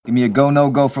Give me a go, no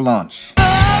go for launch.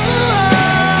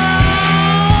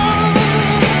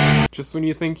 Just when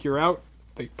you think you're out,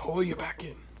 they pull you back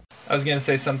in. I was going to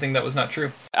say something that was not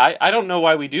true. I don't know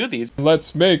why we do these.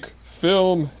 Let's make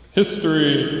film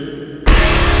history.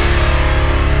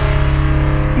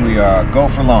 We are go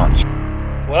for launch.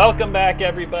 Welcome back,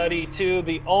 everybody, to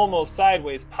the Almost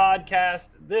Sideways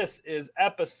podcast. This is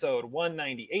episode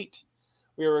 198.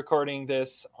 We are recording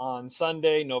this on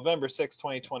Sunday, November 6,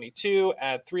 2022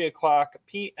 at 3 o'clock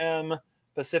p.m.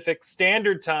 Pacific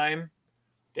Standard Time,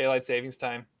 Daylight Savings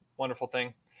Time. Wonderful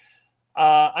thing.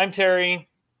 I'm Terry.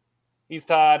 He's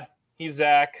Todd. He's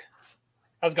Zach.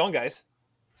 How's it going, guys?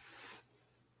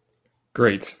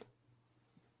 Great.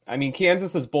 I mean,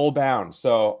 Kansas is bowl bound,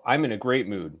 so I'm in a great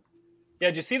mood. Yeah,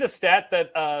 did you see the stat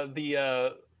that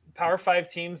the Power 5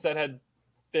 teams that had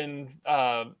been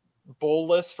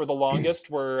bowl-less for the longest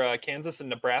were Kansas and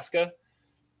Nebraska,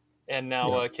 and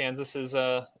now Kansas is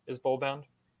bowl-bound?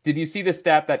 Did you see the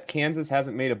stat that Kansas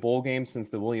hasn't made a bowl game since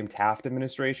the William Taft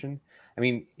administration? I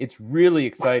mean, it's really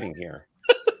exciting here.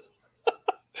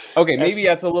 Okay, maybe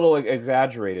that's a little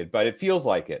exaggerated, but it feels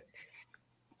like it.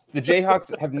 The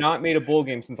Jayhawks have not made a bowl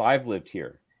game since I've lived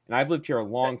here. And I've lived here a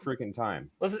long freaking time.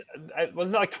 Wasn't it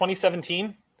like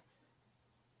 2017?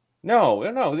 No.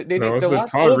 It was the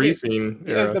Todd Reesing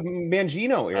era. It was the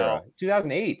Mangino era,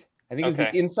 2008. I think it was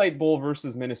the Insight Bowl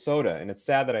versus Minnesota, and it's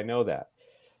sad that I know that.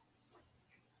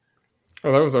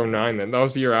 Oh, that was 2009 then. That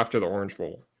was the year after the Orange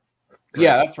Bowl.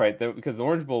 Yeah, that's right. Because the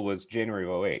Orange Bowl was January of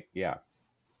 2008. Yeah.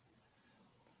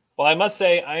 Well, I must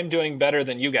say I'm doing better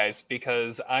than you guys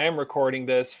because I am recording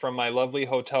this from my lovely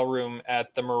hotel room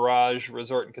at the Mirage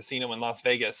Resort and Casino in Las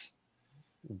Vegas.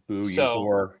 Boo, you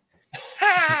whore.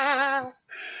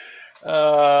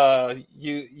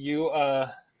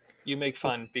 You make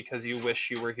fun because you wish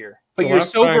you were here. But you're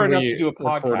sober enough to do a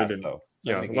podcast, though.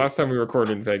 Yeah, the last time we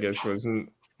recorded in Vegas was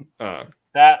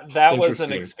that was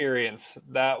an experience.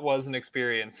 That was an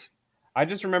experience. I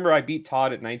just remember I beat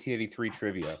Todd at 1983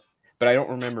 trivia. But I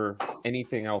don't remember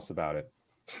anything else about it.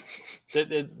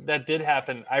 That did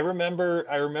happen. I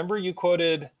remember you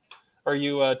quoted, or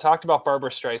you talked about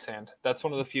Barbra Streisand. That's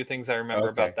one of the few things I remember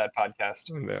about that podcast.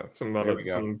 Yeah, some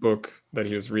book that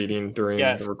he was reading during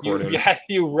the recording.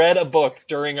 You read a book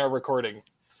during our recording.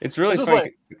 It's really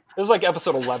funny. It was like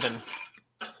episode 11.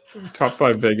 Top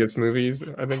 5 Vegas movies,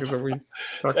 I think is what we talked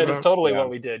about. That is totally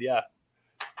what we did, yeah.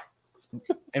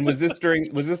 And was this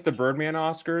the Birdman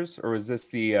Oscars, or was this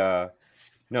the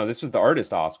no, this was the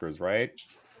artist Oscars, right?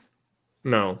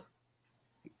 No.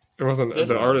 It wasn't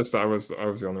the artist. I was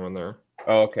the only one there.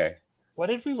 Oh, okay. What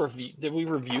did we review? Did we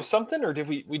review something, or did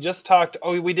we just talked?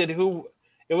 Oh, we did.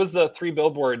 It was the 3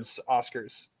 Billboards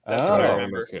Oscars. That's what I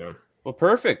remember. Yeah. Well,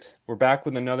 perfect. We're back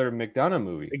with another McDonough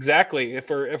movie. Exactly. If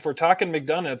we're talking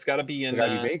McDonough, it's got to be in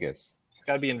Vegas. It's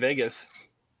got to be in Vegas.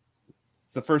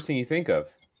 It's the first thing you think of.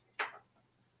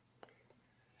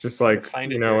 Just like,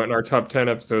 in our top 10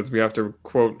 episodes, we have to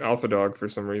quote Alpha Dog for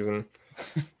some reason.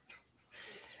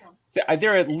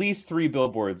 There are at least 3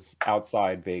 billboards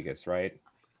outside Vegas, right?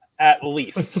 At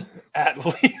least. At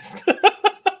least.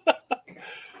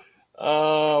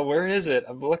 Where is it?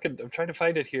 I'm trying to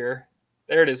find it here.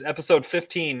 There it is. Episode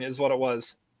 15 is what it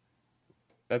was.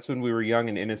 That's when we were young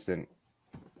and innocent.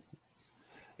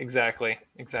 Exactly.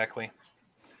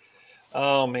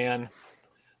 Oh, man.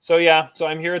 So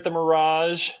I'm here at the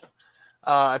Mirage.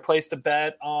 I placed a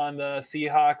bet on the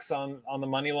Seahawks on the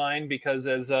money line because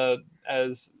as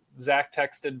Zach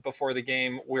texted before the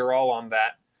game, we're all on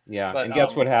that. Yeah, but, and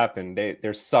guess what happened?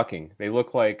 They're sucking. They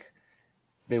look like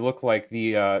a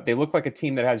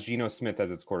team that has Geno Smith as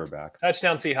its quarterback.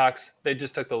 Touchdown Seahawks. They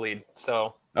just took the lead.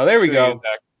 So there we go.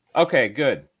 Okay,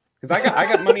 good. Because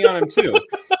I got money on them too.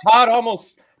 Todd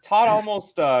almost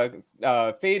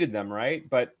faded them, right?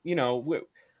 But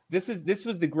this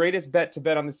was the greatest bet to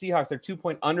bet on the Seahawks. They're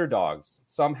 2-point underdogs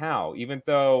somehow, even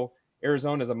though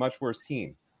Arizona is a much worse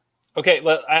team. Okay,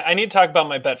 I need to talk about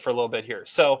my bet for a little bit here.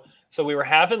 So we were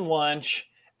having lunch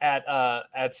at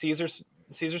Caesar's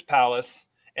Palace,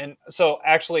 and so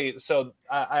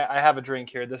I have a drink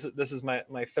here. This is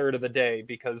my third of the day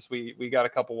because we got a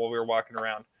couple while we were walking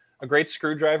around. A great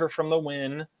screwdriver from the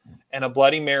Wynn, and a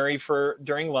Bloody Mary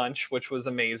during lunch, which was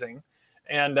amazing.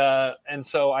 And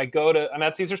so I'm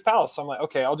at Caesar's Palace. So I'm like,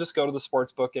 okay, I'll just go to the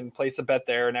sports book and place a bet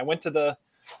there. And I went to the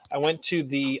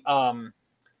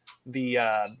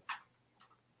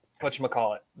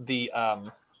whatchamacallit,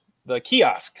 the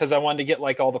kiosk, because I wanted to get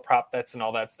like all the prop bets and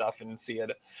all that stuff and see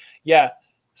it. Yeah.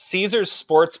 Caesar's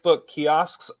Sportsbook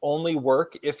kiosks only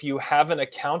work if you have an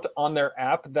account on their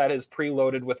app that is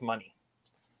preloaded with money.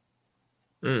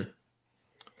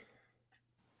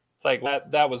 It's like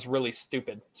that was really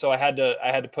stupid. So I had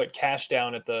to put cash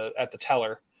down at the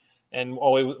teller, and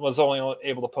was only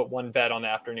able to put one bet on the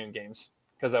afternoon games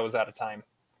because I was out of time.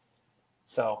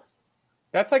 So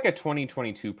that's like a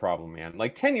 2022 problem, man.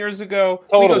 Like 10 years ago,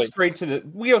 Totally.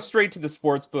 we go straight to the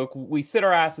sports book. We sit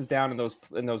our asses down in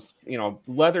those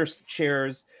leather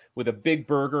chairs with a big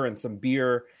burger and some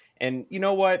beer. And you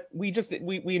know what? We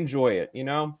enjoy it,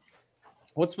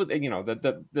 What's with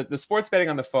the sports betting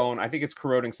on the phone? I think it's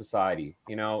corroding society.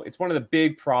 It's one of the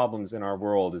big problems in our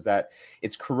world is that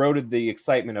it's corroded the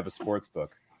excitement of a sports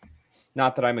book.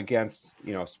 Not that I'm against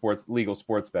legal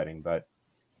sports betting, but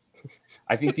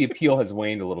I think the appeal has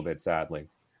waned a little bit, sadly.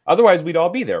 Otherwise, we'd all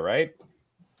be there, right?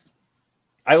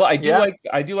 I do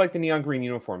like the neon green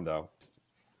uniform, though.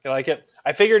 You like it?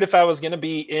 I figured if I was going to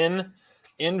be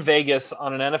in Vegas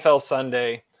on an NFL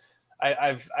Sunday,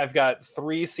 I've got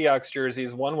 3 Seahawks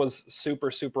jerseys. One was super,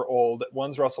 super old.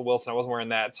 One's Russell Wilson. I wasn't wearing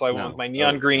that. So I went with my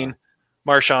neon green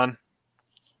Marshawn. If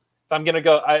I'm going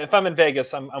to if I'm in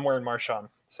Vegas, I'm wearing Marshawn.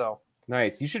 So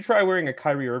nice. You should try wearing a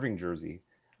Kyrie Irving jersey.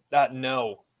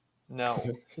 No.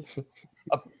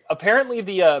 Apparently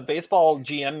the baseball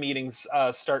GM meetings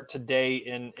start today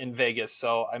in Vegas.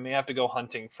 So I may have to go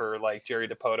hunting for like Jerry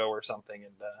Dipoto or something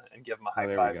and give him a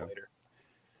high five later.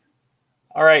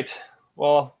 All right.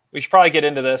 Well, we should probably get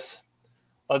into this.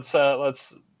 Let's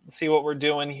see what we're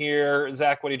doing here.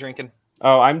 Zach, what are you drinking?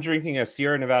 Oh, I'm drinking a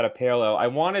Sierra Nevada Pale Ale. I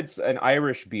wanted an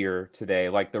Irish beer today,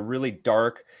 like the really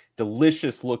dark,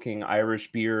 delicious-looking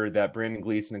Irish beer that Brandon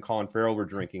Gleason and Colin Farrell were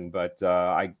drinking, but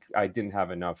I didn't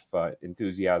have enough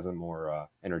enthusiasm or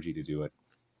energy to do it.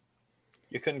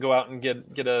 You couldn't go out and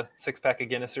get a 6-pack of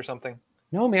Guinness or something?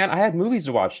 No, man. I had movies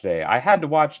to watch today. I had to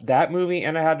watch that movie,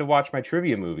 and I had to watch my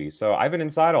trivia movie, so I've been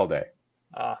inside all day.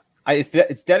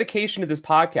 It's dedication to this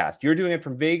podcast. You're doing it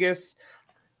from Vegas.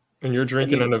 And you're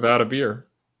drinking a Nevada beer.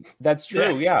 That's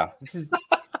true, yeah. This is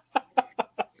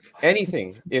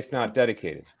anything if not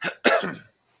dedicated.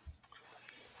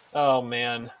 Oh,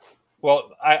 man.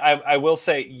 Well, I will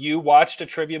say you watched a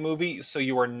trivia movie, so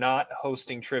you are not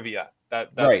hosting trivia.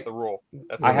 That's right. The rule.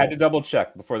 I had to double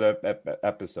check before the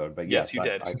episode, but yes, you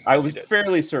did. I was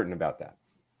fairly certain about that.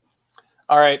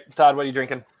 All right, Todd, what are you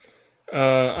drinking?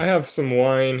 I have some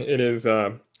wine. It is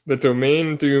the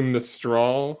Domaine du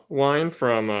Mistral wine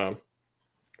from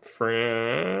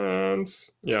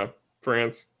France. Yeah,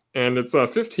 France. And it's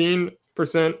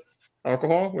 15%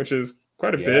 alcohol, which is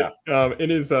quite a bit.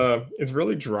 It's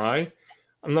really dry.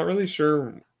 I'm not really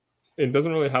sure. It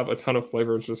doesn't really have a ton of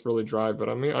flavor. It's just really dry, but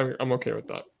I'm okay with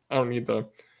that. I don't need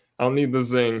the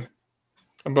zing,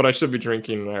 but I should be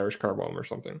drinking an Irish car bomb or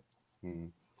something.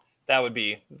 That would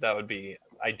be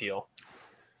ideal.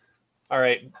 All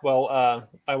right. Well,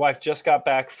 my wife just got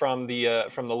back from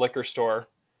the liquor store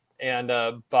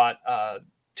and bought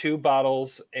 2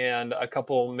 bottles and a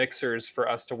couple mixers for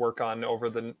us to work on over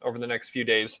the next few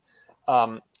days.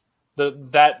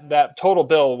 That total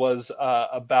bill was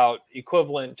about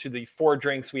equivalent to the 4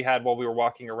 drinks we had while we were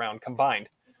walking around combined.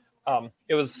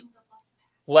 It was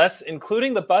less,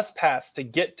 including the bus pass to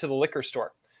get to the liquor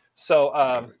store.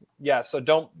 So so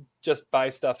don't just buy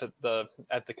stuff at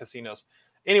the casinos.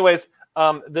 Anyways,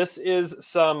 this is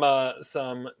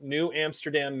some New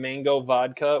Amsterdam mango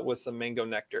vodka with some mango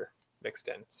nectar mixed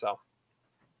in. So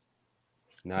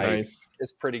nice.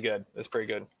 It's pretty good.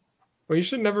 Well, you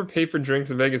should never pay for drinks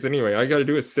in Vegas anyway. All you got to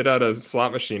do is sit at a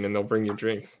slot machine and they'll bring you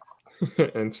drinks.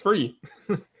 And it's free.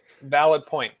 Valid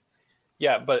point.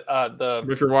 Yeah, but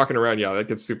if you're walking around, that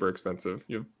gets super expensive.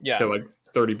 You pay like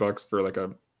 $30 for like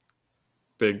a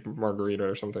big margarita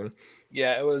or something.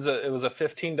 Yeah, it was a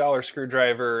 $15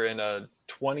 screwdriver and a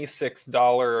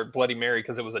 $26 Bloody Mary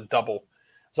because it was a double.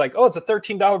 It's like, oh, it's a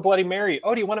 $13 Bloody Mary.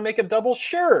 Oh, do you want to make a double?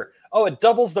 Sure. Oh, it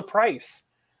doubles the price.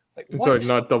 It's like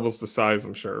not doubles the size,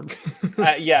 I'm sure.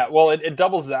 Well, it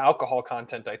doubles the alcohol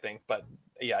content, I think, but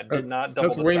it did not double.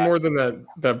 That's way more than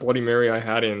that Bloody Mary I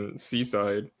had in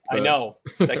Seaside. I know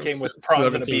that came with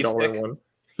prawns and a beef stick. One.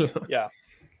 Yeah.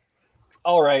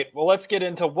 All right. Well, let's get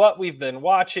into what we've been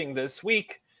watching this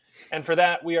week, and for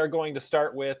that, we are going to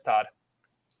start with Todd.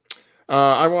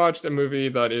 I watched a movie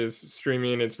that is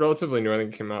streaming. It's relatively new. I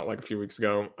think it came out like a few weeks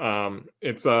ago.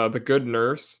 It's The Good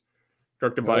Nurse,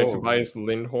 directed by Tobias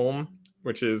Lindholm,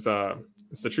 which is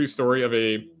it's the true story of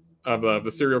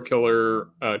the serial killer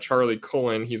Charlie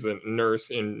Cullen. He's a nurse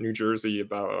in New Jersey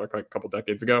about like a couple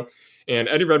decades ago, and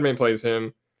Eddie Redmayne plays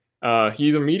him.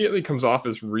 He immediately comes off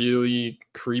as really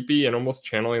creepy and almost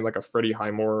channeling like a Freddie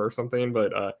Highmore or something,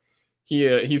 but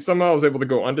he somehow is able to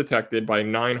go undetected by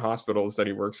 9 hospitals that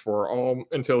he works for, all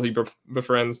until he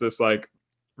befriends this like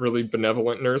really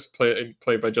benevolent nurse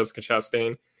played by Jessica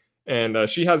Chastain. and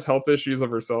she has health issues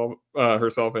of herself,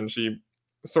 and she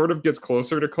sort of gets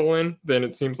closer to Cullen than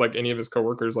it seems like any of his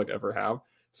coworkers like ever have.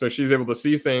 So she's able to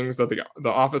see things that the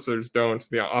officers don't.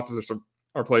 The officers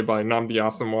are played by Nnamdi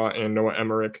Asomugha and Noah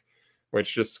Emmerich,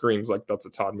 which just screams like that's a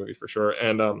Todd movie for sure.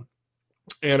 And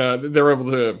they're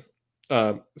able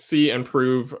to see and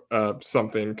prove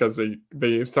something because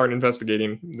they start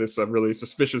investigating this really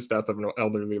suspicious death of an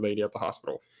elderly lady at the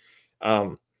hospital.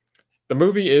 The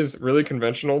movie is really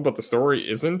conventional, but the story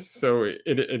isn't. So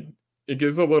it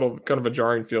gives a little kind of a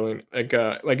jarring feeling,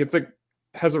 like it's like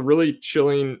has a really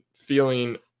chilling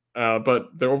feeling,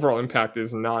 but the overall impact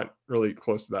is not really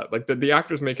close to that. Like the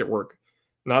actors make it work.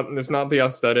 It's not the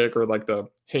aesthetic or like the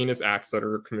heinous acts that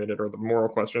are committed or the moral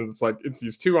questions. It's like it's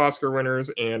these 2 Oscar winners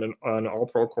and an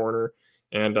all-pro corner,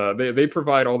 and they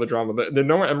provide all the drama. The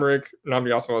Noah Emmerich, Nnamdi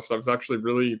Asomugha stuff is actually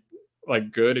really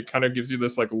like good. It kind of gives you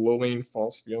this like lulling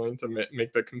false feeling to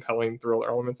make the compelling thriller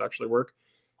elements actually work.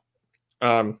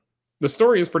 The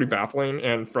story is pretty baffling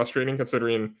and frustrating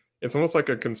considering it's almost like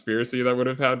a conspiracy that would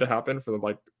have had to happen for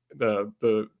like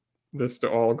this to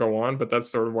all go on, but that's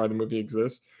sort of why the movie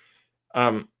exists.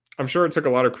 I'm sure it took a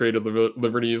lot of creative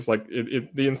liberties. Like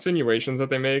the insinuations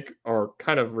that they make are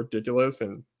kind of ridiculous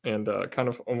and kind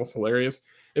of almost hilarious.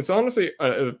 It's honestly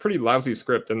a pretty lousy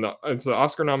script, and it's the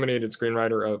Oscar-nominated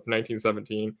screenwriter of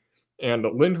 1917. And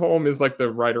Lindholm is like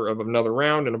the writer of Another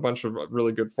Round and a bunch of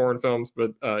really good foreign films,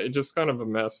 but it's just kind of a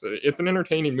mess. It's an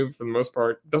entertaining movie for the most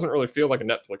part. It doesn't really feel like a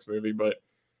Netflix movie, but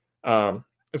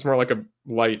it's more like a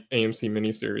light AMC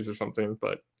miniseries or something.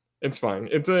 But it's fine.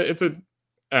 It's a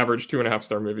average 2.5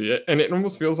 star movie, and it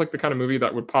almost feels like the kind of movie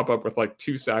that would pop up with like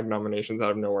 2 SAG nominations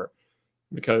out of nowhere,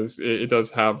 because it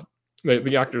does have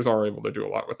the actors are able to do a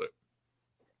lot with it.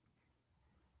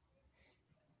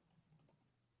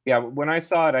 Yeah, when I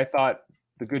saw it, I thought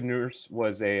The Good Nurse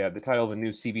was the title of a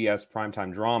new CBS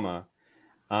primetime drama.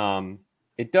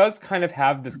 It does kind of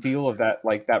have the feel of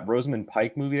that Rosamund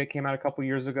Pike movie that came out a couple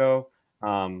years ago,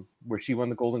 where she won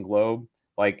the Golden Globe.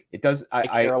 Like it does. I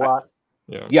care a lot.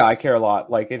 Yeah, I care a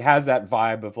lot. Like it has that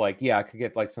vibe of like, yeah, I could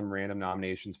get like some random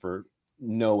nominations for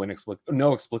no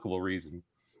explicable reason.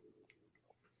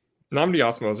 Nnamdi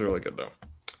Asomugha is really good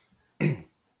though.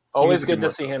 Always good to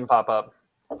see him pop up.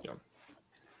 Yeah.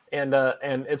 And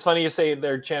it's funny you say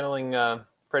they're channeling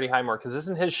Freddie Highmore, because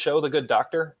isn't his show The Good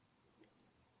Doctor?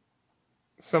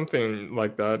 Something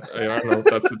like that. I don't know if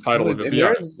that's the title of it.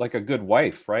 There's like A Good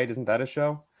Wife, right? Isn't that a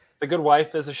show? The Good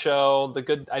Wife is a show.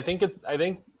 I think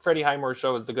Freddie Highmore's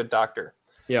show is The Good Doctor.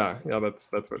 Yeah,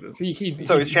 that's what it is.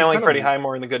 So he's channeling Freddie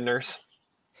Highmore in The Good Nurse.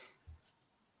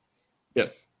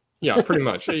 Yes. Yeah, pretty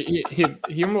much.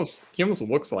 he almost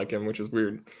looks like him, which is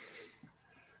weird.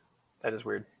 That is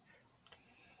weird.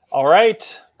 All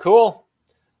right, cool.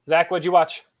 Zach, what'd you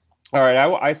watch? All right,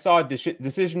 I saw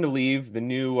Decision to Leave, the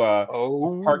new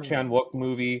Park Chan-wook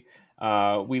movie.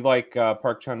 We like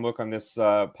Park Chan-wook on this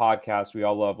podcast. We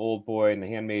all love Old Boy and The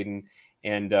Handmaiden.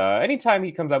 And anytime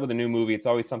he comes out with a new movie, it's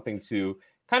always something to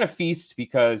kind of feast,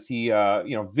 because he,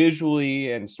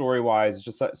 visually and story-wise is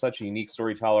just such a unique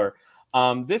storyteller.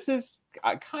 This is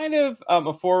kind of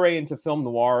a foray into film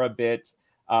noir a bit.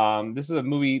 This is a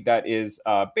movie that is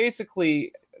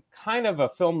basically kind of a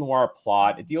film noir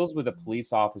plot. It deals with a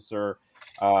police officer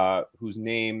whose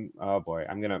name, oh boy,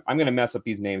 I'm gonna mess up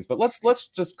these names, but let's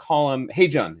just call him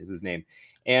Hae-jun is his name.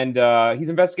 And he's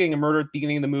investigating a murder at the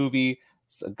beginning of the movie.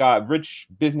 A rich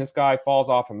business guy falls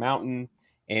off a mountain,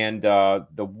 and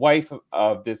the wife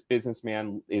of this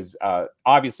businessman is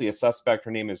obviously a suspect.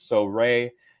 Her name is So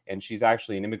Ray, and she's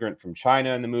actually an immigrant from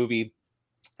China in the movie.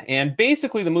 And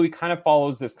basically, the movie kind of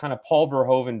follows this kind of Paul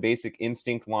Verhoeven Basic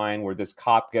Instinct line, where this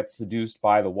cop gets seduced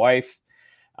by the wife.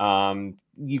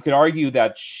 You could argue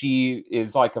that she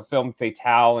is like a femme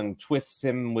fatale and twists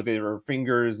him with her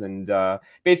fingers, and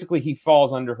basically he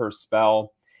falls under her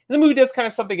spell. And the movie does kind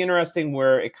of something interesting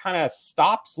where it kind of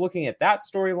stops looking at that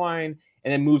storyline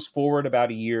and then moves forward about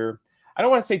a year. I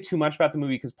don't want to say too much about the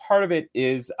movie, because part of it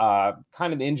is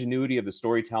kind of the ingenuity of the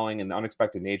storytelling and the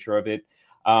unexpected nature of it.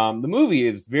 The movie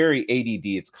is very ADD.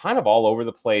 It's kind of all over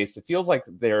the place. It feels like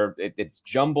it's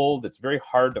jumbled. It's very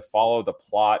hard to follow the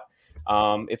plot.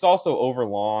 It's also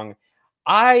overlong.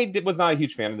 I was not a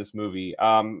huge fan of this movie.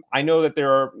 I know that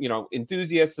there are,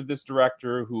 enthusiasts of this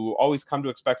director who always come to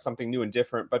expect something new and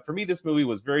different. But for me, this movie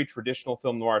was very traditional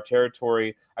film noir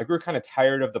territory. I grew kind of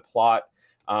tired of the plot.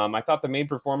 I thought the main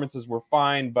performances were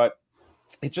fine, but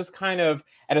it just kind of,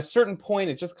 at a certain point,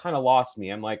 it just kind of lost me.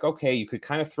 I'm like, okay, you could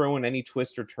kind of throw in any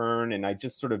twist or turn, and I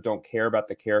just sort of don't care about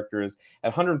the characters. At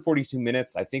 142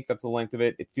 minutes, I think that's the length of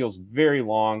it. It feels very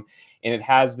long, and it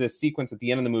has this sequence at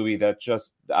the end of the movie that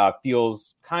just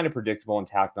feels kind of predictable and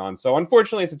tacked on. So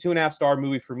unfortunately, it's a 2.5-star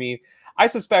movie for me. I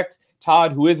suspect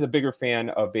Todd, who is a bigger fan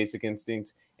of Basic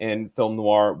Instinct and film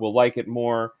noir, will like it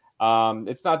more.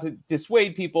 It's not to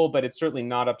dissuade people, but it's certainly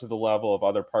not up to the level of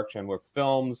other Park Chan-wook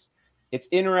films. It's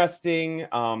interesting.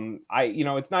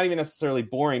 It's not even necessarily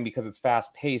boring because it's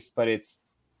fast paced, but it's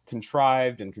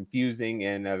contrived and confusing.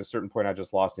 And at a certain point, I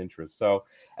just lost interest. So,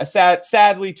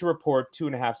 sadly to report,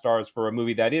 2.5 stars for a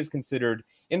movie that is considered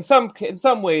in some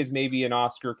ways maybe an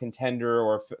Oscar contender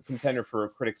or contender for a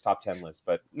critics' top 10 list,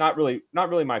 but not really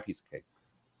my piece of cake.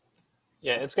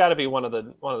 Yeah, it's got to be one of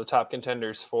the top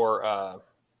contenders for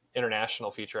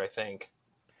international feature, I think.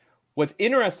 What's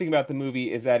interesting about the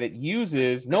movie is that it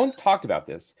uses, no one's talked about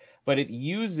this, but it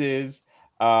uses,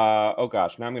 now I'm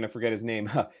going to forget his name,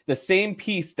 the same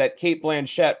piece that Cate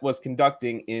Blanchett was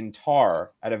conducting in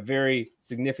Tar at a very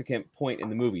significant point in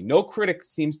the movie. No critic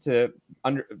seems to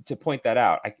point that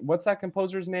out. What's that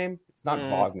composer's name? It's not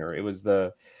Wagner. It was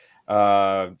the,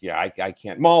 I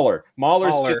can't. Mahler's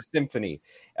Fifth Symphony.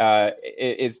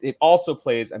 It also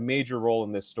plays a major role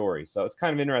in this story. So it's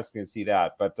kind of interesting to see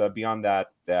that. But beyond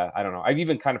that, I don't know. I've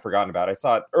even kind of forgotten about it. I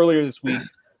saw it earlier this week.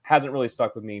 Hasn't really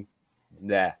stuck with me.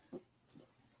 Nah.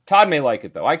 Todd may like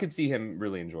it, though. I could see him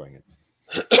really enjoying it.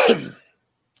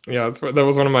 Yeah, that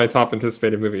was one of my top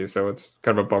anticipated movies. So it's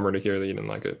kind of a bummer to hear that you didn't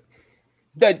like it.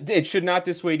 That it should not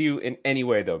dissuade you in any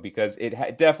way, though, because it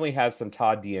definitely has some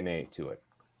Todd DNA to it.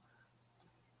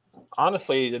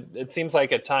 Honestly, it seems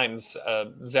like at times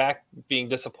Zach being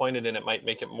disappointed in it might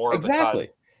make it more of a Todd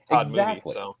movie.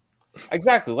 So.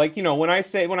 Exactly. Like, when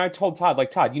I told Todd,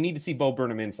 like, Todd, you need to see Bo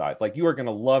Burnham Inside. Like, you are going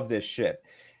to love this shit.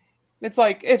 It's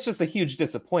like, it's just a huge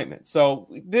disappointment. So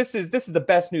this is the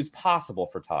best news possible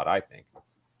for Todd, I think.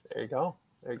 There you go.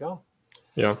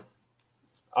 Yeah.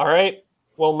 All right.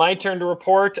 Well, my turn to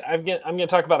report. I'm going to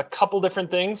talk about a couple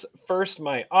different things. First,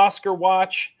 my Oscar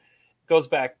watch goes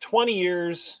back 20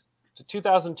 years to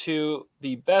 2002.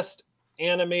 The best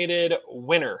animated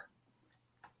winner.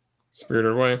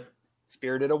 Spirited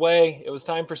Away. It was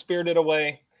time for Spirited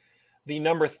Away. The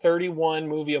number 31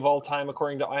 movie of all time,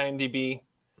 according to IMDb.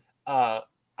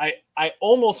 I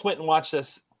almost went and watched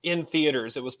this in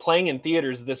theaters. It was playing in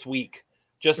theaters this week.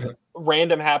 Just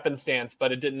random happenstance,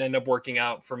 but it didn't end up working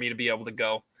out for me to be able to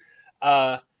go.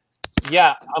 I'm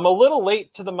a little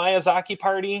late to the Miyazaki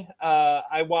party.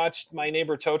 I watched My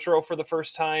Neighbor Totoro for the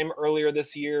first time earlier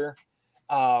this year,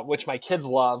 which my kids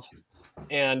love.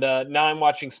 And now I'm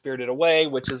watching Spirited Away,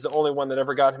 which is the only one that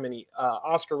ever got him any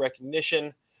Oscar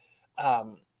recognition.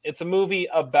 It's a movie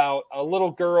about a little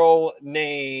girl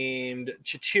named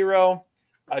Chihiro.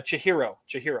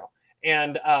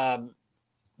 And her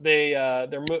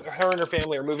and her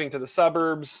family are moving to the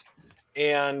suburbs,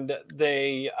 and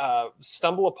they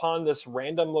stumble upon this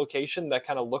random location that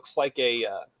kind of looks like a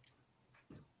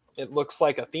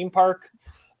theme park,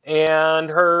 and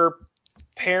her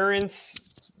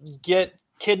parents get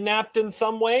kidnapped in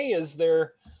some way as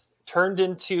they're turned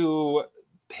into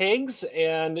pigs,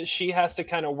 and she has to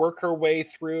kind of work her way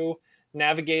through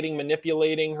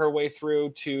manipulating her way through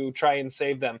to try and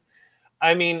save them.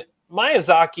 I mean,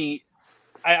 Miyazaki,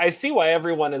 I see why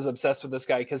everyone is obsessed with this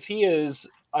guy, because he is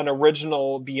an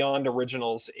original beyond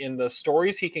originals in the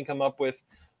stories he can come up with,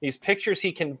 these pictures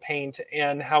he can paint,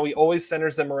 and how he always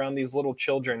centers them around these little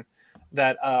children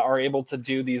that are able to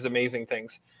do these amazing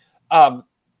things.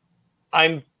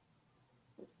 I'm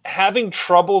having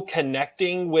trouble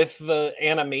connecting with the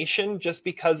animation just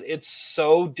because it's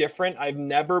so different. I've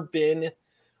never been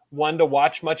one to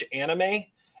watch much anime,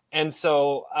 and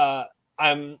so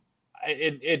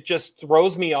it just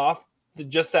throws me off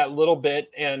just that little bit.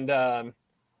 And I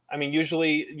mean,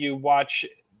 usually you watch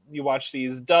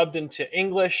these dubbed into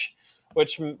English,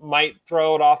 which might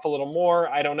throw it off a little more.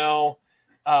 I don't know.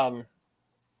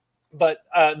 But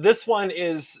this one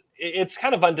it's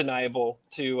kind of undeniable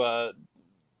to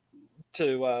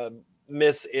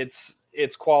miss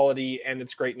its quality and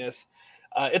its greatness.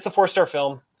 It's a 4-star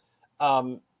film.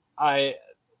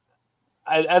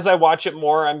 As I watch it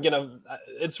more,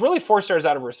 it's really 4 stars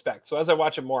out of respect. So as I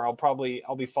watch it more,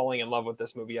 I'll be falling in love with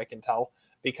this movie. I can tell,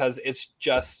 because it's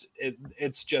just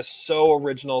so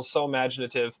original, so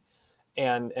imaginative,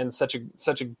 and such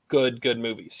a good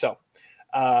movie. So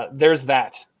there's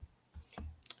that.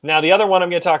 Now the other one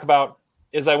I'm going to talk about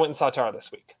is I went and saw Tar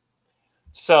this week.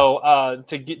 So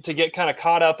to get kind of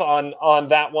caught up on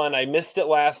that one, I missed it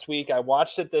last week. I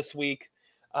watched it this week.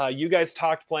 You guys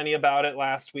talked plenty about it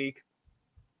last week.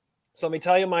 So let me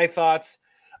tell you my thoughts.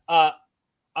 I'm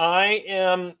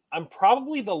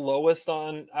probably the lowest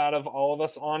out of all of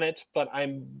us on it, but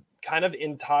I'm kind of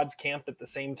in Todd's camp at the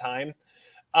same time.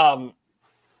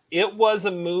 It was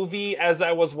a movie, as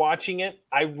I was watching it,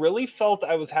 I really felt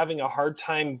I was having a hard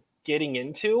time getting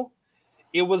into.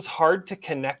 It was hard to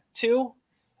connect to,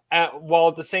 while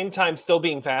at the same time still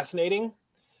being fascinating.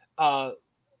 It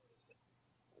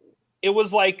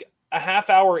was like a half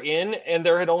hour in, and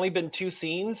there had only been 2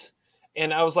 scenes,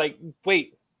 and I was like,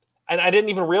 wait. And I didn't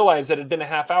even realize that it had been a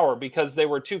half hour because they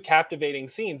were 2 captivating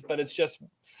scenes, but it's just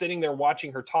sitting there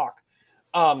watching her talk.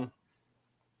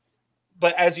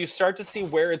 But as you start to see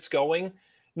where it's going,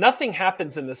 nothing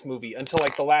happens in this movie until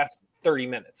like the last 30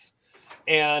 minutes.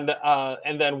 And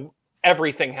then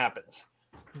everything happens.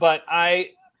 But I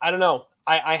don't know.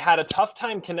 I had a tough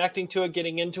time connecting to it,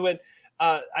 getting into it.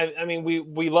 I mean,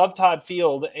 we love Todd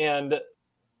Field,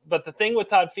 but the thing with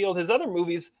Todd Field, his other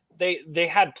movies, they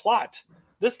had plot.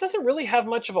 This doesn't really have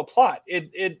much of a plot.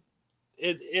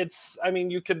 It's I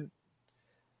mean,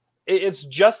 it's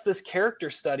just this character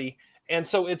study. And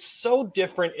so it's so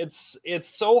different. It's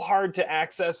so hard to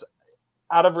access.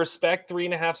 Out of respect,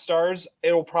 3.5 stars.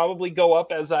 It'll probably go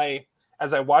up as I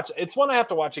watch. It's one I have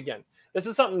to watch again. This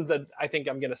is something that I think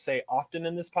I'm going to say often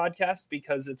in this podcast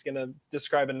because it's going to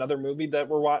describe another movie that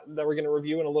we're going to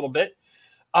review in a little bit.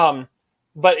 But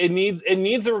it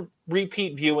needs a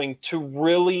repeat viewing to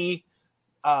really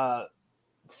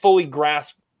fully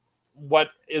grasp what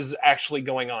is actually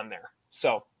going on there.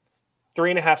 So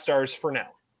 3.5 stars for now.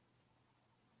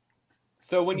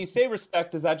 So when you say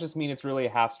respect, does that just mean it's really a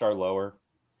half star lower?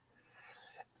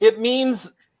 It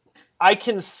means I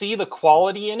can see the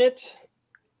quality in it,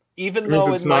 even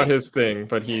though it's not his thing,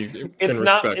 but he can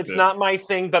respect it. It's not my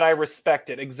thing, but I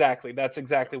respect it. Exactly. That's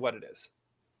exactly what it is.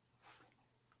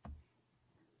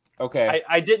 Okay.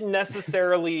 I didn't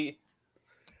necessarily,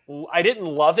 I didn't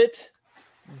love it,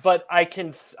 but I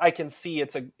can see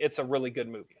it's a really good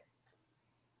movie.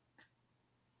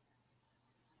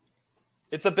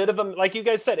 It's a bit of a, like you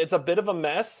guys said, it's a bit of a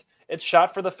mess. It's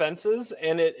shot for the fences,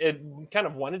 and it kind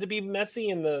of wanted to be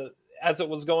messy as it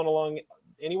was going along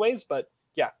anyways. But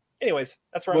yeah, anyways,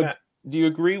 that's where I'm at. Do you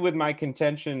agree with my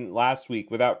contention last week,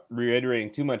 without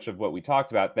reiterating too much of what we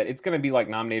talked about, that it's going to be like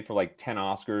nominated for like 10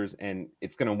 Oscars and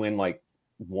it's going to win like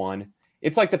 1?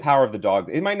 It's like The Power of the Dog.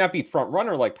 It might not be front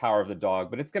runner like Power of the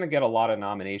Dog, but it's going to get a lot of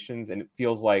nominations, and it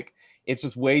feels like it's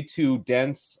just way too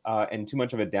dense and too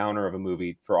much of a downer of a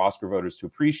movie for Oscar voters to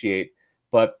appreciate,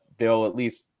 but they'll at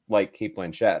least like Cate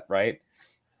Blanchett, right?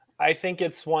 I think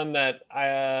it's one that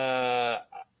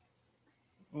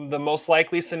the most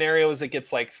likely scenario is it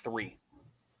gets like 3,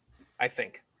 I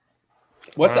think.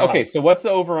 Okay, so what's the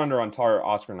over-under on Tar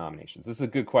Oscar nominations? This is a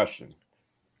good question.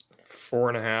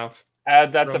 4.5.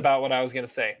 That's about what I was going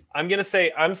to say.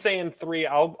 I'm saying 3.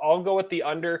 I'll go with the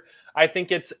under. I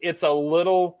think it's a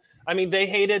little. I mean, they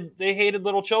hated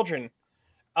little children.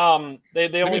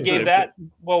 They only gave that.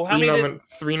 Well, how many?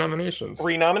 3 nominations.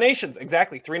 3 nominations,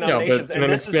 exactly. 3 nominations. Yeah, but in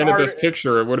an expanded Best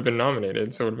Picture, it would have been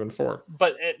nominated, so it would have been 4.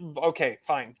 But okay,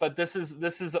 fine. But this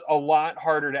is a lot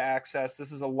harder to access.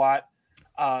 This is a lot.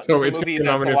 So it's going to be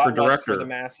nominated for director for the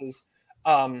masses.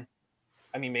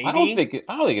 I mean, maybe. I don't think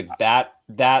it's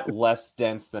that less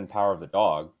dense than Power of the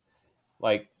Dog.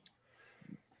 Like,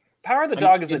 Power of the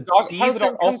Dog is a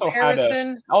decent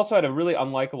comparison. Also had a really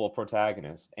unlikable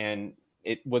protagonist, and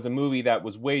it was a movie that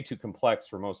was way too complex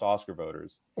for most Oscar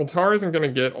voters. Well, Tar isn't going to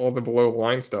get all the below the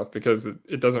line stuff because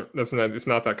it's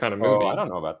not that kind of movie. Oh, I don't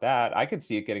know about that. I could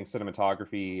see it getting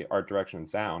cinematography, art direction, and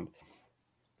sound.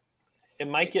 It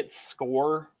might get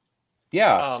score.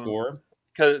 Yeah, score.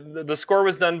 Because the score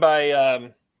was done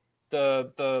by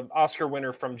the Oscar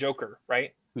winner from Joker,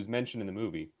 right? Who's mentioned in the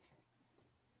movie.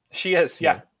 She is,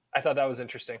 yeah. I thought that was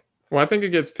interesting. Well, I think it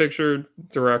gets picture,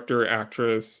 director,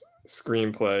 actress,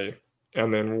 screenplay,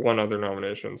 and then 1 other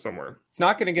nomination somewhere. It's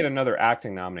not going to get another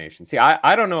acting nomination. See,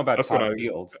 I don't know about Todd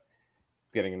Field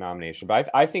getting a nomination, but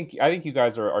I think you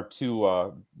guys are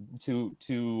too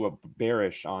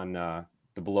bearish on the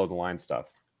below the line stuff.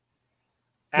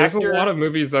 There's a lot of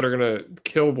movies that are going to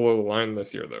kill below the line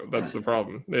this year, though. That's the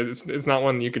problem. It's not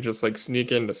one you could just like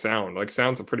sneak into sound. Like,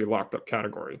 sound's a pretty locked up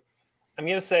category. I'm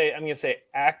gonna say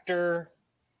actor,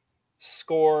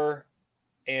 score,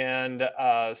 and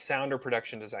sound or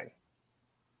production design.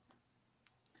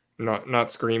 Not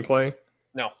screenplay.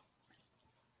 No.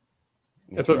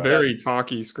 It's a very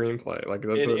talky screenplay. Like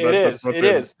that's what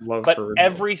they love. But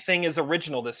everything is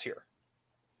original this year.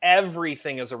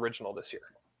 Everything is original this year.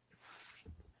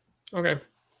 Okay.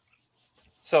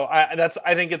 So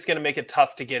I think it's going to make it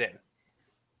tough to get in.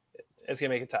 It's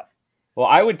gonna make it tough. Well,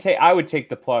 I would take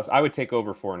the plus. I would take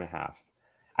over 4.5.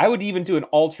 I would even do an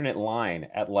alternate line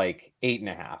at like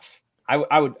 8.5.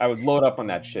 I would load up on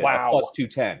that shit. Wow. At plus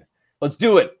 210. Let's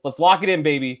do it. Let's lock it in,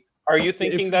 baby. Are you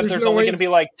thinking that there's no only way going to be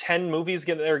like 10 movies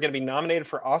that are going to be nominated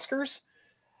for Oscars?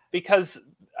 Because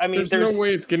I mean, there's no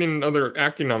way it's getting another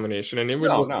acting nomination, and it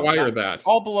would require that.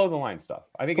 All below the line stuff.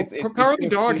 I think it's Power of the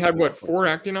Dog had what, 4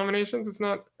 acting nominations? It's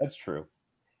not. That's true.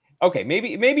 Okay,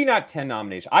 maybe not 10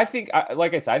 nominations. I think,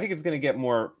 like I said, I think it's going to get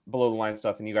more below the line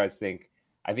stuff than you guys think.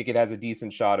 I think it has a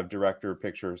decent shot of director,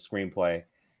 picture, screenplay.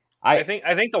 I think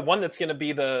the one that's going to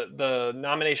be the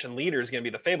nomination leader is going to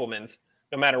be The Fabelmans.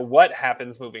 No matter what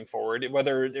happens moving forward,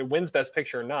 whether it wins Best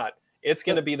Picture or not, it's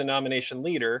going to be the nomination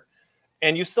leader.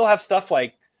 And you still have stuff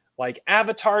like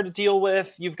Avatar to deal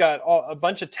with. You've got a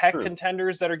bunch of tech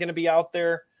contenders that are going to be out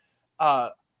there.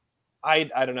 I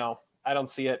don't know. I don't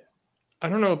see it. I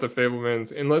don't know what The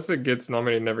Fabelmans, unless it gets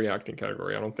nominated in every acting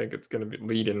category. I don't think it's going to be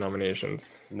lead in nominations.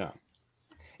 No.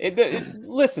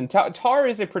 Listen, Tar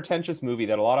is a pretentious movie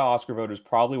that a lot of Oscar voters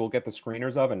probably will get the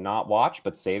screeners of and not watch,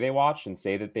 but say they watched and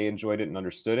say that they enjoyed it and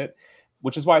understood it,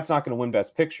 which is why it's not going to win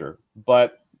Best Picture.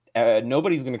 But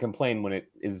nobody's going to complain when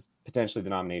it is potentially the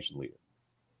nomination leader.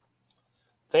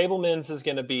 Fabelmans is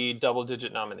going to be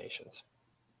double-digit nominations.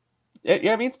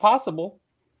 Yeah, I mean, it's possible.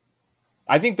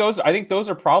 I think those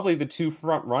are probably the two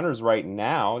front runners right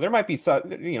now. There might be some,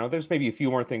 there's maybe a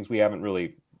few more things we haven't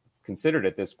really considered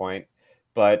at this point.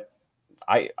 But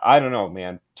I don't know,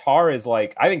 man. I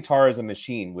think Tar is a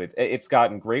machine. It's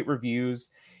gotten great reviews.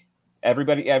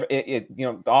 Everybody,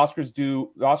 the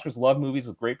Oscars love movies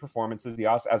with great performances.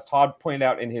 As Todd pointed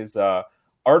out in his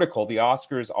article, the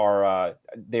Oscars are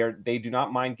they do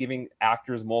not mind giving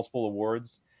actors multiple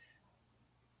awards.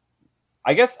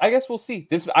 I guess we'll see.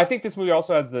 I think this movie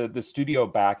also has the studio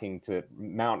backing to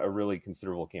mount a really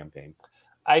considerable campaign.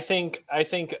 I think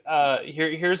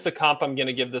here's the comp I'm going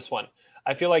to give this one.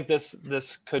 I feel like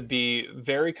this could be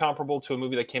very comparable to a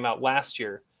movie that came out last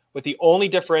year, with the only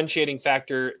differentiating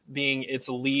factor being its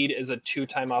lead is a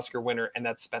 2-time Oscar winner, and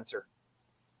that's Spencer.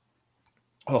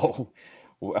 Oh,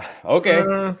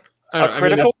 okay.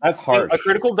 That's harsh. A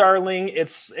critical darling.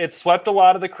 It's swept a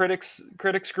lot of the critics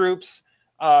groups.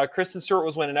 Kristen Stewart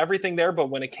was winning everything there,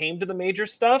 but when it came to the major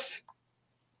stuff,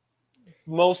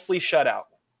 mostly shut out.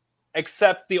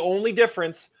 Except the only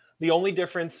difference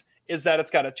is that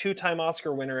it's got a 2-time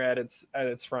Oscar winner at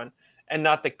its front, and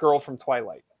not the girl from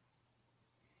Twilight.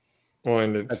 Well,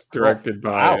 and it's directed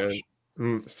by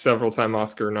a several-time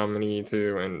Oscar nominee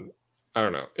too, and I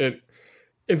don't know.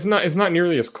 It's not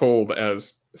nearly as cold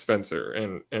as Spencer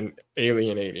and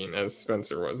alienating as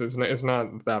Spencer was. It's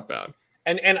not that bad.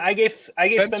 And I gave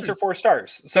Spencer 4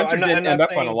 stars. So Spencer didn't end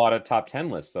up on a lot of top 10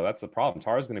 lists, though. That's the problem.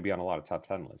 Tara's going to be on a lot of top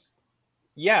 10 lists.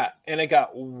 Yeah, and it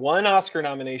got 1 Oscar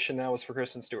nomination. That was for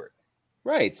Kristen Stewart.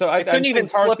 Right. So I couldn't even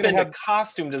slip into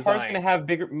costume design. Tara's going to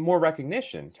have more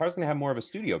recognition. Tara's going to have more of a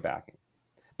studio backing.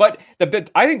 But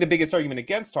I think the biggest argument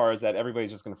against Tar is that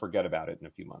everybody's just going to forget about it in a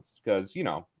few months because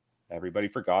everybody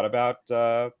forgot about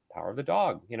Power of the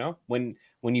Dog.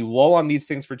 When you lull on these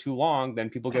things for too long, then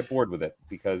people get bored with it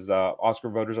because Oscar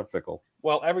voters are fickle.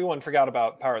 Well, everyone forgot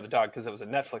about Power of the Dog because it was a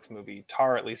Netflix movie.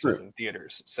 Tar at least was in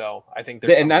theaters, so I think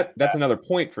there's that's another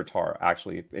point for Tar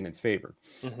actually in its favor.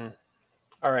 Mm-hmm.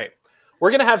 All right, we're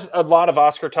gonna have a lot of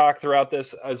Oscar talk throughout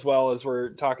this as well as we're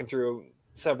talking through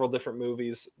several different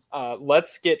movies.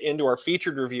 Let's get into our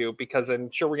featured review because I'm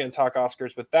sure we're gonna talk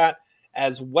Oscars with that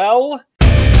as well.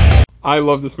 I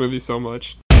love this movie so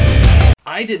much.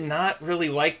 I did not really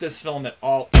like this film at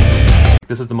all.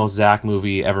 This is the most Zach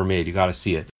movie ever made. You got to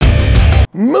see it.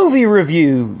 Movie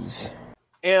reviews.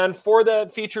 And for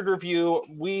the featured review,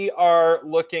 we are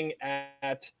looking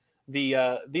at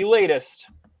the latest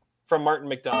from Martin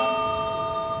McDonagh.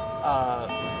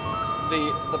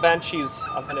 The Banshees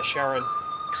of Inisherin.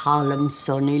 Call him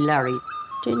Sonny Larry.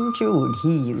 Didn't you and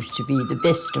he used to be the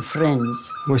best of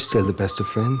friends? We're still the best of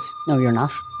friends. No, you're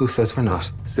not. Who says we're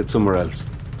not? Sit somewhere else.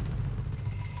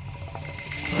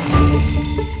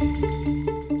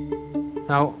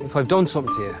 Now, if I've done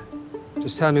something to you,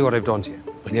 just tell me what I've done to you.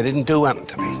 Well, you didn't do anything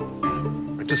to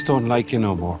me. I just don't like you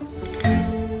no more.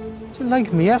 You didn't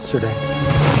like me yesterday.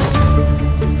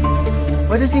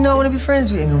 Why does he not want to be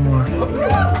friends with you no more?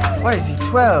 What is he,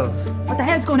 12? What the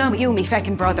hell's going on with you, me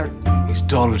feckin' brother? He's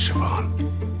dull, Siobhan.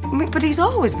 But he's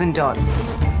always been dull.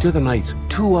 The other night,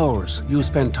 2 hours you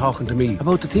spent talking to me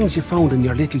about the things you found in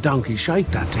your little donkey shite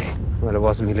that day. Well, it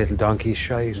wasn't me little donkey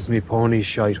shite. It was me pony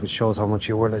shite, which shows how much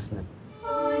you were listening.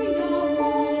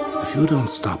 If you don't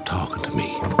stop talking to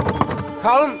me...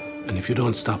 Colin! And if you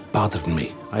don't stop bothering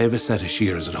me, I have a set of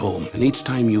shears at home. And each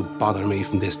time you bother me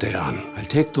from this day on, I'll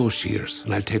take those shears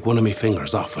and I'll take one of my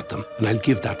fingers off with them. And I'll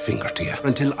give that finger to you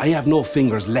until I have no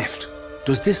fingers left.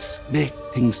 Does this make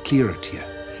things clearer to you?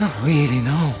 Not really,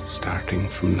 no. Starting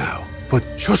from now. But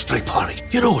shush like,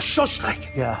 Pádraig. You know, shush like.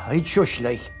 Yeah, I'd shush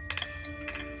like.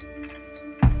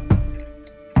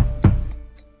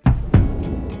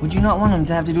 Would you not want him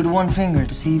to have to do the one finger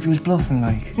to see if he was bluffing,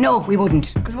 like? No, we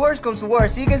wouldn't. Because worst comes to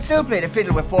worst, he can still play the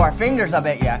fiddle with 4 fingers, I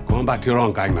bet ya. Going back to your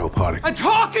own gang now, Pádraig. And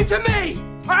talking to me!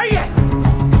 Are you?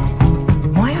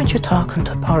 Why aren't you talking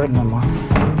to Pádraig no more?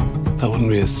 That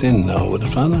wouldn't be a sin now, would it,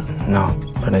 Father? No,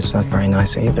 but it's not very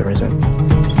nice either, is it?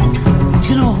 Do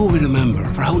you know who we remember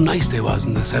for how nice they was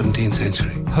in the 17th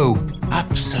century? Who?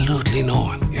 Absolutely no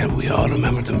one. Yet we all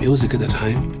remember the music of the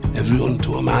time. Everyone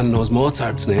to a man knows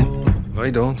Mozart's name. I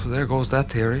don't, so there goes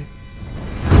that theory.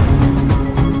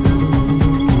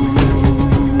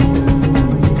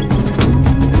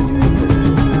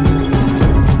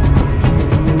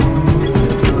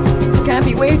 Can't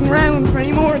be waiting around for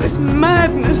any more of this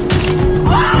madness.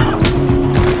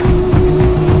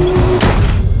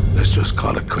 Let's just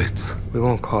call it quits. We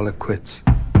won't call it quits.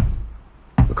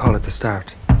 We'll call it the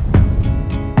start.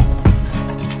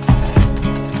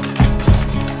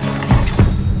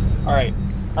 All right.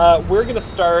 We're gonna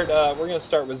start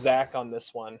with Zach on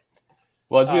this one.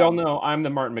 Well, as we all know, I'm the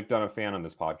Martin McDonagh fan on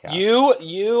this podcast.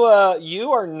 You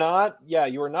are not. Yeah,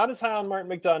 you are not as high on Martin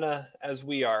McDonagh as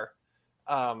we are.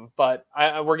 But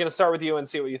we're gonna start with you and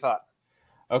see what you thought.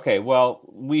 Okay, well,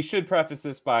 we should preface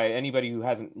this by anybody who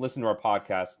hasn't listened to our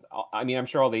podcast. I mean, I'm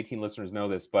sure all the 18 listeners know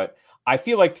this, but I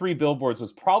feel like Three Billboards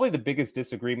was probably the biggest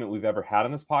disagreement we've ever had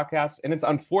on this podcast. And it's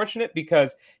unfortunate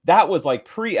because that was like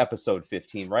pre-episode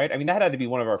 15, right? I mean, that had to be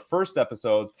one of our first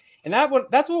episodes. And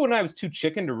that's when I was too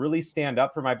chicken to really stand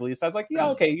up for my beliefs. I was like, yeah,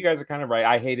 okay, you guys are kind of right.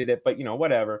 I hated it, but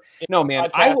whatever. No,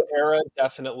 man. Era,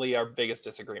 definitely our biggest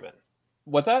disagreement.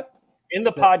 What's that? In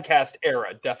the podcast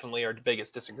era, definitely our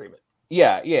biggest disagreement.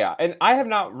 Yeah. And I have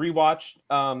not rewatched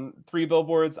Three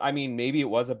Billboards. I mean, maybe it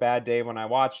was a bad day when I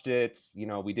watched it.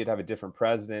 We did have a different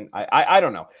president. I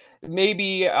don't know.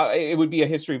 Maybe it would be a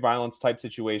history of violence type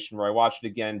situation where I watched it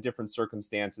again, different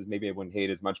circumstances. Maybe I wouldn't hate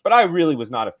it as much. But I really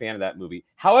was not a fan of that movie.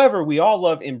 However, we all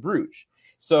love In Bruges.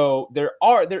 So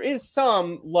there is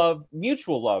some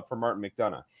mutual love for Martin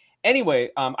McDonagh. Anyway,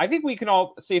 I think we can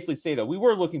all safely say, though, I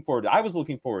was looking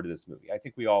forward to this movie. I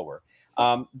think we all were.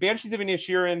 Banshees of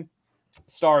Inisherin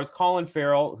stars Colin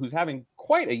Farrell, who's having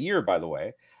quite a year, by the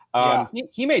way.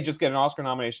 He may just get an Oscar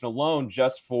nomination alone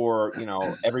just for,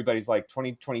 everybody's like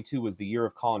 2022 was the year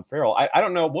of Colin Farrell. I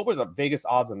don't know. What were the Vegas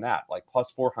odds on that? Like plus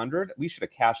 400? We should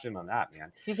have cashed in on that,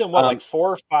 man. He's in like 4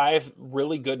 or 5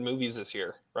 really good movies this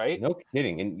year, right? No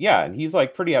kidding. And he's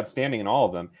like pretty outstanding in all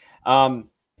of them.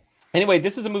 Anyway,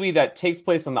 this is a movie that takes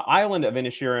place on the island of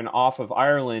Inisherin off of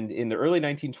Ireland in the early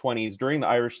 1920s during the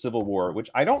Irish Civil War, which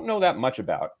I don't know that much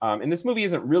about. And this movie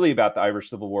isn't really about the Irish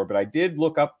Civil War, but I did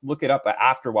look it up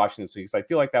after watching this movie because I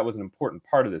feel like that was an important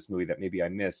part of this movie that maybe I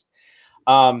missed.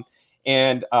 Colin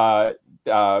Farrell's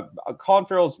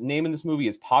name in this movie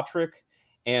is Pádraig,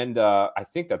 and I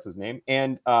think that's his name,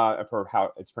 and for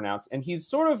how it's pronounced. And he's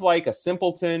sort of like a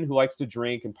simpleton who likes to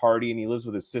drink and party, and he lives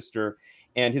with his sister.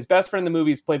 And his best friend in the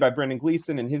movie is played by Brendan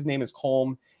Gleeson, and his name is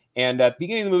Colm. And at the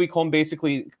beginning of the movie, Colm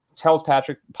basically tells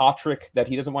Pádraig that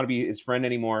he doesn't want to be his friend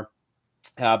anymore,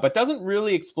 but doesn't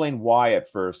really explain why at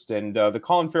first. And the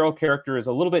Colin Farrell character is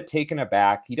a little bit taken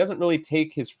aback. He doesn't really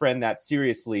take his friend that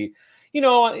seriously. In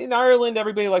Ireland,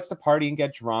 everybody likes to party and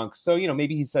get drunk. So,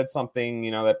 maybe he said something,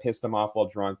 that pissed him off while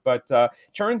drunk. But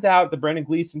turns out the Brendan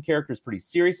Gleeson character is pretty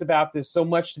serious about this, so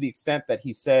much to the extent that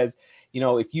he says,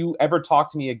 if you ever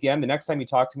talk to me again, the next time you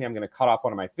talk to me, I'm going to cut off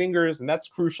one of my fingers. And that's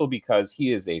crucial because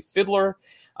he is a fiddler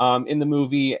in the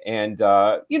movie. And,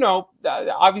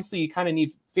 obviously you kind of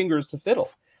need fingers to fiddle,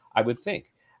 I would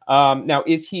think. Now,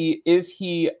 is he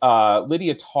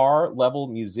Lydia Tarr level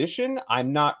musician?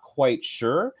 I'm not quite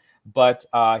sure. But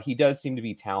he does seem to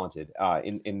be talented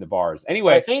in the bars.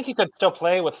 Anyway, I think he could still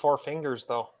play with 4 fingers,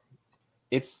 though.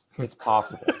 It's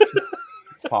possible.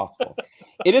 It's possible.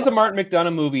 It is a Martin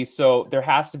McDonagh movie, so there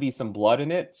has to be some blood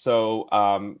in it. So,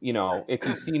 if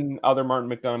you've seen other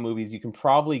Martin McDonagh movies, you can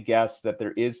probably guess that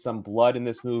there is some blood in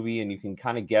this movie, and you can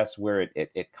kind of guess where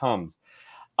it comes.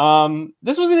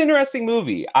 This was an interesting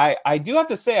movie. I do have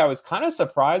to say I was kind of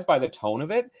surprised by the tone of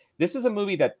it. This is a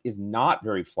movie that is not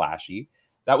very flashy.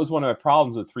 That was one of my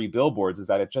problems with Three Billboards, is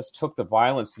that it just took the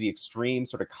violence to the extreme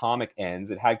sort of comic ends.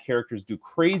 It had characters do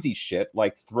crazy shit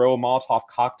like throw Molotov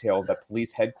cocktails at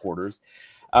police headquarters.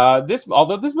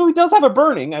 Although this movie does have a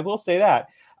burning, I will say that.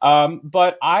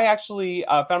 But I actually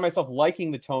found myself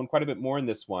liking the tone quite a bit more in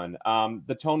this one.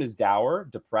 The tone is dour,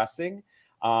 depressing,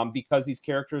 because these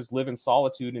characters live in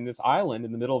solitude in this island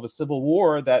in the middle of a civil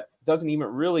war that doesn't even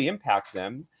really impact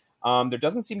them. There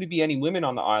doesn't seem to be any women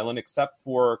on the island except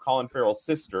for Colin Farrell's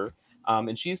sister.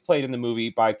 And she's played in the movie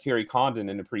by Carrie Condon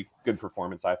in a pretty good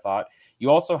performance, I thought. You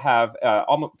also have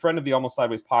a friend of the Almost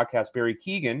Sideways podcast, Barry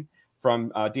Keoghan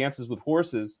from Dances with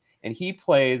Horses, and he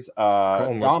plays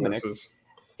Dominic.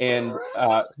 And,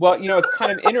 well, it's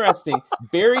kind of interesting.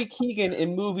 Barry Keoghan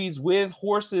in movies with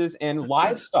horses and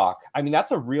livestock. I mean,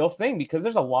 that's a real thing because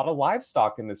there's a lot of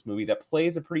livestock in this movie that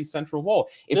plays a pretty central role.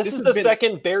 This is the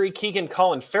second Barry Keoghan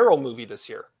Colin Farrell movie this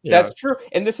year. That's true.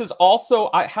 And this is also,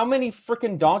 how many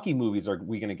freaking donkey movies are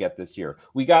we going to get this year?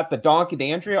 We got the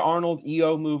Andrea Arnold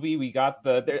EO movie. We got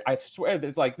I swear,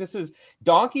 this is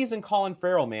donkeys and Colin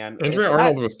Farrell, man. Andrea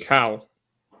Arnold was cow.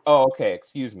 Oh, okay.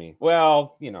 Excuse me.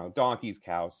 Well, donkeys,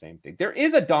 cows, same thing. There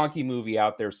is a donkey movie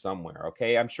out there somewhere.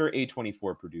 Okay, I'm sure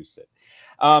A24 produced it.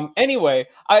 Anyway,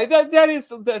 that is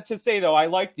to say though, I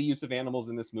liked the use of animals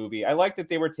in this movie. I liked that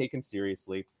they were taken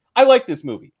seriously. I like this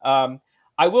movie.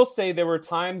 I will say there were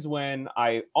times when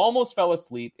I almost fell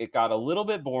asleep. It got a little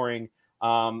bit boring.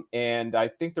 And I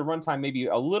think the runtime may be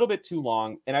a little bit too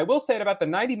long. And I will say at about the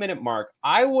 90-minute mark,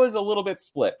 I was a little bit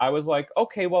split. I was like,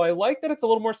 okay, well, I like that it's a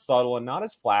little more subtle and not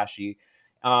as flashy.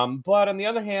 But on the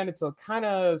other hand, it's a kind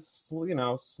of,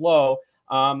 slow.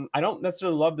 I don't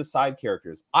necessarily love the side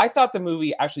characters. I thought the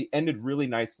movie actually ended really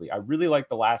nicely. I really liked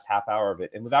the last half hour of it.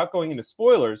 And without going into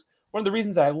spoilers, one of the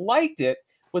reasons I liked it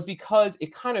was because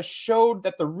it kind of showed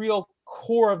that the real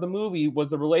core of the movie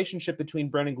was the relationship between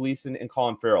Brendan Gleeson and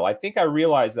Colin Farrell. I think I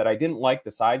realized that I didn't like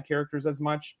the side characters as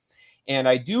much. And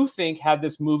I do think had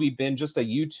this movie been just a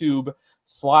YouTube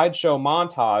slideshow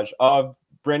montage of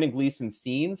Brendan Gleeson's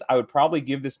scenes, I would probably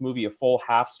give this movie a full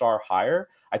half-star higher.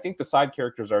 I think the side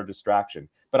characters are a distraction.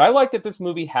 But I like that this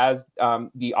movie has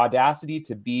the audacity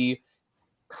to be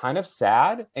kind of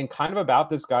sad and kind of about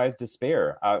this guy's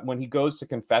despair. When he goes to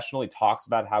confessional, he talks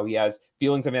about how he has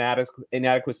feelings of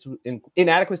inadequacy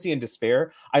and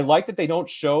despair. I like that they don't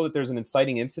show that there's an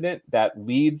inciting incident that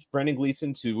leads Brendan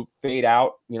Gleeson to fade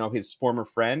out, his former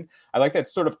friend. I like that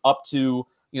it's sort of up to,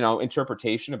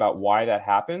 interpretation about why that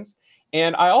happens.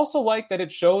 And I also like that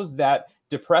it shows that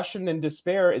depression and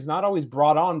despair is not always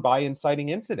brought on by inciting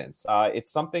incidents. It's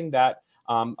something that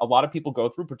a lot of people go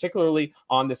through, particularly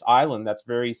on this island that's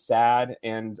very sad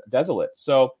and desolate.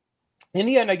 So in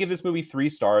the end, I give this movie 3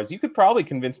 stars. You could probably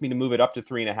convince me to move it up to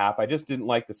 3.5. I just didn't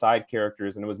like the side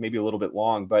characters and it was maybe a little bit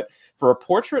long. But for a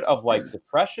portrait of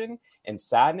depression and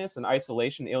sadness and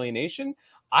isolation, alienation,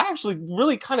 I actually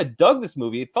really kind of dug this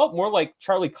movie. It felt more like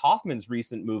Charlie Kaufman's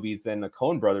recent movies than a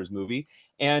Coen Brothers movie.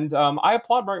 And I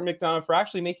applaud Martin McDonagh for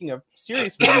actually making a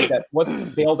serious movie that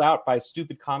wasn't bailed out by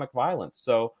stupid comic violence.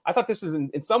 So I thought this is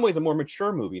in some ways a more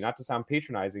mature movie, not to sound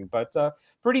patronizing, but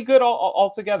pretty good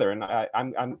altogether. And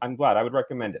I'm glad. I would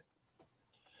recommend it.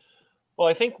 Well,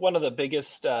 I think one of the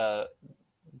biggest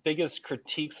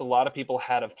critiques a lot of people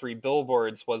had of Three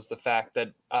Billboards was the fact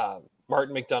that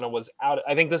Martin McDonagh was out.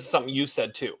 I think this is something you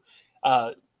said too.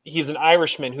 He's an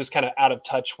Irishman who's kind of out of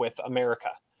touch with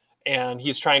America, and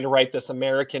he's trying to write this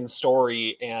American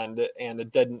story, and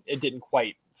it didn't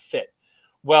quite fit.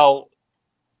 Well,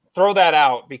 throw that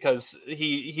out because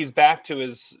he's back to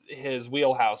his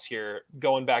wheelhouse here,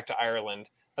 going back to Ireland.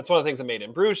 That's one of the things that made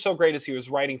In Bruges so great is he was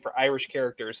writing for Irish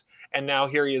characters, and now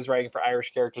here he is writing for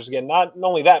Irish characters again. Not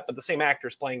only that, but the same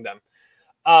actors playing them.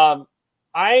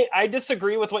 I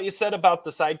disagree with what you said about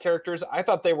the side characters. I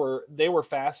thought they were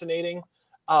fascinating.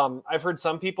 I've heard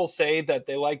some people say that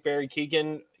they like Barry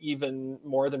Keoghan even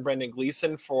more than Brendan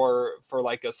Gleeson for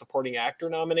like a supporting actor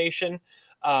nomination.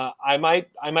 I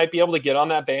might be able to get on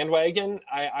that bandwagon.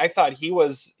 I thought he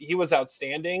was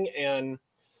outstanding, and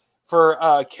for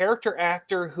a character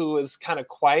actor who has kind of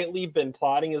quietly been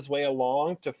plodding his way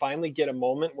along to finally get a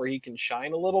moment where he can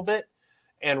shine a little bit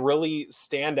and really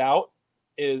stand out,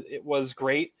 it was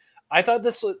great. I thought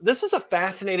this was a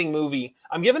fascinating movie.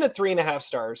 I'm giving it 3.5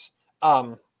 stars.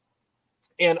 And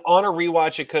on a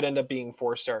rewatch, it could end up being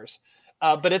 4 stars.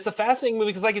 But it's a fascinating movie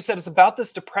because, like you said, it's about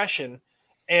this depression,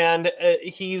 and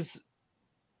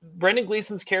Brendan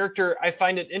Gleeson's character. I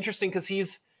find it interesting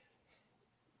because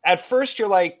at first you're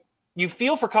like, you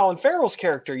feel for Colin Farrell's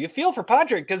character, you feel for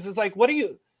Padraig because it's like,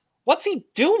 what's he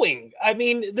doing? I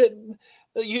mean,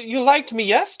 you liked me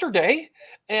yesterday,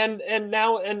 and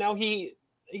now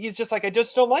he's just like, I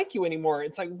just don't like you anymore.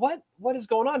 It's like, what is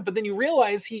going on? But then you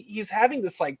realize he's having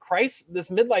this crisis, this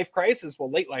midlife crisis, well,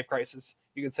 late life crisis,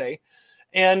 you could say.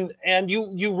 And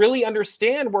you really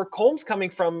understand where Colm's coming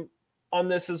from on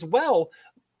this as well.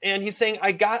 and he's saying,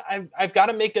 I've got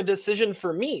to make a decision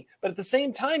for me. But at the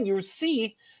same time, you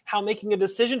see how making a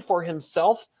decision for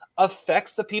himself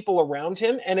affects the people around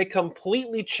him, and it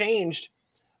completely changed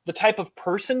the type of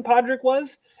person Podrick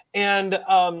was, and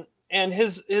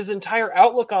his entire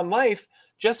outlook on life,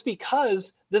 just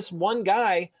because this one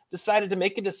guy decided to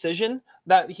make a decision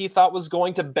that he thought was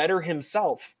going to better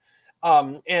himself.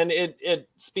 And it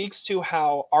speaks to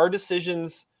how our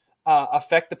decisions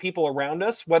affect the people around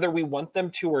us, whether we want them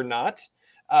to or not.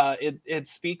 It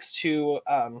speaks to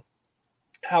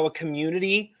how a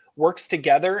community works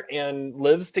together and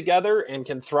lives together and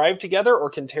can thrive together or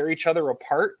can tear each other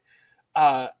apart.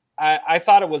 I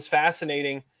thought it was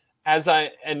fascinating. As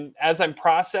I'm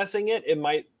processing it, it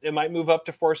might move up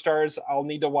to 4 stars. I'll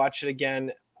need to watch it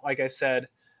again. Like I said,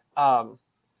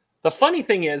 the funny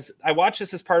thing is, I watched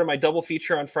this as part of my double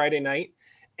feature on Friday night,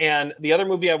 and the other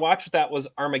movie I watched with that was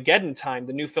Armageddon Time,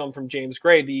 the new film from James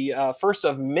Gray, the first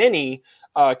of many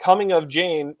coming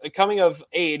of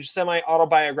age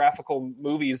semi-autobiographical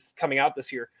movies coming out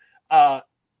this year.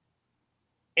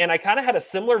 And I kind of had a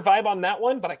similar vibe on that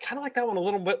one, but I kind of like that one a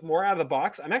little bit more out of the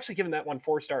box. I'm actually giving that one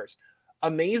 4 stars.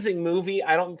 Amazing movie.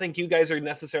 I don't think you guys are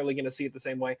necessarily going to see it the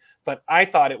same way, but I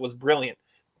thought it was brilliant.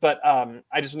 But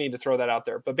I just need to throw that out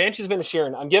there. But Banshees of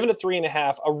Inisherin, I'm giving it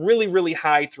 3.5, a really, really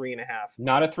high 3.5.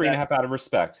 Not a 3.5 out of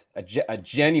respect. A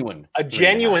genuine. A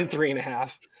genuine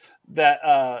 3.5.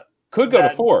 That could go to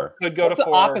 4. Could go What's to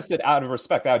 4. The opposite out of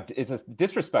respect? It's a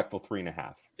disrespectful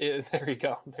 3.5. There you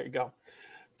go. There you go.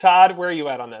 Todd, where are you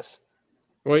at on this?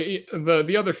 Well,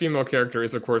 the other female character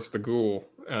is, of course, the ghoul.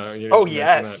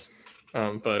 Yes.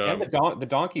 And the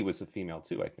donkey was a female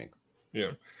too, I think.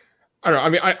 Yeah. I don't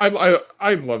know. I mean,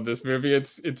 I love this movie.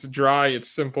 It's dry, it's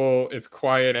simple, it's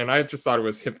quiet, and I just thought it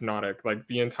was hypnotic, like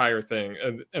the entire thing.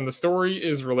 And the story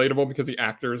is relatable because the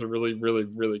actors are really, really,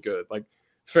 really good. Like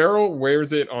Farrell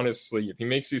wears it on his sleeve. He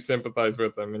makes you sympathize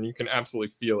with him, and you can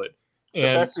absolutely feel it. And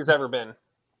the best he's ever been.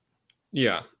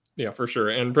 Yeah, for sure.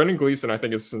 And Brendan Gleeson, I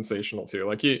think, is sensational too.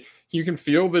 Like you can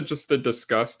feel the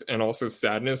disgust and also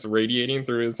sadness radiating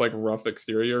through his like rough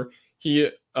exterior.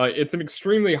 It's an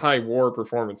extremely high war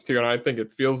performance too, and I think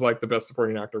it feels like the best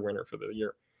supporting actor winner for the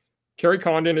year. Carrie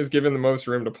Condon is given the most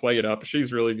room to play it up.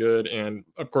 She's really good, and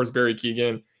of course Barry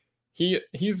Keoghan.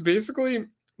 He's basically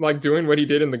like doing what he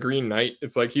did in The Green Knight.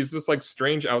 It's like he's this like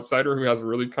strange outsider who has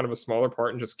really kind of a smaller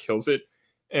part and just kills it.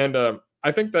 And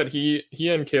I think that he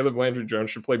and Caleb Landry Jones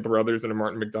should play brothers in a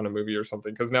Martin McDonagh movie or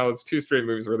something, because now it's 2 straight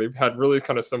movies where they've had really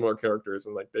kind of similar characters,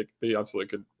 and like they absolutely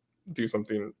could do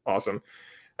something awesome.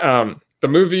 The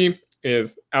movie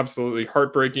is absolutely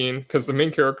heartbreaking because the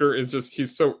main character is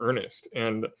he's so earnest,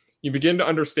 and you begin to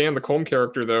understand the Colm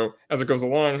character though as it goes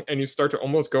along, and you start to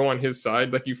almost go on his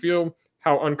side. Like you feel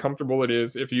how uncomfortable it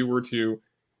is if you were to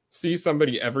see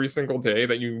somebody every single day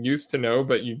that you used to know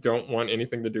but you don't want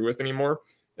anything to do with anymore.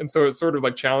 And so it sort of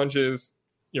like challenges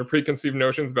your preconceived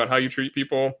notions about how you treat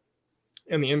people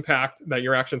and the impact that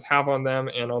your actions have on them,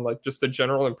 and on like just the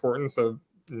general importance of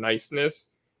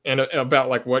niceness, and about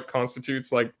like what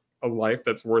constitutes like a life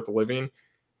that's worth living.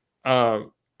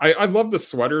 I love the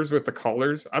sweaters with the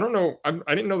collars. I don't know. I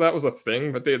didn't know that was a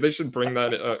thing, but they should bring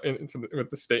that into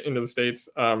the States.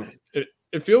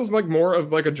 It feels like more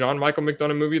of like a John Michael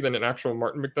McDonagh movie than an actual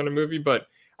Martin McDonagh movie, but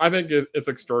I think it's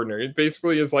extraordinary. It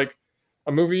basically is like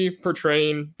a movie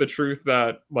portraying the truth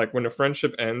that like when a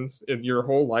friendship ends, your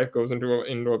whole life goes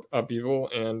into upheaval,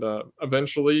 and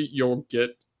eventually you'll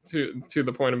get to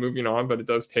the point of moving on, but it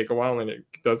does take a while and it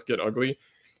does get ugly.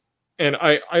 And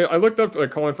I looked up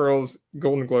Colin Farrell's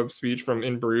Golden Globe speech from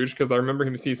In Bruges, because I remember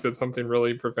he said something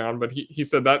really profound, but he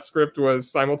said that script was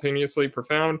simultaneously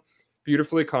profound,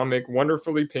 beautifully comic,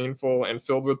 wonderfully painful, and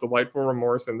filled with delightful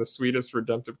remorse and the sweetest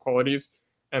redemptive qualities.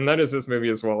 And that is this movie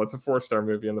as well. It's a 4-star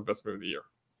movie and the best movie of the year.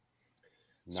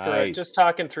 Nice. Just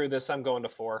talking through this, I'm going to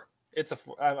 4.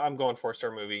 I'm going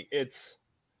 4-star movie. It's,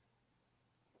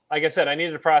 like I said, I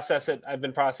needed to process it. I've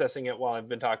been processing it while I've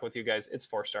been talking with you guys. It's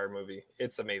 4-star movie.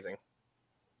 It's amazing.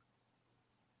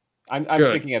 I'm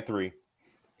sticking at 3.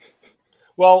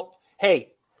 Well,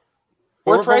 hey,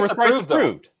 we're thrice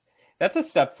approved. That's a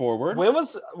step forward. When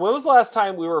was the last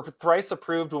time we were thrice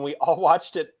approved when we all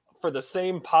watched it for the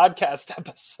same podcast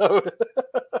episode?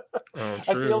 Oh,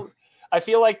 true. I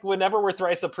feel like whenever we're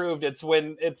thrice approved, it's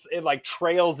when it like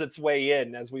trails its way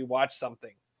in as we watch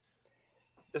something.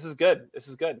 This is good.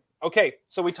 Okay,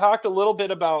 so we talked a little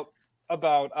bit about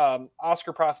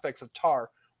Oscar prospects of Tar.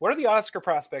 What are the Oscar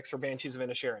prospects for Banshees of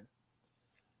Inisherin?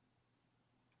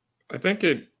 I think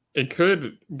it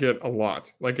could get a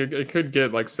lot. Like it could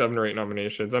get like 7 or 8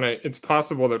 nominations, and it's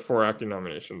possible that 4 acting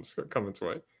nominations could come its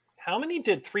way. How many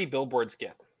did 3 Billboards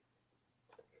get?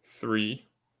 3.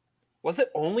 Was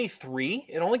it only 3?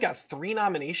 It only got 3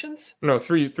 nominations? No,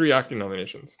 three acting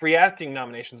nominations. 3 acting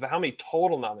nominations, but how many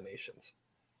total nominations?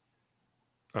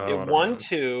 It won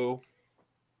 2,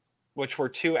 which were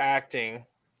 2 acting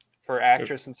for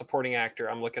actress and supporting actor.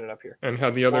 I'm looking it up here. And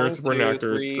had the other 1, supporting 2,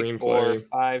 actors, 3, screenplay, 4,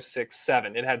 5, 6,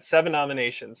 7. It had 7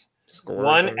 nominations. Score,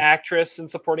 1 actress and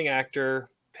supporting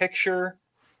actor, picture,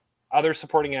 other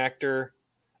supporting actor,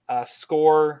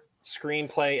 score,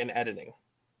 screenplay, and editing.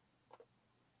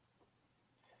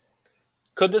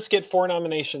 Could this get 4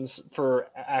 nominations for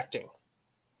acting?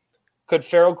 Could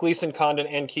Farrell, Gleason, Condon,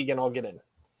 and Keegan all get in?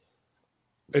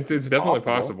 It's definitely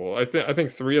possible. I think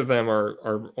 3 of them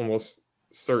are almost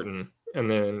certain, and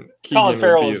then Colin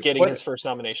Farrell is getting his first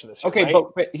nomination this year. Okay, right?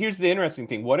 but here's the interesting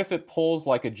thing: what if it pulls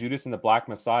like a Judas and the Black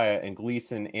Messiah, and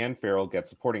Gleason and Farrell get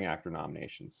supporting actor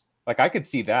nominations? Like, I could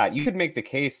see that. You could make the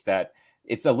case that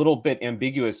it's a little bit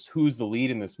ambiguous who's the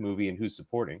lead in this movie and who's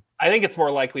supporting. I think it's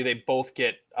more likely they both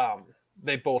get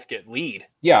lead.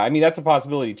 Yeah, I mean that's a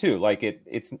possibility too. Like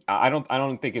it's I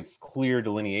don't think it's clear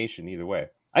delineation either way.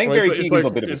 I think Barry Keoghan's a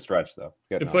bit of a stretch though.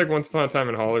 It's like Once Upon a Time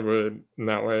in Hollywood in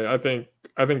that way. I think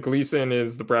Gleason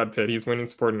is the Brad Pitt. He's winning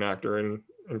supporting actor, and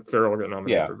Farrell will get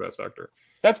nominated for best actor.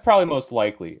 That's probably most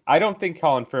likely. I don't think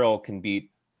Colin Farrell can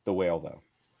beat The Whale though.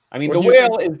 I mean, The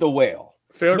Whale is The Whale.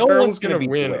 Farrell's going to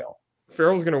win.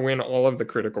 Farrell's going to win all of the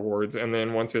critic awards, and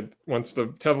then once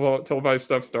the televised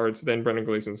stuff starts, then Brendan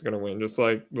Gleeson's going to win, just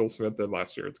like Will Smith did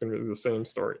last year. It's going to be the same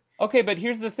story. Okay, but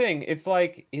here's the thing: it's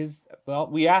like,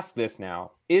 we ask this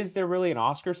now: is there really an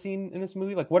Oscar scene in this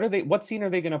movie? Like, what scene are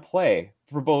they going to play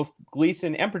for both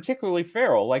Gleason and particularly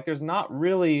Farrell? Like, there's not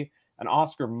really an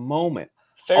Oscar moment.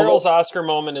 Farrell's Oscar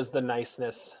moment is the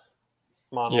niceness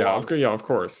monologue. Yeah, of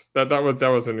course. That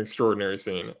was an extraordinary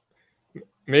scene.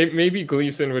 Maybe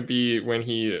Gleason would be when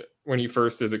he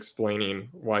first is explaining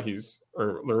why he's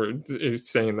or is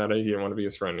saying that he didn't want to be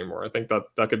his friend anymore. I think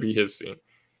that could be his scene.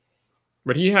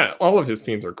 But he had all of his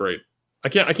scenes are great. I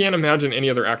can't imagine any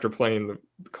other actor playing the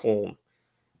Colm.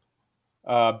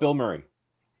 Bill Murray.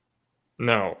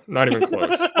 No, not even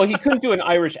close. Well, he couldn't do an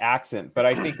Irish accent, but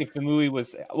I think if the movie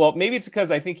was maybe it's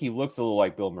because I think he looks a little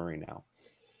like Bill Murray now.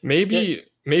 Maybe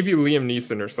Liam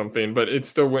Neeson or something, but it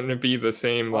still wouldn't be the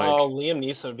same. Like, Liam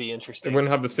Neeson would be interesting. It wouldn't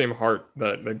have the same heart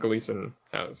that Gleason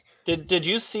has. Did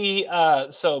you see?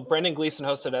 So Brendan Gleeson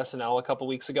hosted SNL a couple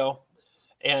weeks ago,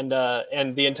 and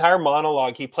the entire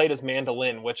monologue he played his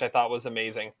mandolin, which I thought was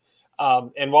amazing.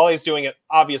 And while he's doing it,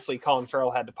 obviously Colin Farrell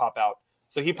had to pop out,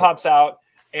 so he pops out,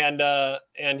 and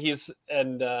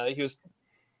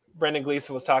Brendan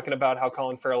Gleeson was talking about how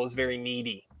Colin Farrell is very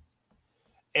needy.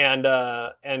 And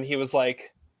he was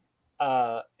like,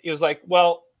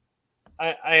 well,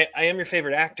 I am your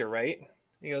favorite actor, right?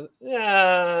 He goes, I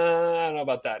don't know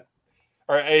about that.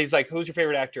 Or he's like, who's your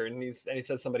favorite actor? And he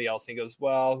says somebody else. And he goes,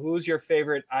 well, who's your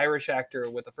favorite Irish actor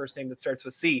with a first name that starts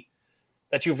with C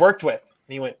that you've worked with?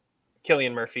 And he went,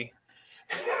 Cillian Murphy.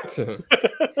 It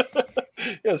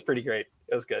was pretty great.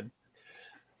 It was good.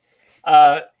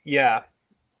 Yeah.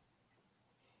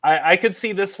 I could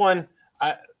see this one.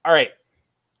 All right.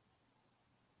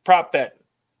 Prop bet.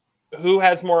 Who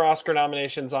has more Oscar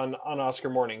nominations on Oscar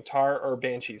morning, Tar or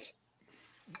Banshees?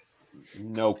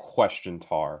 No question,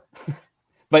 Tar.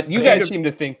 But you guys seem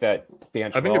to think that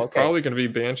Banshees. I think it's probably going to be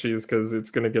Banshees because it's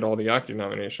going to get all the acting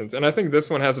nominations. And I think this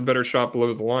one has a better shot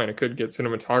below the line. It could get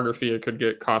cinematography. It could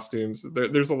get costumes.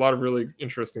 There's a lot of really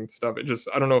interesting stuff.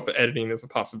 I don't know if editing is a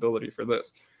possibility for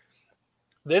this.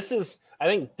 I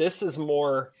think this is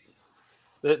more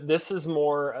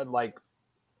like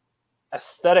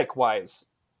aesthetic wise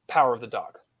Power of the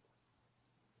Dog.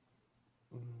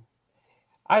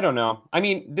 I don't know. I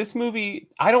mean, this movie,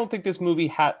 I don't think this movie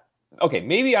had. Okay,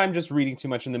 maybe I'm just reading too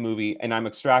much in the movie and I'm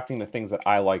extracting the things that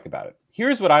I like about it.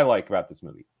 Here's what I like about this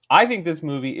movie. I think this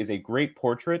movie is a great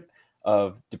portrait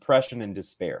of depression and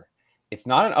despair. It's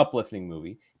not an uplifting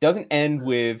movie. It doesn't end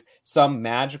with some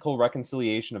magical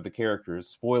reconciliation of the characters.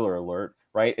 Spoiler alert,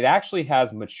 right? It actually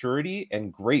has maturity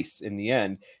and grace in the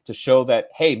end to show that,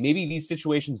 hey, maybe these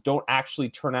situations don't actually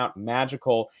turn out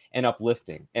magical and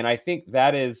uplifting. And I think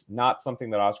that is not something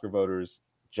that Oscar voters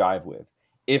jive with.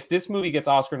 If this movie gets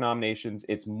Oscar nominations,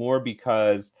 it's more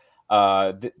because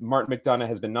Martin McDonagh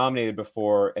has been nominated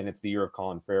before, and it's the year of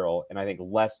Colin Farrell, and I think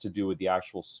less to do with the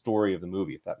actual story of the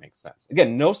movie, if that makes sense.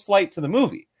 Again, no slight to the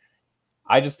movie.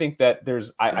 I just think that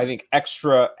there's, I think,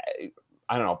 extra,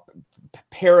 I don't know,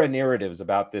 para-narratives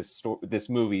about this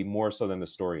movie more so than the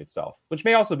story itself, which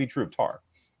may also be true of Tar.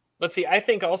 Let's see. I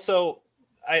think also,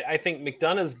 I think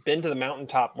McDonagh's been to the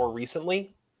mountaintop more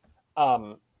recently.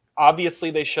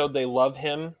 Obviously, they showed they love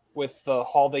him with the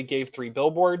Haul They Gave 3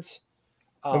 Billboards.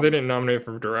 Well, they didn't nominate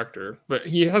for director, but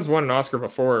he has won an Oscar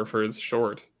before for his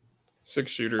short,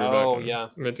 Six Shooter. Oh, back in yeah.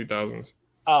 mid-2000s.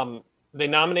 They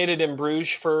nominated in Bruges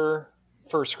for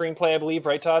screenplay, I believe,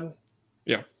 right, Todd?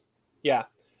 Yeah. Yeah.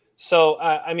 So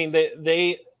I mean,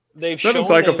 they've Seven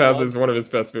shown Psychopaths is one of his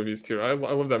best movies too. I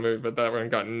love that movie, but that one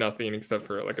got nothing except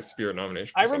for like a Spirit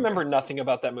nomination. I remember nothing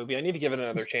about that movie. I need to give it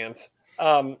another chance.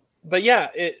 But yeah,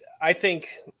 I think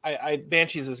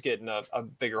Banshees is getting a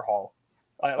bigger haul.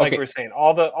 Like we were saying,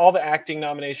 all the acting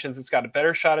nominations. It's got a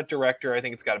better shot at director. I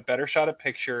think it's got a better shot at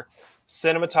picture,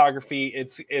 cinematography.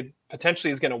 It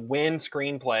potentially is going to win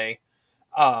screenplay.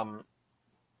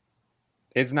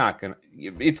 It's not gonna.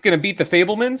 It's gonna beat The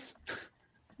Fabelmans.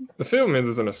 The Fabelmans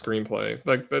isn't a screenplay.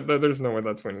 Like there's no way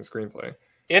that's winning screenplay.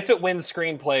 If it wins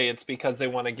screenplay, it's because they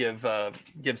want to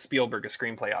give Spielberg a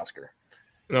screenplay Oscar.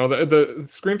 No, the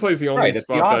screenplay is the only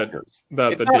spot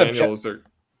that the Daniels are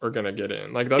gonna get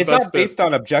in. Like it's not based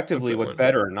on objectively what's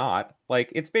better or not.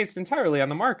 Like it's based entirely on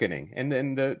the marketing and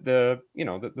then the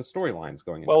storylines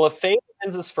going in. Well, if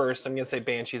Fabelmans is first, I'm gonna say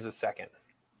Banshees is second.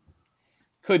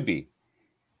 Could be.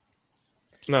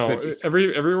 No,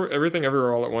 everything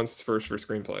everywhere all at once is first for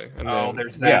screenplay. And then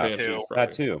there's that too.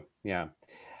 That too. Yeah.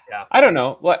 Yeah. I don't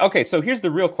know. Well, okay, so here's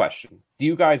the real question. Do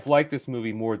you guys like this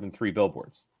movie more than Three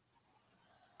Billboards?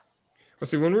 Well,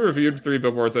 see, when we reviewed Three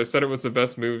Billboards, I said it was the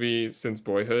best movie since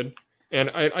Boyhood. And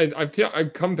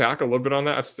I've come back a little bit on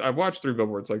that. I've watched Three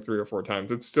Billboards like 3 or 4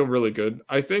 times. It's still really good.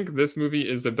 I think this movie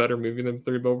is a better movie than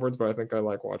Three Billboards, but I think I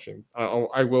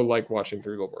will like watching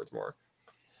Three Billboards more.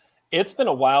 It's been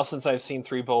a while since I've seen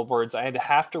Three Billboards. I'd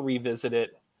have to revisit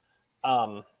it.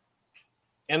 And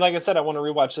like I said, I want to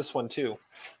rewatch this one too.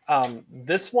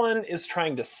 This one is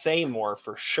trying to say more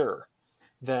for sure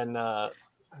than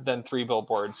Three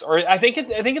Billboards. Or I think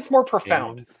it's more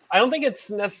profound. I don't think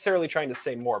it's necessarily trying to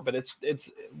say more, but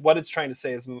it's what it's trying to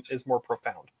say is more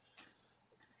profound.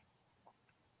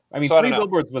 I mean, Three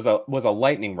Billboards was a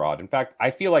lightning rod. In fact, I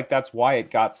feel like that's why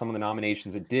it got some of the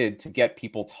nominations it did, to get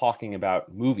people talking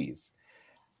about movies.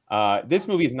 This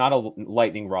movie is not a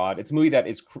lightning rod. It's a movie that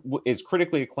is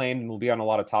critically acclaimed and will be on a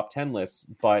lot of top 10 lists,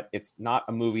 but it's not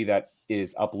a movie that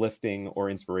is uplifting or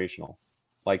inspirational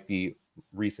like the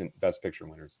recent Best Picture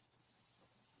winners.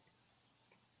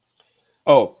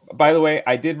 Oh, by the way,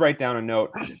 I did write down a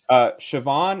note.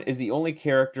 Siobhan is the only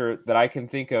character that I can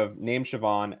think of named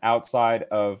Siobhan outside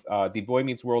of the Boy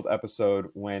Meets World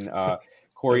episode when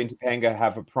Corey and Topanga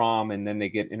have a prom and then they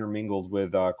get intermingled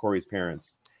with Corey's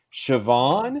parents.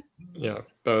 Siobhan? Yeah,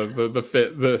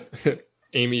 the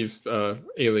Amy's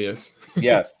alias.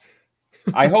 Yes.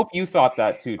 I hope you thought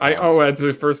that too, Tom. That's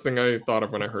the first thing I thought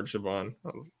of when I heard Siobhan.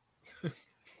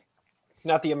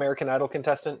 Not the American Idol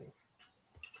contestant?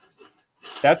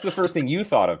 That's the first thing you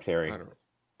thought of, Terry.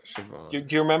 Do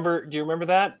you remember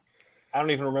that? I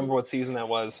don't even remember what season that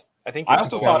was. I think I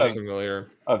also thought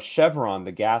of Chevron,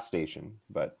 the gas station.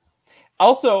 But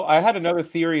also, I had another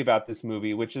theory about this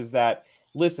movie, which is that,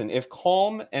 listen, if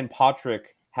Colm and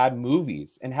Patrick had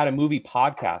movies and had a movie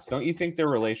podcast, don't you think their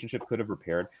relationship could have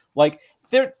repaired? Like,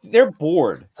 they're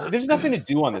bored. There's nothing to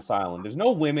do on this island. There's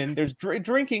no women. There's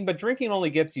drinking, but drinking only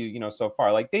gets you, so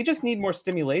far. Like, they just need more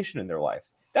stimulation in their life.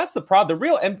 That's the problem. The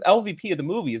real LVP of the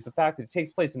movie is the fact that it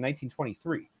takes place in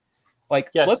 1923. Like,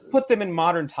 let's put them in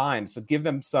modern times to give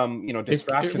them some,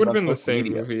 distraction. It would have been the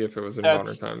same movie if it was in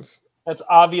modern times. That's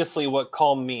obviously what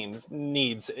Colm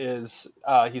needs is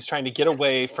he's trying to get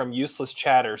away from useless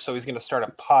chatter, so he's going to start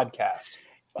a podcast.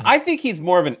 I think he's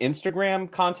more of an Instagram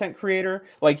content creator.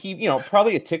 Like he,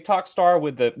 probably a TikTok star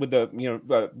with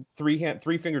the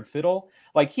three-fingered fiddle.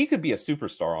 Like he could be a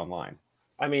superstar online.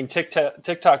 I mean,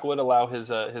 TikTok would allow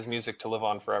his music to live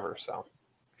on forever. So,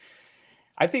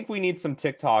 I think we need some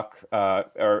TikTok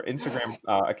or Instagram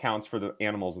accounts for the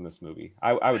animals in this movie.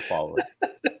 I would follow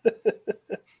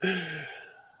it.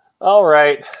 All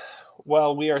right.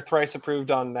 Well, we are thrice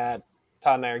approved on that.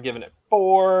 Todd and I are giving it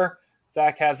 4.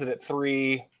 Zach has it at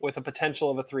 3, with a potential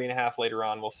of a 3.5 later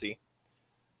on. We'll see.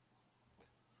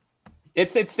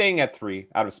 It's staying at 3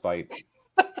 out of spite.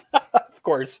 Of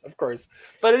course.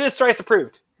 But it is thrice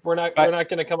approved. We're not going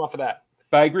to come off of that.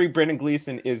 But I agree, Brendan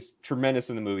Gleeson is tremendous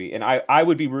in the movie, and I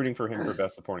would be rooting for him for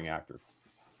Best Supporting Actor.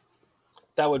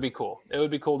 That would be cool. It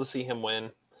would be cool to see him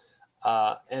win.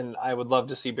 And I would love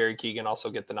to see Barry Keoghan also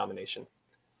get the nomination.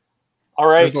 All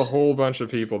right. There's a whole bunch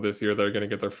of people this year that are going to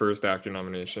get their first actor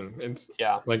nomination. It's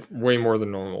like way more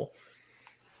than normal.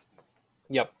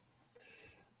 Yep.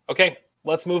 Okay,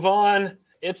 let's move on.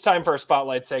 It's time for our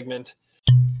Spotlight segment.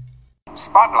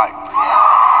 Spotlight.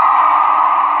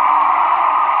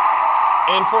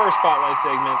 And for our Spotlight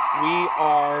segment, we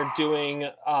are doing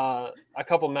a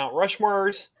couple Mount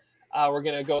Rushmores. We're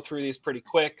going to go through these pretty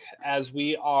quick as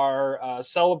we are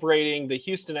celebrating the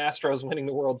Houston Astros winning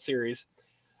the World Series,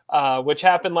 which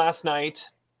happened last night.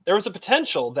 There was a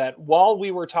potential that while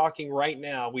we were talking right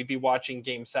now, we'd be watching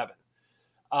Game 7.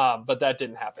 But that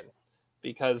didn't happen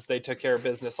because they took care of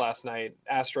business last night.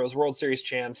 Astros World Series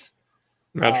champs.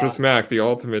 Mattress Mac, the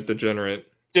ultimate degenerate.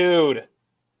 Dude,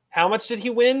 how much did he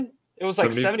win? It was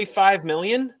like 75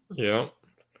 million? Yeah.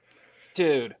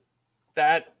 Dude,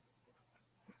 that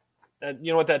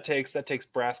you know what that takes? That takes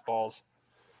brass balls.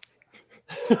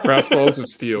 Brass balls of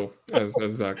steel, as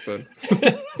Zach said.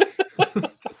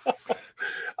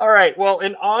 All right. Well,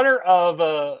 in honor of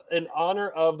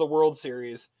the World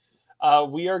Series,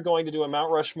 we are going to do a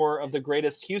Mount Rushmore of the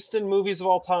greatest Houston movies of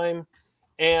all time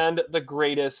and the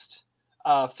greatest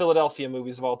Philadelphia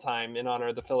movies of all time in honor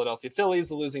of the Philadelphia Phillies,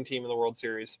 the losing team in the World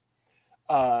Series.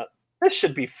 This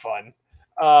should be fun.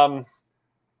 All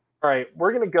right.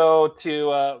 We're going to go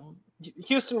to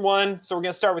Houston won, so we're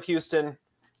going to start with Houston.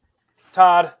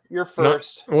 Todd, you're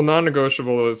first.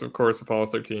 Non-negotiable is, of course, Apollo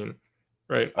 13,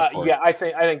 right? Yeah, I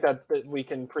think that we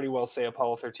can pretty well say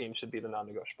Apollo 13 should be the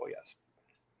non-negotiable, yes.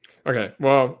 Okay,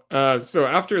 well, so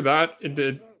after that,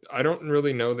 I don't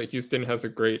really know that Houston has a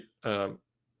great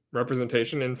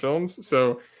representation in films,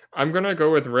 so I'm going to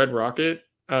go with Red Rocket.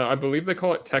 I believe they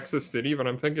call it Texas City, but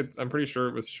I'm pretty sure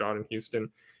it was shot in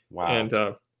Houston. Wow.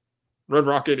 And Red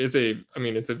Rocket is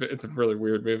it's a really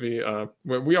weird movie.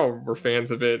 We all were fans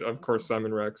of it. Of course,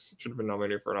 Simon Rex should have been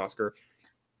nominated for an Oscar.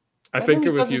 I think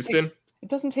it was Houston. It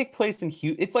doesn't take place in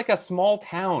Houston. It's like a small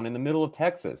town in the middle of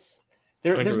Texas.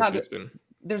 There's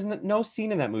no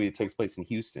scene in that movie that takes place in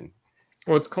Houston.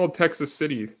 Well, it's called Texas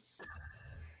City.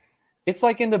 It's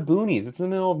like in the boonies. It's in the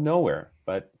middle of nowhere.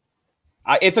 But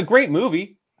it's a great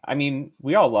movie. I mean,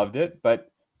 we all loved it,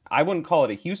 but I wouldn't call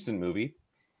it a Houston movie.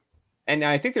 And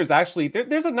I think there's actually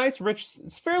there's a nice,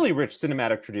 fairly rich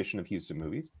cinematic tradition of Houston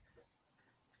movies.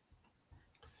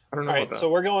 I don't know. All right, so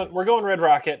we're going Red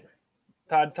Rocket.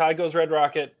 Todd goes Red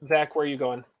Rocket. Zach, where are you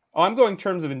going? Oh, I'm going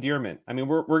Terms of Endearment. I mean,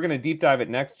 we're going to deep dive it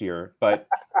next year, but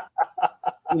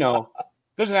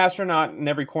there's an astronaut in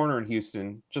every corner in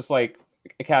Houston, just like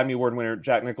Academy Award winner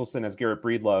Jack Nicholson as Garrett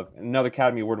Breedlove, and another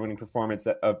Academy Award winning performance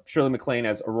of Shirley MacLaine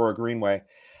as Aurora Greenway.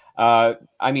 I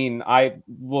mean,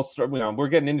 we're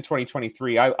getting into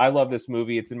 2023. I love this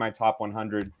movie. It's in my top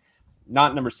 100,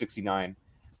 not number 69.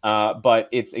 But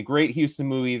it's a great Houston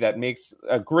movie that makes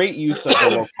a great use of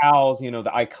the locales,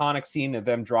 the iconic scene of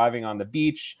them driving on the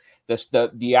beach.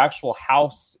 The actual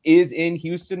house is in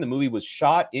Houston. The movie was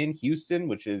shot in Houston,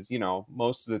 which is,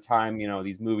 most of the time,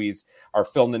 these movies are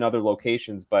filmed in other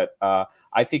locations. But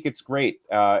I think it's great.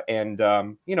 And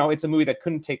it's a movie that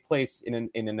couldn't take place in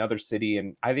another city.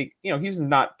 And I think, Houston's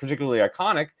not particularly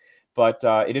iconic, but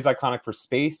it is iconic for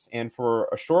space and for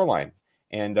a shoreline.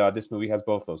 And this movie has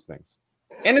both those things.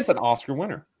 And it's an Oscar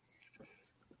winner.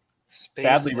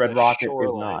 Sadly, Red Rocket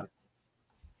is not.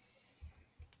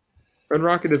 Red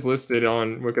Rocket is listed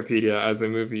on Wikipedia as a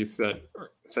movie set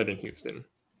in Houston.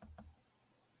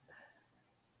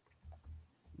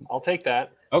 I'll take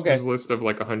that. Okay. There's a list of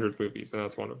like 100 movies, and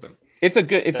that's one of them. It's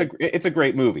a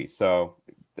great movie, so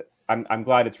I'm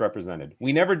glad it's represented.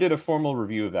 We never did a formal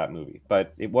review of that movie,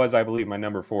 but it was, I believe, my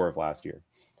number 4 of last year.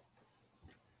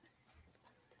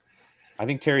 I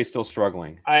think Terry's still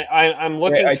struggling. I'm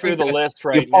looking through the list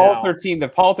right now. The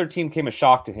Apollo 13 came a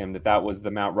shock to him that was the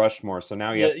Mount Rushmore, so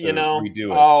now he has to redo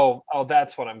it. Oh,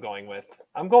 that's what I'm going with.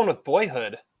 I'm going with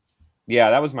Boyhood. Yeah,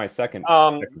 that was my second.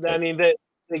 I mean,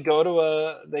 they go to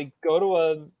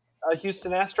a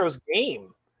Houston Astros game,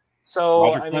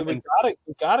 so we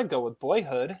gotta go with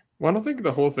Boyhood. Well, I don't think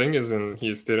the whole thing is in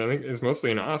Houston. I think it's mostly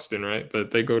in Austin, right?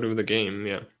 But they go to the game,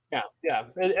 yeah. Yeah,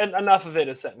 and enough of it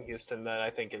is set in Houston that I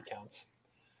think it counts.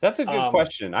 That's a good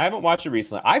question. I haven't watched it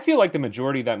recently. I feel like the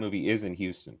majority of that movie is in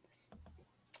Houston.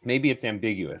 Maybe it's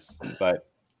ambiguous, but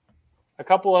a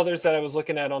couple others that I was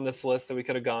looking at on this list that we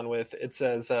could have gone with. It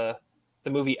says the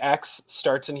movie X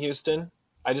starts in Houston.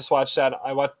 I just watched that.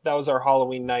 That was our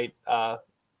Halloween night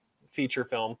feature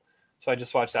film, so I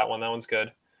just watched that one. That one's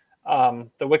good. The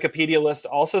Wikipedia list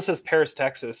also says Paris,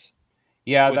 Texas.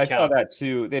 Yeah, I saw that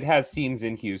too. It has scenes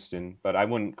in Houston, but I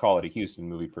wouldn't call it a Houston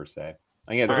movie per se.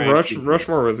 I guess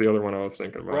Rushmore was the other one I was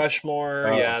thinking about.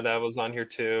 Rushmore, yeah, that was on here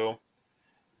too.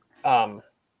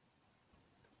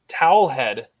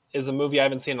 Towelhead is a movie I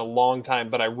haven't seen in a long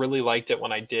time, but I really liked it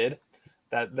when I did.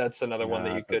 That's another one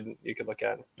that you could look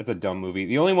at. It's a dumb movie.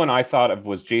 The only one I thought of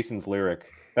was Jason's Lyric.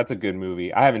 That's a good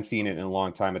movie. I haven't seen it in a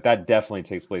long time, but that definitely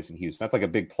takes place in Houston. That's like a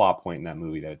big plot point in that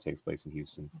movie that it takes place in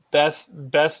Houston. Best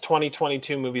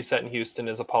 2022 movie set in Houston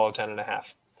is Apollo 10.5.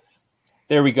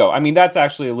 There we go. I mean, that's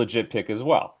actually a legit pick as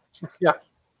well. Yeah.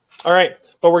 All right.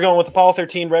 But we're going with Apollo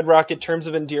 13, Red Rocket, Terms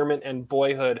of Endearment, and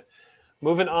Boyhood.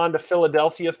 Moving on to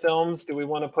Philadelphia films. Do we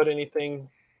want to put anything?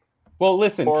 Well,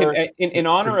 listen, in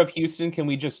honor of Houston, can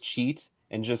we just cheat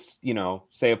and just,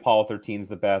 say Apollo 13 is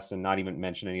the best and not even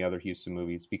mention any other Houston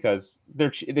movies? Because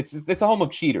it's a home of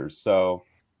cheaters. So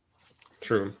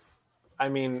true. I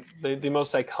mean, the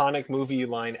most iconic movie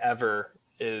line ever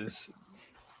is,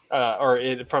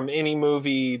 from any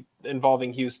movie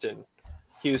involving Houston.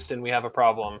 Houston, we have a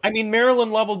problem. I mean,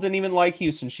 Marilyn Lovell didn't even like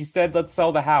Houston. She said, let's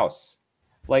sell the house.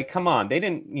 Like, come on. They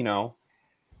didn't,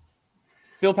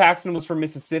 Bill Paxton was from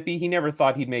Mississippi. He never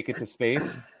thought he'd make it to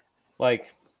space.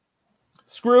 Like,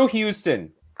 screw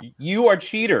Houston. You are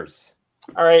cheaters.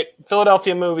 All right.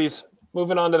 Philadelphia movies.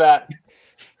 Moving on to that.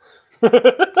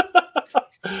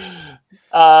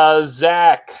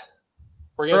 Zach.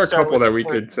 There are a couple that we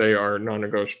could say are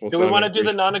non-negotiable. Do we want to do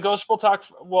the non-negotiable talk?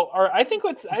 Well, I think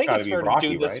it's fair to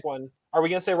do this one. Are we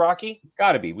going to say Rocky? It's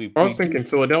got to be. I was thinking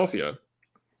Philadelphia.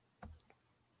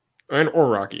 Or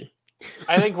Rocky.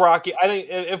 I think Rocky. I think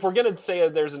if we're going to say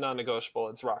there's a non-negotiable,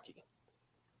 it's Rocky.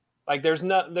 Like there's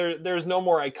no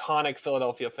more iconic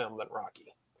Philadelphia film than Rocky.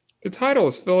 The title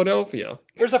is Philadelphia.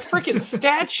 There's a freaking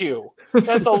statue.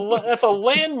 That's a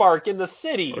landmark in the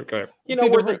city. Okay.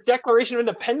 Where the Declaration of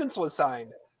Independence was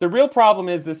signed. The real problem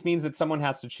is this means that someone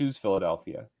has to choose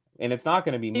Philadelphia, and it's not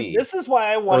going to be me. This is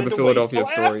why I wanted to wait till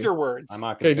afterwards. I'm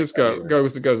not going to. Just go,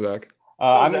 Zach.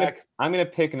 I'm going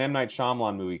to pick an M. Night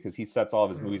Shyamalan movie because he sets all of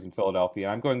his movies in Philadelphia.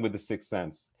 I'm going with The Sixth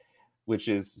Sense, which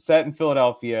is set in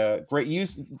Philadelphia.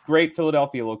 Great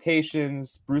Philadelphia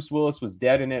locations. Bruce Willis was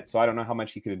dead in it, so I don't know how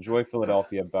much he could enjoy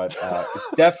Philadelphia, but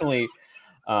it's definitely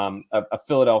a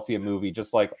Philadelphia movie,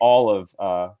 just like all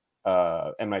of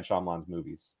M. Night Shyamalan's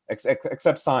movies,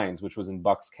 except Signs, which was in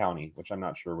Bucks County, which I'm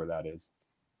not sure where that is.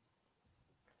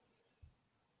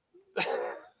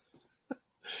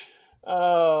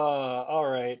 All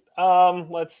right.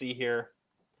 Let's see here.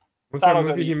 What's that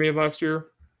movie he made last year?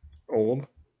 Old.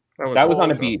 That was on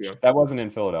a beach. That wasn't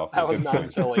in Philadelphia. That was not in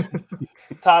Philly.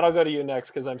 Todd, I'll go to you next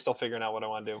because I'm still figuring out what I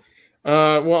want to do.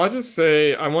 Well, I'll just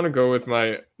say I want to go with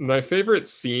my favorite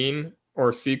scene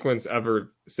or sequence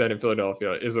ever set in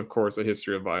Philadelphia is, of course, A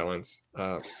History of Violence,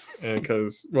 and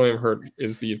because William Hurt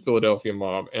is the Philadelphia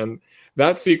mob, and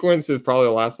that sequence is probably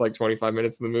the last 25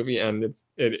 minutes of the movie, and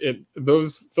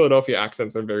those Philadelphia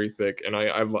accents are very thick, and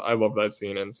I love that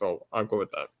scene, and so I'll go with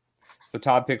that. So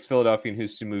Todd picks Philadelphia and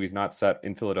Houston movies not set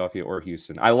in Philadelphia or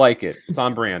Houston. I like it. It's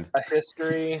on brand. A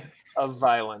History of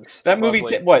Violence. That movie,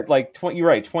 you're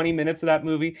right, 20 minutes of that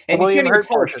movie, and you can't even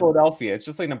tell it's Philadelphia. It's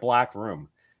just like in a black room.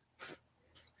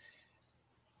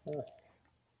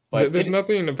 But there's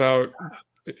nothing about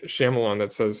Shyamalan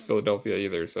that says Philadelphia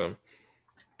either, so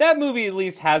that movie at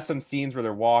least has some scenes where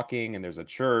they're walking and there's a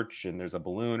church and there's a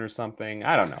balloon or something.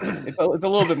 I don't know. It's a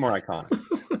little bit more iconic.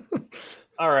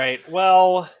 All right.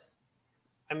 Well,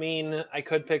 I mean, I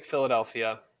could pick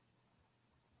Philadelphia,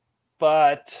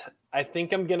 but I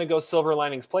think I'm gonna go Silver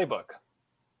Linings Playbook.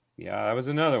 Yeah, that was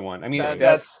another one. I mean,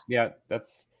 that's.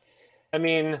 I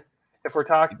mean, if we're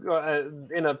talking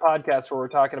in a podcast where we're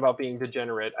talking about being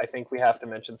degenerate, I think we have to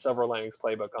mention Silver Linings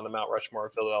Playbook on the Mount Rushmore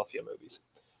of Philadelphia movies.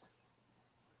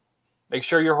 Make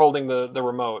sure you're holding the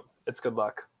remote. It's good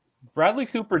luck. Bradley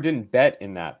Cooper didn't bet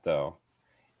in that though,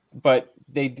 but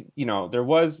there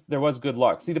was good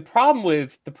luck. See, the problem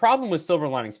with Silver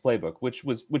Linings Playbook, which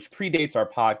predates our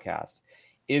podcast,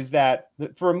 is that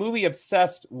for a movie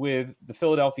obsessed with the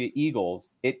Philadelphia Eagles,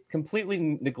 it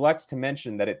completely neglects to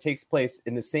mention that it takes place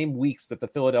in the same weeks that the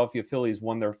Philadelphia Phillies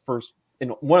won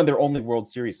one of their only World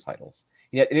Series titles.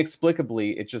 Yet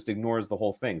inexplicably, it just ignores the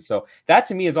whole thing. So that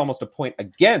to me is almost a point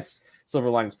against Silver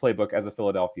Linings Playbook as a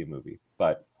Philadelphia movie.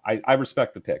 But I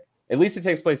respect the pick. At least it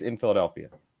takes place in Philadelphia,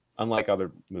 unlike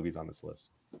other movies on this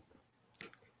list.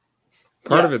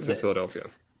 Part of it's in Philadelphia.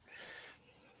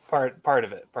 Part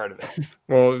of it.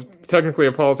 Well, technically,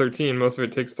 Apollo 13, most of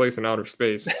it takes place in outer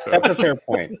space. So. That's a fair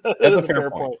point. That's a fair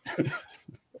point.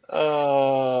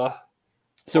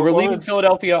 So we're leaving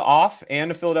Philadelphia off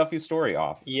and a Philadelphia story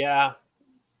off. Yeah.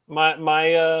 My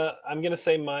I'm gonna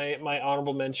say my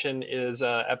honorable mention is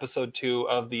episode 2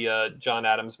 of the John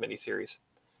Adams miniseries.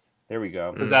 There we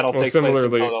go. Because that'll take place in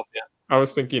Philadelphia. I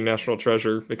was thinking National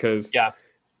Treasure because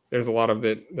there's a lot of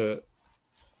it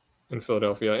in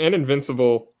Philadelphia, and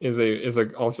Invincible is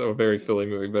also a very Philly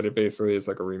movie, but it basically is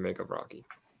like a remake of Rocky.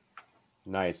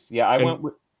 Nice. Yeah, I went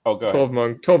with. Oh, go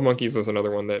 12 Monkeys was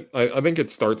another one that I think it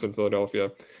starts in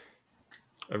Philadelphia.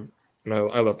 And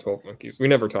I love 12 Monkeys. We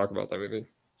never talk about that movie.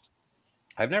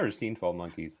 I've never seen 12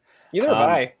 Monkeys. Neither have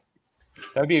I.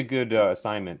 That would be a good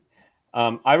assignment.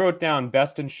 I wrote down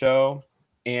Best in Show,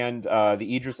 and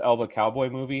the Idris Elba cowboy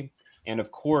movie, and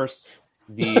of course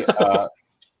the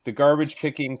garbage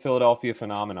picking Philadelphia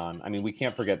phenomenon. I mean, we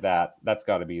can't forget that. That's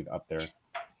got to be up there.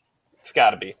 It's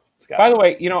got to be. By the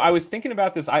way, I was thinking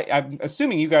about this. I'm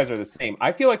assuming you guys are the same.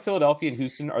 I feel like Philadelphia and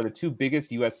Houston are the two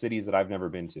biggest U.S. cities that I've never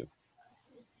been to.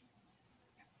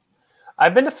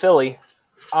 I've been to Philly.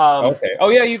 Okay. Oh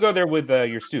yeah, you go there with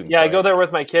your students. Yeah, right? I go there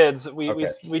with my kids.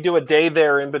 We do a day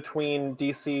there in between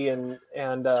DC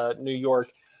and New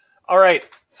York. All right.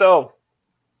 So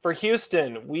for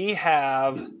Houston, we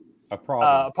have a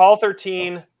problem. Apollo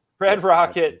 13, Red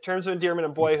Rocket, Terms of Endearment,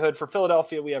 and Boyhood. For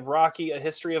Philadelphia, we have Rocky, A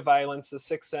History of Violence, The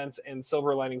Sixth Sense, and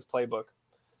Silver Linings Playbook.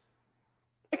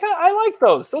 I like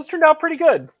those. Those turned out pretty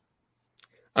good.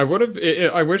 I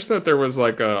wish that there was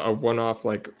like a one-off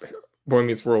like Boy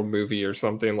Meets World movie or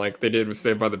something like they did with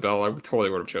Saved by the Bell. I totally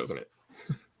would have chosen it.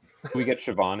 Can we get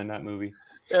Siobhan in that movie?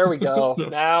 There we go.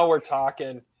 Now we're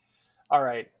talking. All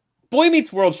right. Boy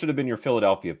Meets World should have been your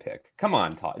Philadelphia pick. Come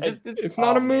on, Todd. It's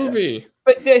not a movie. Man.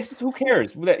 But who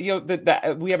cares? We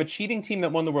have a cheating team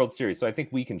that won the World Series, so I think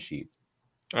we can cheat.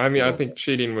 I mean, I think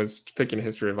cheating was picking A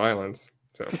History of Violence.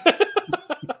 So.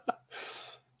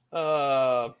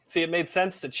 See, it made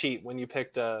sense to cheat when you're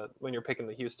picking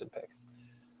the Houston pick.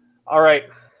 All right,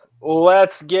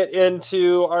 let's get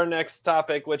into our next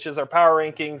topic, which is our power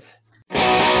rankings.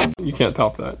 You can't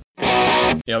top that.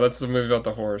 Yeah, that's the movie about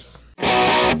the horse.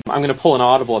 I'm going to pull an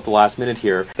audible at the last minute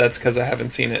here. That's because I haven't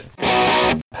seen it.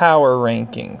 Power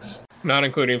rankings. Not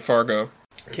including Fargo.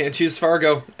 Can't choose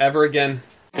Fargo ever again.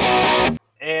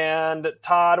 And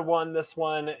Todd won this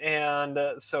one, and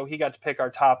so he got to pick our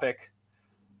topic,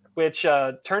 which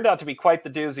turned out to be quite the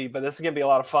doozy, but this is going to be a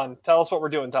lot of fun. Tell us what we're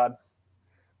doing, Todd.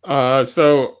 I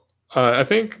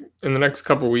think in the next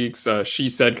couple weeks, She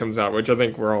Said comes out, which I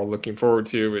think we're all looking forward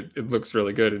to. It looks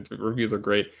really good. Reviews are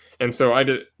great. And so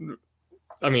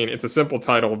it's a simple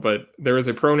title, but there is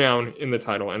a pronoun in the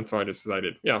title. And so I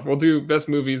decided, we'll do best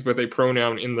movies with a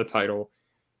pronoun in the title.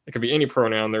 It could be any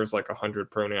pronoun. There's like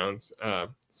 100 pronouns.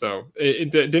 So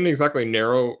it didn't exactly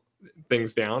narrow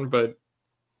things down, but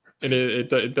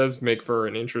it does make for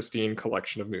an interesting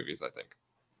collection of movies, I think.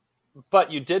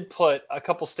 But you did put a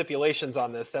couple stipulations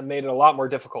on this that made it a lot more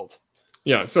difficult.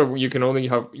 Yeah, so you can only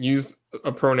use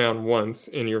a pronoun once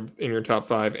in your top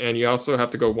 5, and you also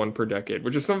have to go one per decade,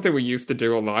 which is something we used to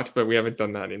do a lot, but we haven't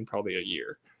done that in probably a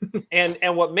year. and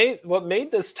what made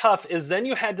this tough is then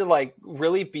you had to like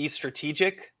really be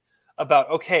strategic about,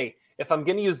 okay, if I'm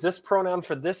going to use this pronoun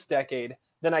for this decade,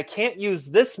 then I can't use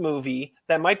this movie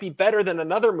that might be better than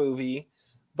another movie,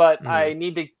 but I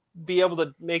need to be able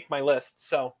to make my list.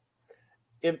 So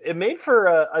it made for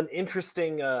an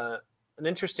interesting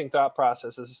thought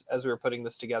process as we were putting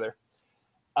this together.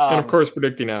 And of course,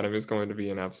 predicting Adam is going to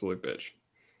be an absolute bitch.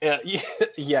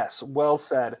 Yes, well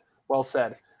said. Well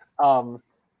said.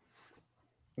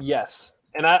 Yes,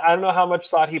 and I don't know how much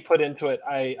thought he put into it.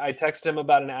 I texted him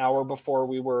about an hour before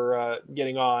we were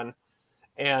getting on,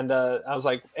 and I was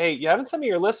like, "Hey, you haven't sent me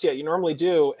your list yet. You normally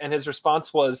do." And his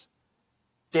response was,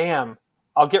 "Damn,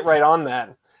 I'll get right on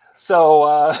that."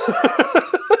 So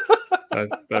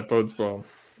that bodes well.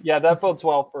 Yeah, that bodes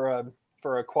well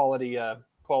for a quality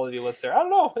list there. I don't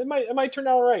know. It might turn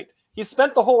out right. He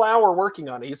spent the whole hour working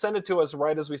on it. He sent it to us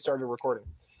right as we started recording.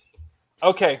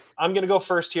 Okay, I'm gonna go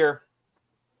first here.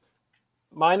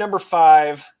 My number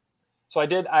 5. So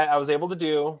I was able to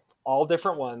do all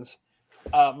different ones.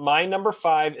 My number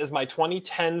 5 is my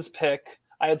 2010s pick.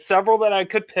 I had several that I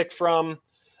could pick from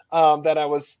that I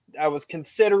was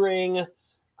considering.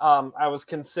 I was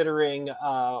considering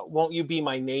Won't You Be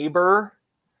My Neighbor?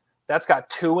 That's got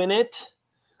 2 in it.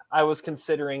 I was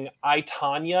considering I,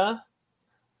 Tonya.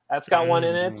 That's got 1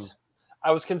 in it.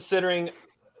 I was considering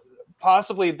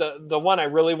possibly the one I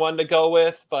really wanted to go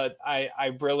with, but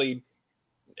I really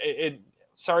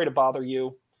Sorry to Bother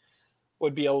You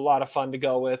would be a lot of fun to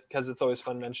go with because it's always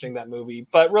fun mentioning that movie.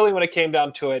 But really, when it came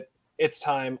down to it, it's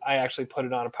time I actually put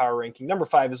it on a power ranking. Number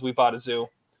 5 is We Bought a Zoo.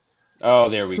 Oh,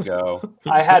 there we go.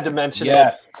 I had to mention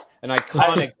it. An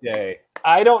iconic day.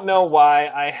 I don't know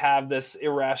why I have this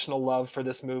irrational love for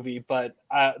this movie, but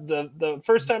the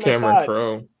first time I saw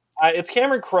it, it's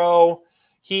Cameron Crowe.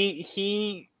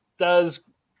 He does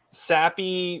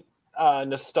sappy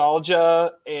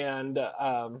nostalgia and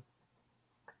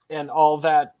all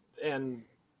that, and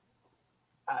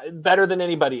better than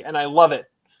anybody, and I love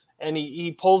it. And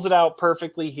he pulls it out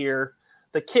perfectly here.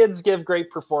 The kids give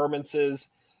great performances.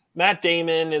 Matt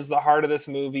Damon is the heart of this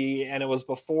movie, and it was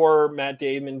before Matt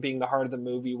Damon being the heart of the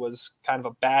movie was kind of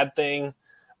a bad thing.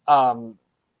 I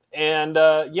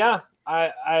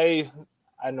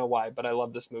I don't know why, but I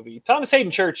love this movie. Thomas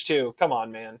Hayden Church too. Come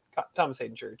on, man. Thomas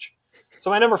Hayden Church. So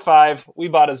my number 5, We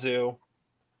Bought a Zoo.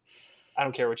 I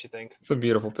don't care what you think. It's a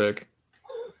beautiful pick.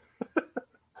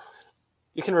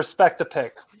 You can respect the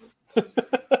pick.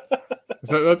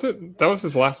 That's it. That was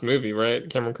his last movie, right?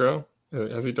 Cameron Crowe.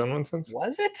 Has he done one since?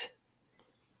 Was it?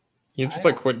 He just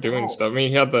like quit doing stuff. I mean,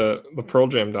 he had the Pearl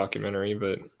Jam documentary,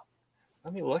 but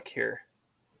let me look here.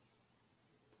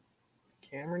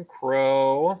 Cameron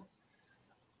Crowe.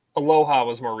 Aloha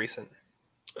was more recent.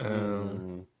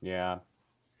 Yeah.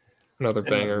 Another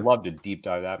banger. I'd love to deep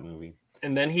dive that movie.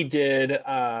 And then he did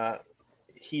a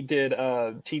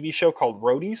TV show called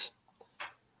Roadies.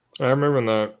 I remember when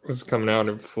that was coming out,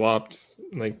 it flopped.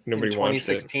 Like nobody watched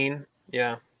it. 2016.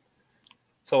 Yeah.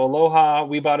 So Aloha,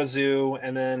 We Bought a Zoo,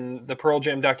 and then the Pearl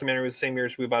Jam documentary was the same year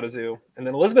as We Bought a Zoo. And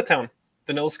then Elizabethtown,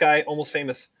 Vanilla Sky, Almost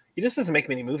Famous. He just doesn't make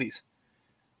many movies.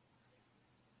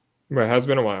 But it has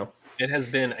been a while. It has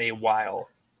been a while.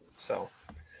 So,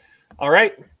 all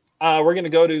right. We're going to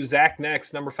go to Zach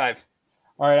next, number 5.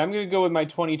 All right, I'm going to go with my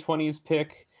 2020s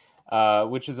pick,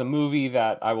 which is a movie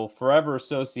that I will forever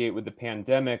associate with the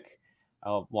pandemic,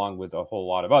 along with a whole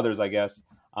lot of others, I guess.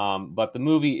 But the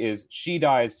movie is She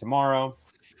Dies Tomorrow.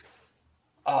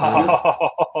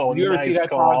 Oh, did you ever nice see that,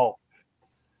 call.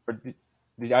 Or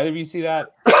did either of you see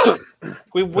that?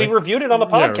 We reviewed it on the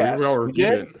podcast. Yeah, we all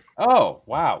reviewed it. Oh,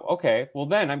 wow. Okay. Well,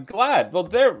 then I'm glad. Well,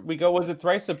 there we go. Was it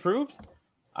thrice approved?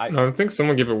 No, I think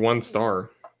someone gave it 1 star.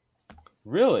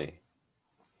 Really?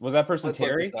 Was that person Let's look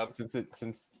Terry? this up.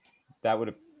 Since that would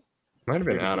have Might have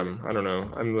been Adam. I don't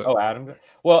know. Oh, Adam.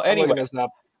 Well, I'm looking anyway, this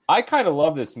up. I kind of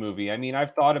love this movie. I mean,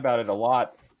 I've thought about it a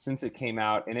lot since it came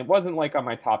out, and it wasn't like on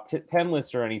my top 10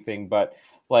 list or anything, but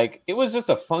like it was just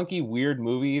a funky, weird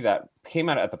movie that came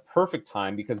out at the perfect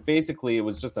time because basically it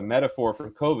was just a metaphor for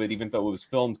COVID, even though it was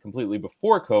filmed completely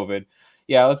before COVID.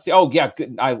 Yeah, let's see. Oh, yeah,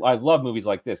 good. I love movies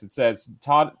like this. It says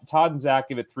Todd and Zach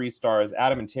give it 3 stars.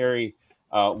 Adam and Terry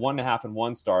 1.5 and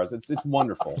 1 stars. It's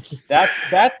wonderful.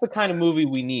 That's the kind of movie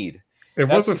we need. It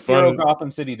That's was a what Hero fun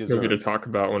Gotham City deserves. movie to talk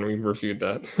about when we reviewed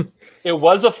that. It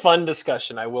was a fun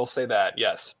discussion. I will say that.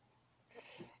 Yes.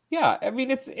 Yeah, I mean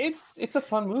it's a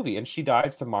fun movie, and She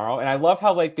Dies Tomorrow, and I love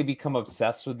how like they become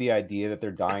obsessed with the idea that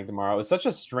they're dying tomorrow. It was such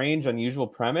a strange, unusual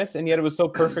premise, and yet it was so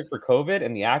perfect for COVID,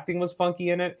 and the acting was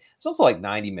funky in it. It's also like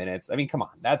 90 minutes. I mean, come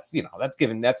on, that's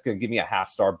going to give me a 0.5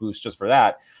 star boost just for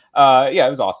that. Yeah, it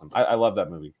was awesome. I love that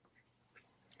movie.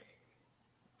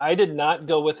 I did not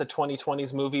go with a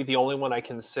 2020s movie. The only one I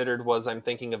considered was I'm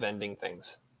Thinking of Ending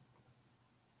Things.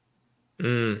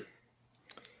 I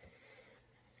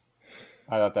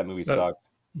thought that movie sucked.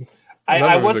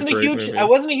 I wasn't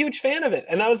a huge fan of it,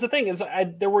 and that was the thing is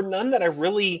there were none that I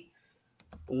really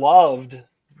loved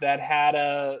that had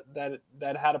a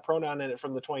pronoun in it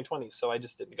from the 2020s, so I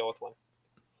just didn't go with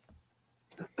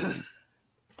one.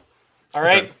 All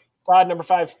right, Todd, number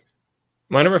 5.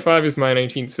 My number 5 is my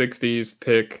 1960s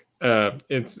pick.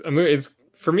 It's a movie. It's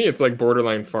for me. It's like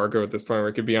borderline Fargo at this point, where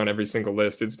it could be on every single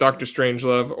list. It's Dr.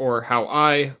 Strangelove, or How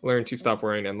I Learned to Stop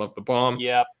Worrying and Love the Bomb.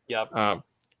 Yep.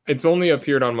 It's only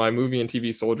appeared on my movie and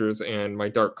TV soldiers and my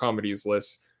dark comedies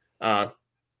list,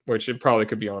 which it probably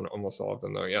could be on almost all of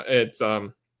them though. Yeah, it's I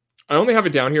only have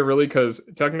it down here really because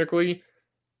technically,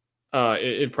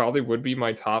 it probably would be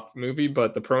my top movie,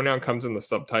 but the pronoun comes in the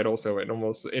subtitle, so it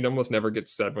almost never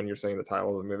gets said when you're saying the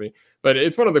title of the movie. But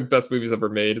it's one of the best movies ever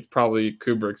made. It's probably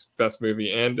Kubrick's best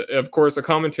movie, and of course a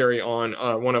commentary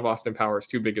on one of Austin Powers'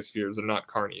 2 biggest fears, and not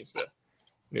Carney's, the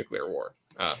nuclear war.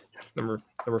 Number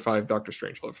 5, Dr.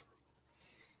 Strangelove.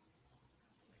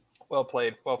 Well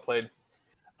played.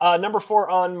 Number 4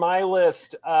 on my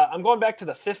list. I'm going back to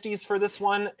the 50s for this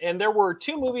one, and there were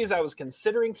 2 movies I was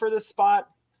considering for this spot.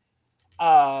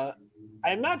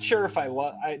 I'm not sure if I'm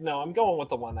going with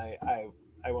the one I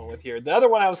went with here. The other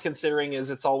one I was considering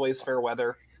is It's Always Fair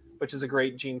Weather, which is a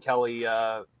great Gene Kelly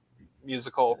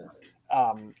musical.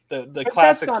 The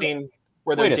classic scene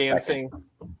where they're dancing.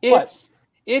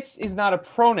 It's is not a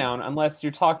pronoun unless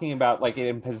you're talking about like it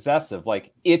in possessive,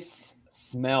 like its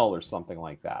smell or something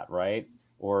like that, right?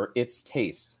 Or its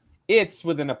taste. It's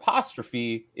with an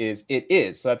apostrophe is it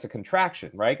is, so that's a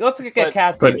contraction, right? Let's get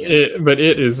Cass. But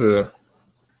it is a.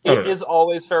 It is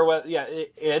always fair weather. Yeah,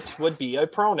 it would be a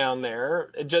pronoun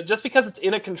there. Just because it's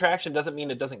in a contraction doesn't mean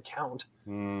it doesn't count.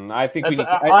 I think we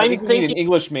need an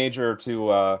English major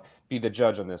to be the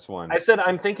judge on this one. I said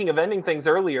I'm thinking of ending things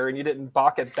earlier, and you didn't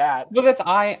balk at that. But that's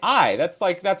I.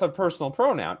 That's a personal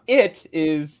pronoun. It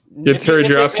is. Did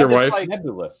you ask your wife? Like,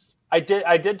 nebulous. I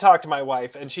did talk to my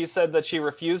wife, and she said that she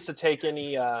refused to take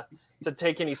any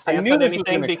stance on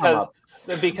anything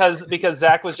because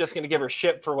Zach was just going to give her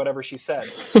shit for whatever she said.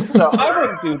 So I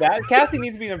wouldn't do that. Cassie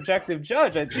needs to be an objective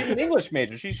judge. She's an English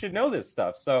major. She should know this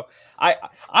stuff. So I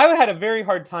had a very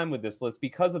hard time with this list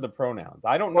because of the pronouns.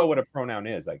 I don't know what a pronoun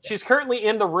is. I guess. She's currently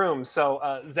in the room.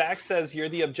 So Zach says you're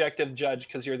the objective judge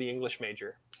because you're the English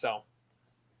major. So.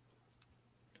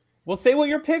 Well, say what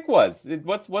your pick was.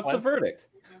 What's the verdict?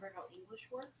 Remember how English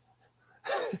works?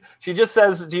 She just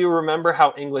says, "Do you remember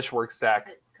how English works,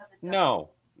 Zach?" No,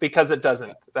 because it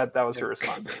doesn't. That was her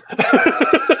response.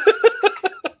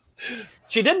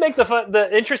 She did make the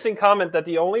interesting comment that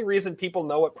the only reason people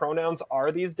know what pronouns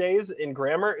are these days in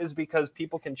grammar is because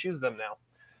people can choose them now.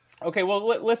 Okay, well,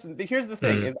 listen. Here's the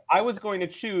thing: is I was going to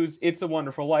choose "It's a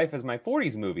Wonderful Life" as my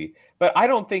 '40s movie, but I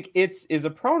don't think "it's" is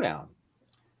a pronoun.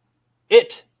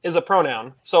 It is a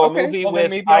pronoun. So Okay, a movie well, then with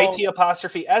maybe I'll-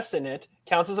 IT''s in it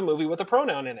counts as a movie with a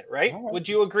pronoun in it, right? Would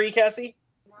you agree, Cassie?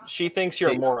 She thinks you're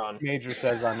a moron. Major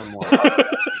says I'm a moron.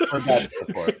 Heard that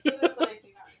before.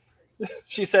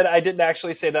 She said, I didn't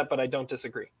actually say that, but I don't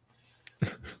disagree.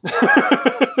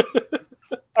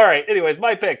 All right. Anyways,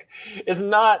 my pick is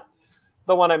not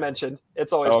the one I mentioned.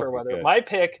 It's Always Fair Weather. good. My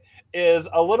pick is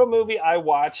a little movie I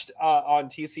watched on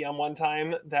TCM one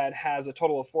time that has a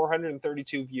total of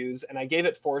 432 views, and I gave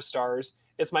it 4 stars.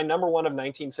 It's my number one of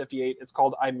 1958. It's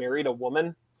called I Married a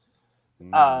Woman.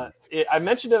 I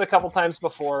mentioned it a couple times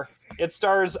before. It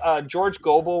stars George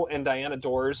Gobel and Diana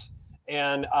Dors,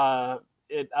 and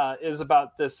it is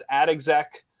about this ad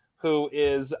exec who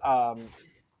is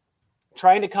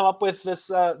trying to come up with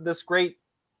this great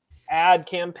ad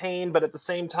campaign, but at the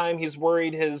same time he's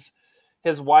worried his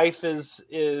wife is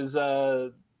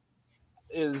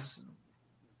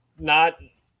not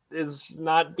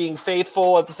being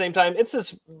faithful at the same time. It's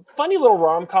this funny little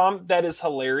rom-com that is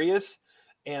hilarious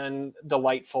and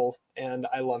delightful, and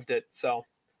I loved it. So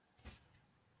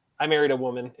I Married a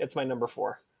Woman. It's my number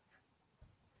 4.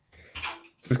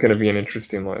 This is going to be an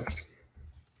interesting list.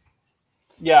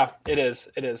 Yeah, it is.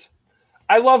 It is.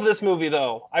 I love this movie,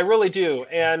 though. I really do.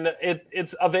 And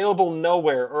it's available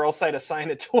nowhere, or else I'd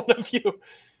assign it to one of you.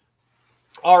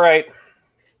 All right.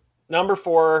 Number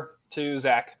 4 to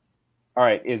Zach. All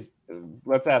right.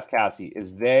 Let's ask Cassie.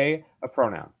 Is they a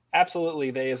pronoun?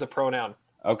 Absolutely. They is a pronoun.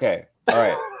 Okay. All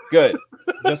right. Good.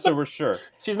 Just so we're sure.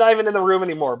 She's not even in the room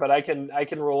anymore, but I can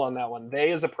rule on that one.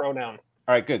 They is a pronoun.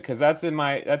 All right, good, because that's in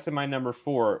my number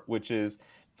 4, which is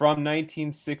from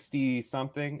 1960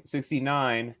 something,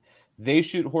 69. They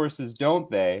Shoot Horses, Don't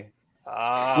They?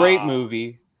 Great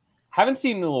movie. Haven't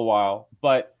seen it in a little while,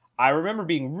 but I remember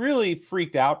being really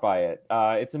freaked out by it.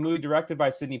 It's a movie directed by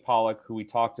Sidney Pollack, who we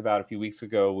talked about a few weeks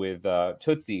ago with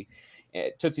Tootsie.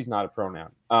 Tootsie's not a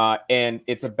pronoun, and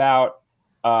it's about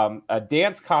a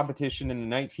dance competition in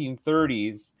the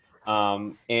 1930s.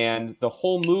 And the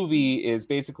whole movie is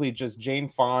basically just Jane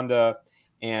Fonda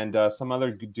and some other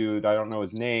dude, I don't know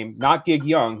his name, not Gig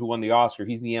Young, who won the Oscar.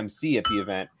 He's the MC at the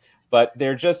event. But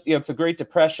they're just, it's a Great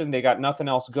Depression. They got nothing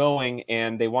else going,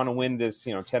 and they want to win this,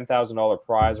 $10,000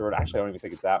 prize, or actually, I don't even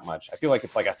think it's that much. I feel like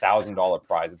it's like $1,000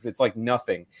 prize. It's like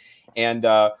nothing. And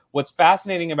what's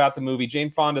fascinating about the movie, Jane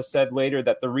Fonda said later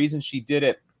that the reason she did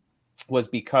it was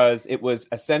because it was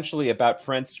essentially about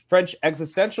French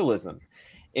existentialism,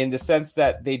 in the sense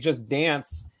that they just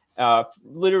dance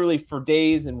literally for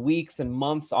days and weeks and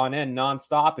months on end,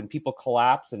 nonstop, and people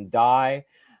collapse and die.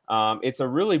 It's a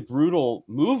really brutal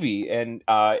movie, and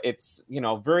it's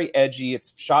very edgy.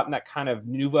 It's shot in that kind of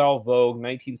Nouvelle Vogue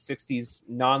 1960s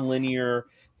nonlinear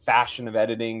fashion of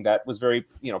editing that was very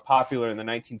popular in the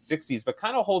 1960s, but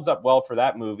kind of holds up well for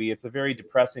that movie. It's a very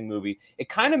depressing movie. It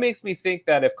kind of makes me think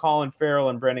that if Colin Farrell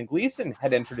and Brendan Gleeson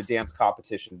had entered a dance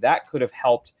competition, that could have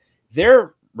helped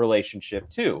their relationship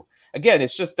too. Again,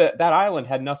 it's just that island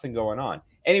had nothing going on.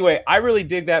 Anyway, I really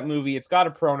dig that movie. It's got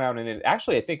a pronoun in it.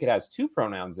 Actually, I think it has 2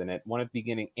 pronouns in it, one at the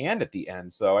beginning and at the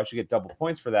end. So I should get double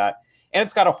points for that. And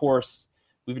it's got a horse.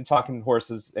 We've been talking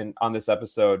horses on this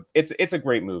episode. It's a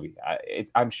great movie.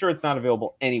 I'm sure it's not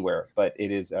available anywhere, but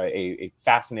it is a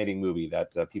fascinating movie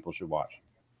that people should watch.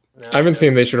 I haven't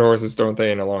seen They Shoot Horses, Don't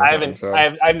They in a long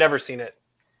time. I've never seen it.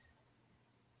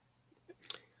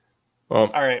 Well,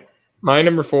 all right. My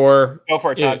number 4 Go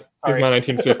for it, Todd. is my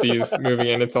 1950s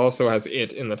movie, and it also has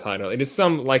It in the title. It is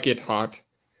Some Like It Hot.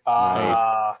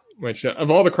 Which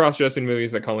of all the cross-dressing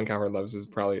movies that Colin Cowherd loves, this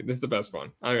is the best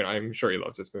one. I mean, I'm sure he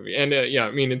loves this movie. And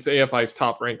it's AFI's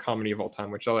top-ranked comedy of all time,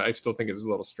 which I still think is a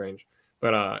little strange.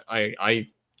 But I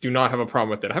do not have a problem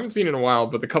with it. I haven't seen it in a while,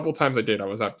 but the couple times I did, I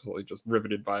was absolutely just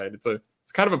riveted by it.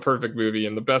 It's kind of a perfect movie,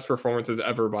 and the best performances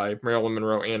ever by Marilyn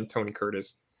Monroe and Tony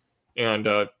Curtis. And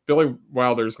Billy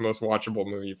Wilder's most watchable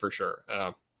movie for sure.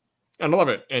 And I love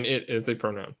it. And it is a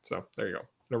pronoun. So there you go.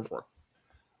 Number 4.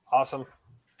 Awesome.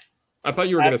 I thought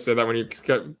you were going to say that when you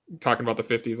kept talking about the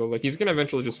 50s. I was like, he's going to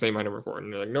eventually just say my number 4. And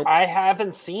you're like, nope. I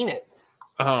haven't seen it.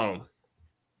 Oh.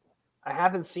 I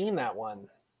haven't seen that one.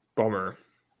 Bummer.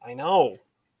 I know.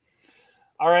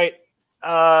 All right.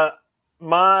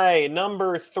 My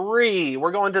number 3.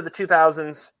 We're going to the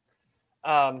 2000s.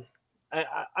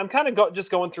 I'm kind of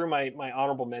just going through my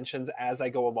honorable mentions as I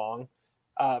go along.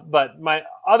 But my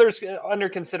others under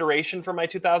consideration for my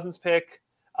 2000s pick,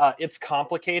 It's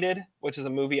Complicated, which is a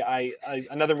movie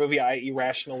another movie I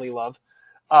irrationally love.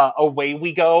 Away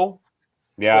We Go,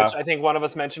 which I think one of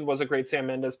us mentioned was a great Sam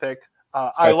Mendes pick.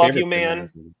 I Love You,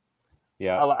 Man.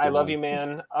 Yeah, I Love You,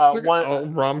 Man.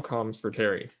 Rom-coms for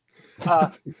Terry.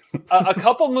 A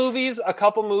couple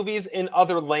movies in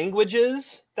other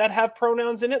languages that have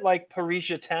pronouns in it, like Paris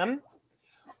Je t'aime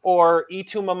or Y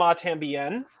tu maman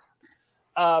tambien.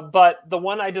 But the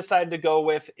one I decided to go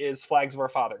with is Flags of Our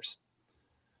Fathers.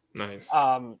 Nice.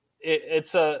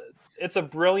 It's a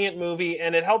brilliant movie,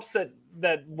 and it helps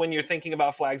that when you're thinking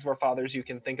about Flags of Our Fathers, you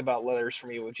can think about Letters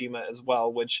from Iwo Jima as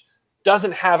well, which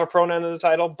doesn't have a pronoun in the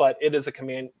title, but it is a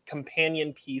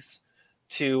companion piece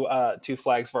to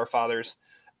Flags of Our Fathers.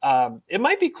 It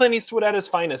might be Clint Eastwood at his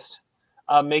finest,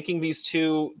 making these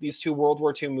two World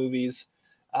War II movies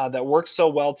that work so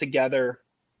well together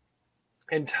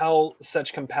and tell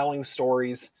such compelling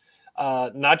stories,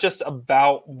 not just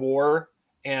about war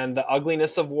and the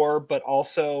ugliness of war, but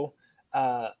also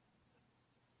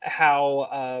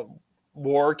how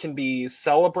war can be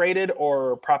celebrated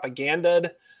or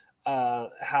propagandaed,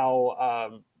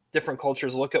 how different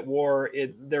cultures look at war.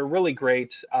 They're really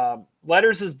great.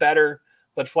 Letters is better,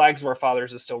 but Flags of Our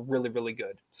Fathers is still really, really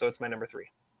good. So it's my number 3.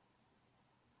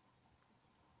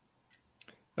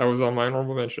 That was on my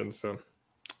honorable mentions, so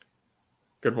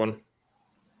good one.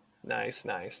 Nice.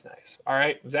 All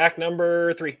right, Zach,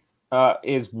 number 3.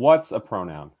 Is what's a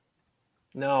pronoun?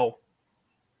 No.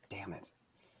 Damn it.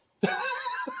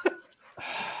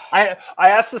 I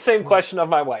asked the same question of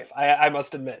my wife, I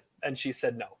must admit, and she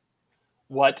said no.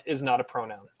 What is not a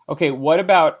pronoun? Okay, what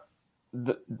about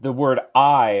the word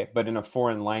I, but in a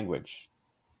foreign language?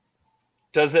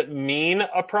 Does it mean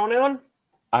a pronoun?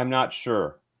 I'm not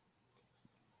sure.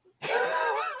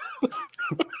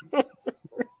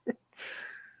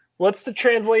 What's the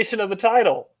translation of the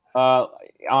title?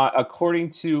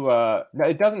 According to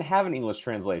it doesn't have an English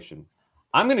translation.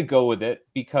 I'm going to go with it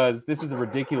because this is a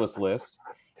ridiculous list,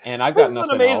 and I've got nothing else.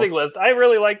 This is an amazing list. I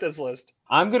really like this list.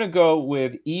 I'm going to go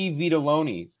with E.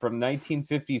 Vitelloni from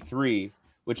 1953,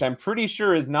 which I'm pretty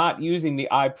sure is not using the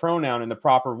I pronoun in the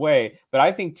proper way. But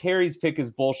I think Terry's pick is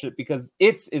bullshit because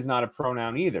it's is not a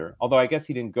pronoun either. Although I guess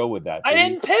he didn't go with that. I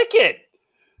didn't pick it.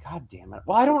 God damn it.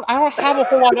 Well, I don't have a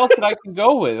whole lot else that I can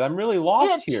go with. I'm really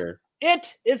lost here.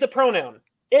 It is a pronoun.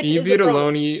 E.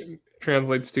 Vitelloni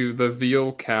translates to the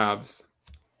veal calves.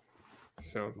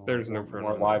 So there's no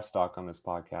pronoun. More livestock on this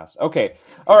podcast. Okay.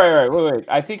 All right. Wait.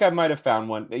 I think I might have found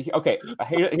one. Okay.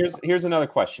 Here's another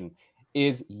question.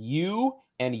 Is you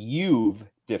and you've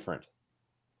different?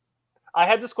 I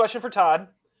had this question for Todd,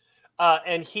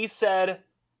 and he said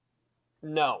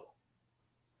no.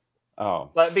 Oh.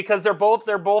 But because they're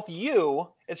both you,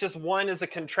 it's just one is a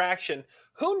contraction.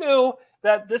 Who knew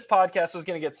that this podcast was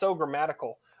going to get so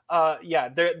grammatical? Yeah,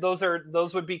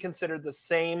 those would be considered the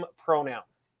same pronoun.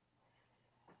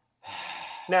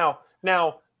 Now,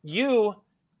 you,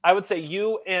 I would say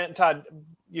you and Todd,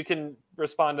 you can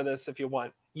respond to this if you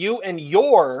want. You and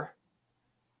your,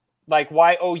 like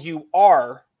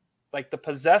Y-O-U-R, like the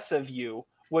possessive you,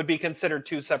 would be considered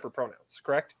two separate pronouns,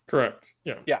 correct? Correct.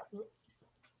 Yeah. Yeah.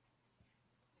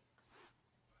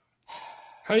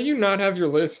 How do you not have your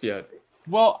list yet?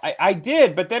 Well, I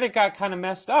did, but then it got kind of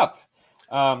messed up.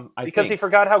 Because he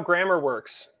forgot how grammar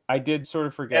works. I did sort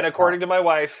of forget. And according to my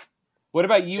wife, what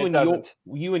about you and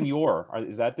you and your?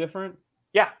 Is that different?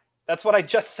 Yeah, that's what I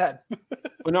just said.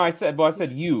 Well, no, I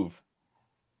said you've.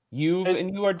 You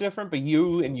and you are different, but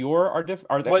you and your are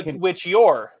different. Which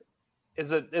your?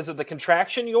 Is it the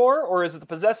contraction your or is it the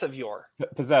possessive your?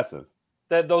 Possessive.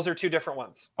 Those are two different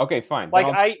ones. Okay, fine.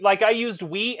 I used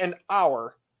we and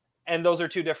our, and those are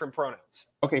two different pronouns.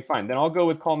 Okay, fine. Then I'll go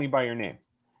with call me by your name.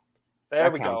 There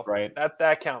that we counts, go. Right.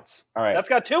 That counts. All right. That's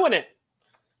got two in it.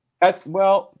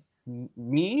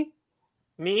 Me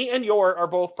and your are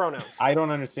both pronouns. I don't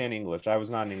understand English. I was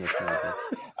not an English major.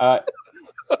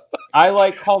 I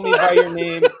like Call Me by Your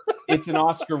Name. It's an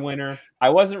Oscar winner. I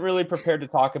wasn't really prepared to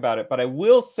talk about it, but I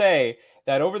will say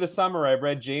that over the summer I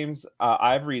read James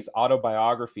Ivory's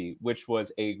autobiography, which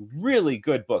was a really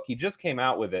good book. He just came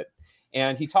out with it,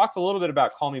 And he talks a little bit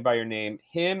about Call Me By Your Name.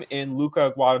 Him and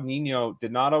Luca Guadagnino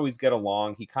did not always get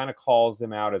along. He kind of calls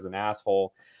him out as an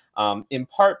asshole, in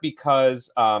part because,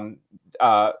 well,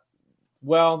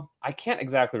 I can't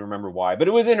exactly remember why, but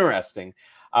it was interesting.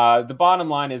 The bottom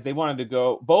line is they wanted to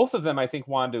go, both of them, I think,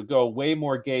 wanted to go way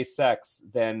more gay sex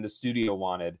than the studio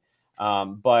wanted.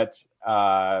 But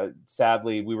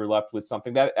sadly, we were left with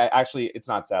something that actually, it's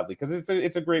not sadly, because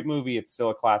it's a great movie. It's still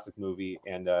a classic movie.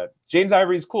 And James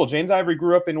Ivory is cool. James Ivory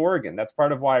grew up in Oregon. That's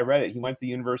part of why I read it. He went to the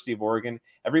University of Oregon.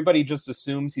 Everybody just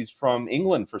assumes he's from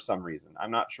England for some reason.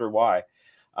 I'm not sure why.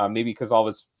 Maybe because all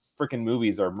his freaking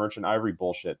movies are Merchant Ivory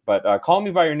bullshit. But Call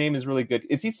Me By Your Name is really good.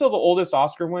 Is he still the oldest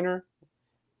Oscar winner?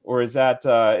 Or is that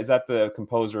the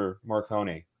composer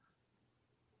Morricone?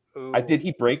 Did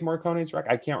he break Morricone's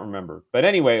record? I can't remember. But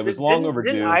anyway, it was long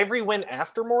overdue. Didn't Ivory win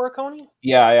after Morricone?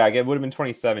 Yeah, it would have been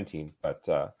 2017. But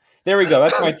there we go.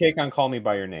 That's my take on Call Me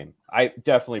By Your Name. I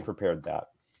definitely prepared that.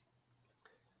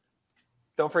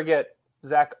 Don't forget,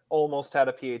 Zach almost had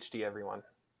a PhD, everyone.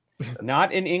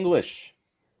 Not in English.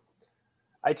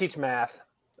 I teach math.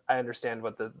 I understand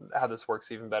how this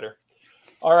works even better.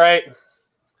 All right.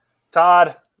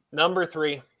 Todd, number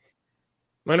 3.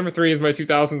 My number 3 is my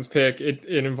 2000s pick. It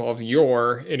involves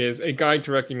Yor. It is A Guide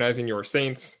to Recognizing Your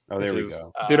Saints. Oh, there we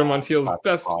go. Dido Montiel's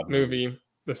best movie,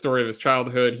 the story of his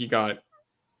childhood. He got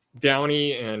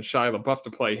Downey and Shia LaBeouf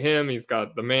to play him. He's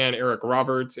got the man, Eric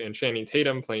Roberts, and Channing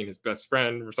Tatum playing his best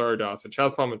friend, Rosario Dawson,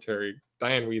 Chaz Palminteri,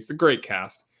 Diane Weiss, a great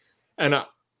cast. And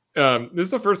this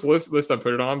is the first list I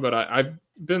put it on, but I've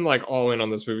been like all in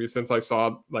on this movie since I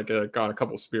saw got a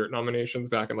couple Spirit nominations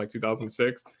back in like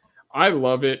 2006. I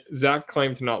love it. Zach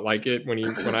claimed to not like it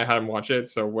when I had him watch it,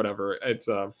 so whatever. It's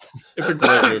a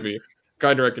great movie.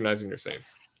 Guide to Recognizing Your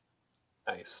Saints.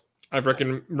 Nice. I've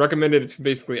recommended it to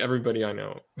basically everybody I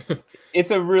know.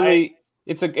 It's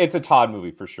a Todd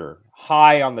movie for sure.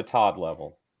 High on the Todd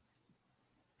level.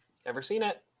 Never seen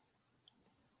it.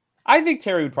 I think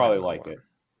Terry would probably like it.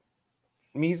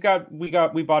 I mean,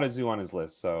 we bought a zoo on his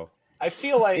list, so I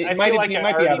feel like I already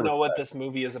know what this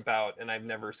movie is about, and I've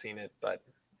never seen it, but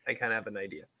I kind of have an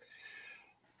idea.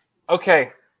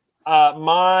 Okay,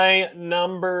 my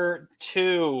number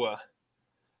 2.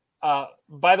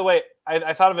 By the way,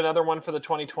 I thought of another one for the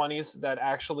 2020s that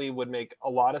actually would make a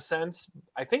lot of sense.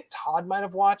 I think Todd might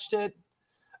have watched it.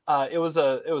 It was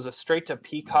a straight to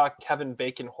Peacock Kevin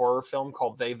Bacon horror film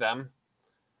called They Them.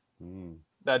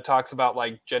 That talks about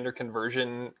like gender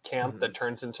conversion camp that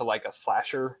turns into like a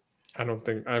slasher. I haven't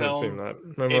seen that.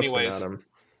 Anyways,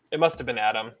 it must have been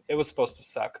Adam. It was supposed to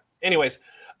suck. Anyways,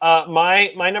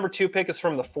 my number 2 pick is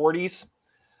from the 40s.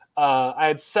 I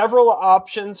had several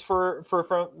options for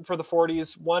the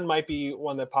 40s. One might be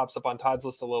one that pops up on Todd's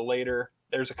list a little later.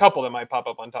 There's a couple that might pop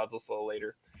up on Todd's list a little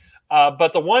later.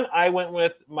 But the one I went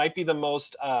with might be the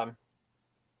most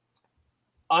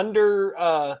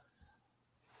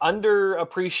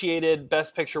underappreciated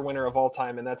Best Picture winner of all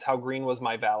time, and that's How Green Was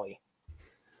My Valley.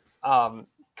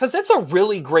 Because it's a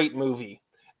really great movie.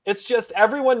 It's just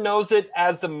everyone knows it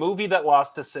as the movie that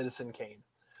lost to Citizen Kane.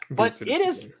 But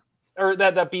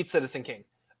that beat Citizen Kane.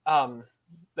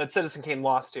 That Citizen Kane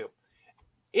lost to.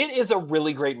 It is a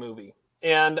really great movie.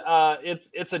 And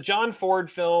it's a John Ford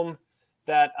film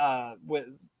that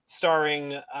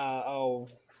starring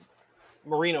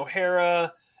Maureen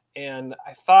O'Hara, and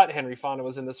I thought Henry Fonda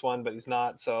was in this one, but he's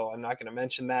not, so I'm not going to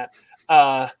mention that.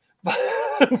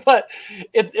 But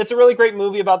it's a really great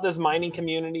movie about this mining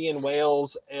community in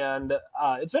Wales, and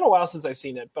it's been a while since I've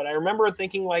seen it, but I remember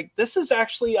thinking, like, this is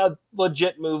actually a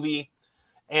legit movie,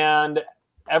 and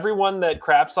everyone that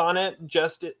craps on it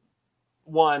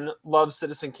one, loves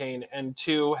Citizen Kane, and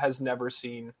 2, has never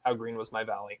seen How Green Was My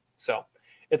Valley. So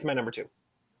it's my number 2.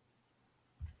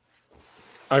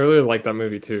 I really like that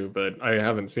movie too, but I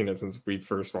haven't seen it since we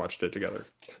first watched it together.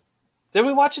 Did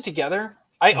we watch it together?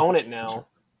 I own it now.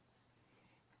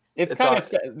 It's kind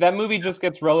of that movie just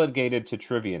gets relegated to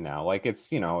trivia now. Like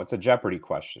it's a Jeopardy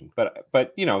question. But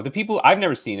the people, I've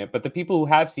never seen it, but the people who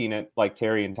have seen it, like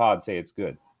Terry and Todd, say it's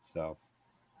good. So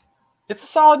it's a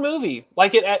solid movie.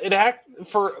 Like it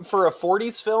for a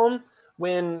 40s film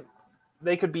when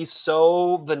they could be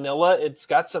so vanilla, it's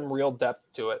got some real depth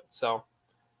to it. So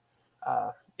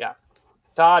yeah.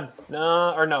 Todd,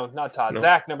 not Todd. No.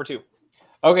 Zach, number 2.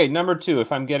 Okay, number 2,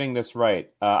 if I'm getting this right.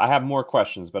 I have more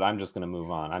questions, but I'm just going to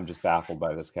move on. I'm just baffled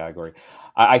by this category.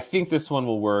 I think this one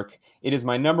will work. It is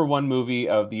my number 1 movie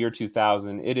of the year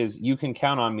 2000. It is You Can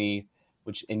Count on Me,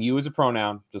 and you is a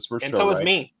pronoun, just for sure. And so is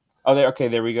me. Oh,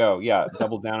 there we go. Yeah,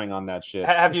 double downing on that shit.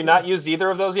 Have you not used either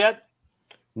of those yet?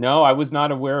 No, I was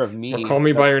not aware of me. Or Call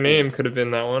Me By Your Name could have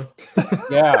been that one.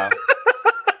 Yeah.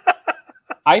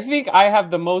 I think I have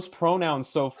the most pronouns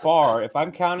so far. If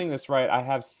I'm counting this right, I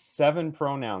have 7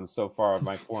 pronouns so far of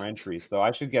my 4 entries. So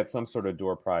I should get some sort of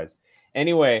door prize.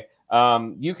 Anyway,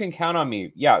 you can count on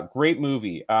me. Yeah, great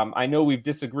movie. I know we've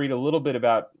disagreed a little bit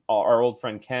about our old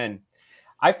friend Ken.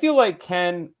 I feel like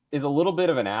Ken is a little bit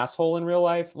of an asshole in real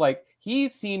life. Like, he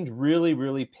seemed really,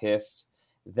 really pissed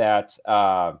that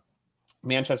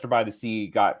Manchester by the Sea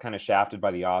got kind of shafted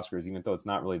by the Oscars, even though it's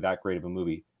not really that great of a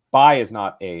movie. By is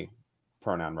not a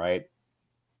pronoun, right?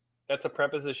 That's a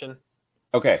preposition.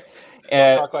 Okay.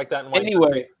 Don't talk like that in white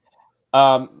Anyway,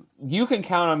 You Can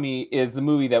Count on Me is the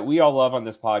movie that we all love on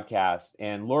this podcast.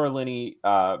 And Laura Linney,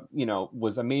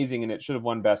 was amazing, and it should have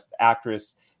won Best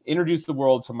Actress. Introduced the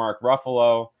world to Mark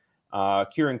Ruffalo.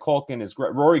 Rory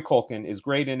Culkin is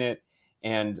great in it.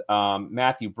 And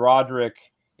Matthew Broderick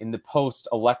in the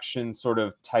post-election sort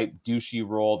of type douchey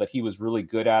role that he was really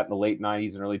good at in the late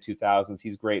 90s and early 2000s.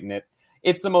 He's great in it.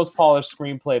 It's the most polished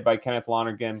screenplay by Kenneth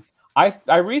Lonergan.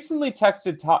 I recently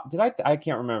texted Todd. I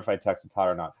can't remember if I texted Todd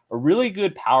or not. A really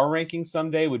good power ranking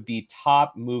someday would be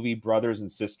top movie brothers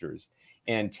and sisters.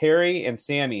 And Terry and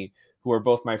Sammy, who are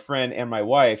both my friend and my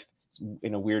wife,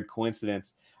 in a weird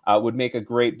coincidence, would make a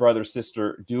great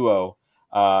brother-sister duo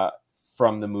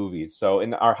from the movies. So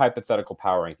in our hypothetical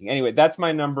power ranking. Anyway, that's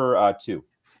my number 2.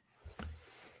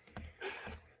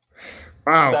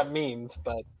 Wow. What that means,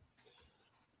 but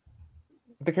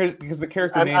because the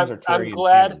character names are Terry. I'm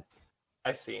glad.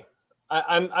 I see.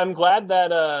 I'm glad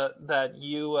that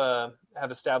you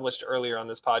have established earlier on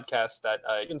this podcast that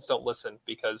students don't listen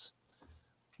because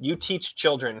you teach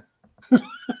children.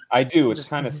 I do. It's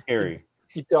kind of scary.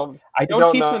 You don't. I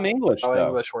don't teach them English, how though.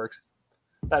 English works.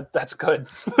 That's good.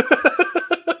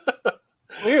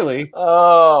 Clearly.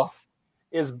 Oh,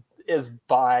 is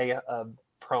by a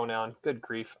pronoun. Good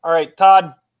grief. All right,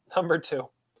 Todd, number 2.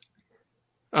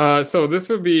 So this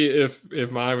would be if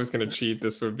I was going to cheat,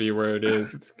 this would be where it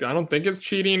is. I don't think it's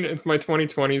cheating. It's my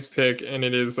 2020s pick, and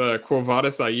it is Quo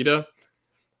Vadis Aida,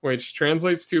 which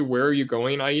translates to "Where are you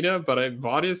going, Aida?" But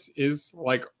Vadis is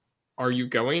like, "Are you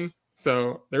going?"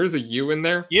 So there's a U in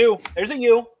there. There's a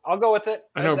U. I'll go with it.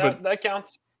 I know, that, but that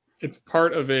counts. It's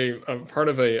part of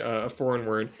a foreign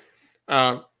word.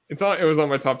 It was on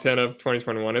my top 10 of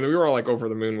 2021, and we were all like over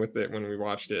the moon with it when we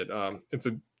watched it. It's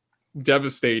a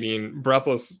devastating,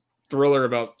 breathless thriller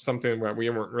about something that we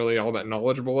weren't really all that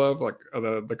knowledgeable of, like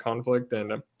the conflict,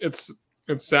 and it's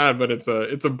sad, but it's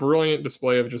a brilliant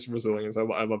display of just resilience. I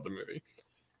love the movie.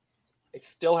 I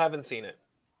still haven't seen it.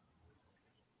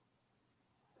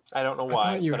 I don't know why.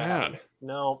 I thought you but had.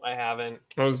 No, I haven't.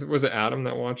 Was it Adam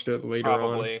that watched it later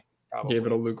Probably. on? Gave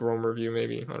it a lukewarm review,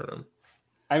 maybe. I don't know.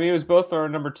 I mean, it was both our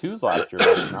number 2s last year,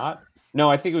 was it not? No,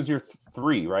 I think it was your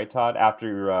 3, right, Todd? After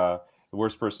your The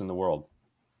Worst Person in the World.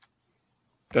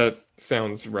 That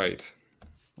sounds right.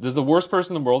 Does The Worst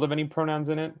Person in the World have any pronouns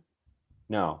in it?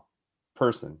 No.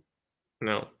 Person.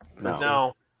 No.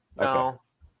 Okay.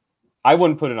 I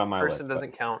wouldn't put it on my list. Person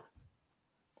doesn't count.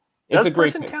 It's Does a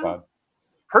great person pick, count? Bob.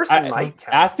 Person might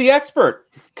count. Ask the expert.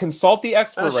 Consult the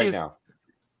expert right now.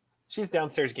 She's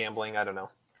downstairs gambling. I don't know.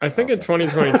 I think a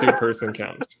 2022 person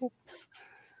counts.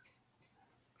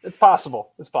 It's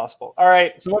possible. It's possible. All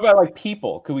right. So what about like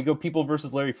People? Could we go People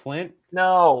versus Larry Flint?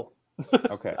 No.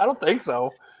 Okay. I don't think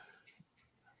so.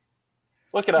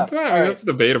 Look it up. That's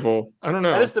debatable. I don't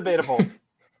know. That is debatable.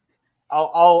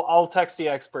 I'll text the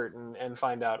expert and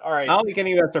find out. All right. I don't think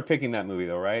any of us are picking that movie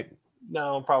though, right?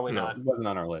 No, probably not. It wasn't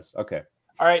on our list. Okay.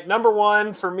 All right. Number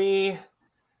 1 for me.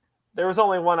 There was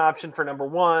only one option for number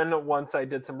 1 once I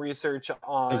did some research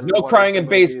on. There's no crying in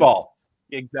baseball.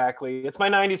 Exactly. It's my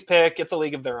 90s pick. It's A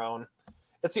League of Their Own.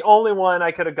 It's the only one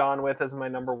I could have gone with as my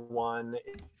number 1.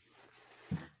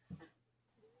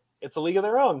 It's A League of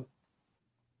Their Own.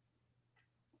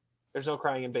 There's no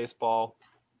crying in baseball.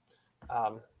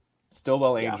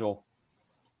 Stillwell Angel.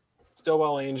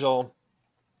 Stillwell Angel.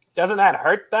 Doesn't that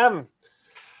hurt them?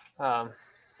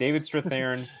 David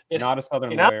Strathairn, not a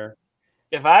Southern lawyer.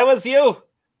 If I was you,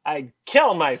 I'd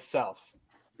kill myself.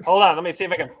 Hold on, let me see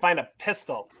if I can find a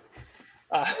pistol.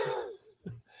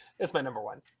 It's my number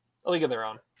 1. A League of Their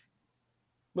Own.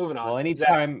 Moving on. Well,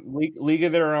 anytime League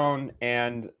of Their Own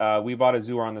and We Bought a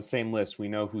Zoo are on the same list, we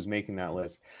know who's making that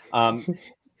list.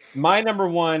 My number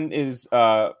 1 is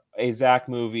a Zach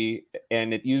movie,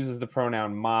 and it uses the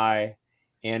pronoun my,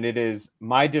 and it is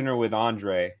My Dinner with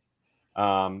Andre.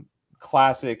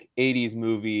 Classic 80s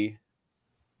movie.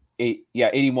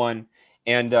 81.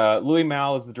 And Louis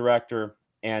Malle is the director,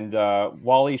 and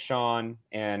Wally Shawn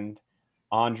and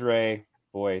Andre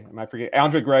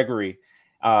Gregory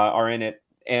are in it.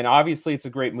 And obviously it's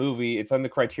a great movie. It's on the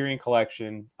Criterion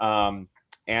Collection. And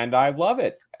I love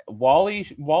it.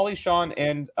 Wally Shawn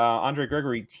and Andre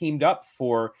Gregory teamed up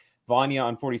for Vanya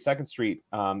on 42nd Street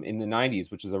in the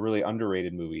 90s, which is a really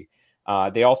underrated movie.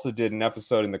 They also did an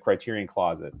episode in the Criterion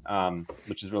Closet,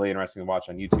 which is really interesting to watch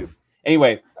on YouTube.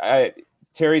 Anyway,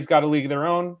 Terry's got a league of their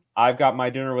own. I've got My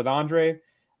Dinner with Andre.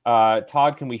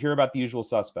 Todd, can we hear about The Usual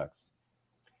Suspects?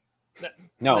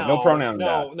 No pronoun.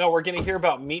 No, we're going to hear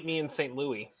about Meet Me in St.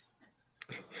 Louis.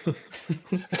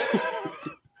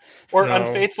 Or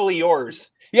Unfaithfully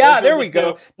Yours. Yeah, there we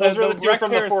go. Those were the two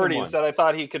from the 40s that I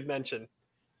thought he could mention.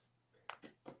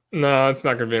 No, it's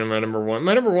not going to be my number one.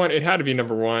 My number one, it had to be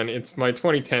number one. It's my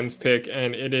 2010s pick,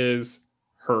 and it is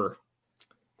Her.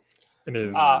 It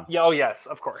is. Oh, yes,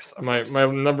 of course. My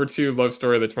number two love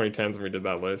story of the 2010s when we did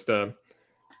that list.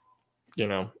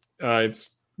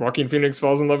 It's Joaquin Phoenix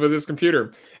falls in love with his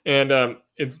computer, and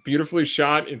it's beautifully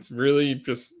shot. It's really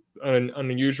just an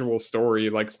unusual story.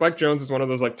 Like Spike Jonze is one of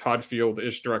those like Todd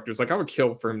Field-ish directors. Like I would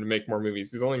kill for him to make more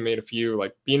movies. He's only made a few,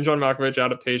 like Being John Malkovich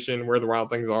adaptation, Where the Wild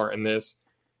Things Are, and this.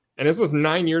 And this was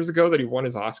 9 years ago that he won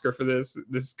his Oscar for this.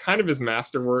 This is kind of his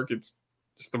masterwork. It's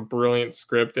just a brilliant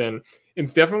script, and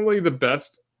it's definitely the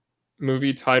best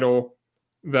movie title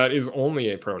that is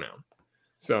only a pronoun.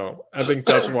 So I think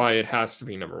that's why it has to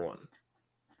be number one.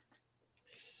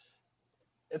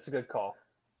 It's a good call.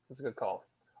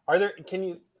 Are there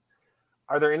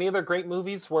any other great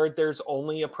movies where there's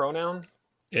only a pronoun?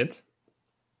 It?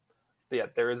 Yeah,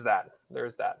 there is that.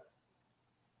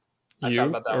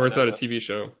 You? Or is that a TV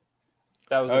show?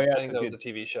 That was I think that was a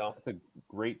TV show. It's a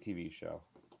great TV show.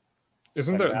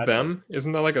 Isn't there Them?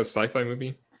 Isn't that like a sci-fi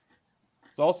movie?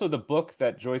 It's also the book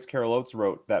that Joyce Carol Oates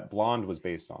wrote that Blonde was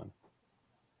based on.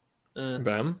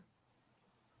 Them?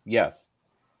 Yes.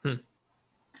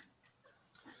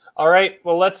 All right.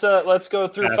 Well, let's go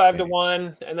through 5 to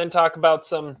 1 and then talk about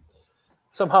some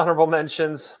honorable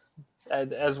mentions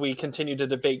as we continue to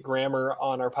debate grammar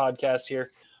on our podcast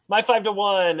here. My 5 to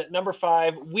 1, number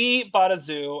 5, We Bought a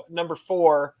Zoo. Number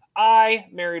 4, I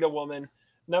Married a Woman.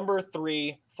 Number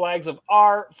 3, Flags of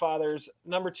Our Fathers.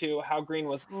 Number 2, How Green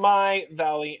Was My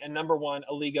Valley. And number 1,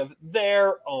 A League of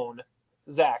Their Own.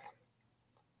 Zach.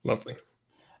 Lovely.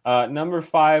 Number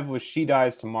 5 was She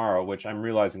Dies Tomorrow, which I'm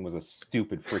realizing was a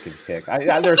stupid freaking pick.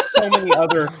 There's so many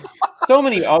other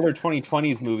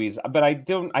 2020s movies, but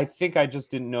I think I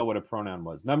just didn't know what a pronoun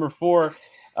was. Number 4,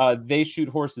 They Shoot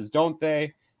Horses, Don't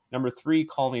They? Number 3,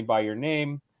 Call Me by Your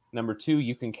Name. Number 2,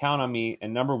 You Can Count on Me.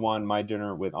 And number 1, My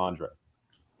Dinner with Andre.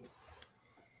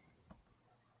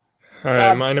 All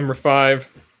right, my number 5,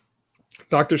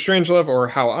 Dr. Strangelove, or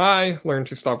How I Learned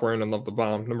to Stop Wearing and Love the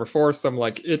Bomb. Number 4, Some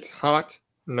Like It Hot.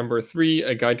 Number 3,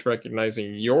 A Guide to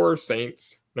Recognizing Your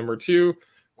Saints. Number 2,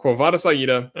 Quo Vadis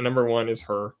Aida. And number 1 is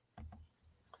Her.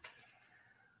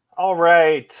 All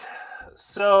right.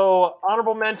 So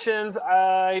honorable mentions,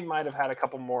 I might have had a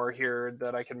couple more here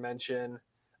that I can mention.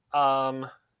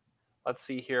 Let's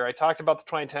see here. I talked about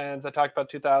the 2010s. I talked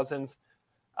about 2000s.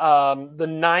 The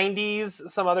 90s,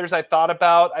 some others I thought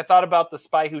about. I thought about The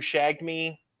Spy Who Shagged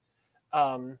Me.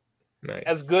 Nice.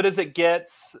 As Good as It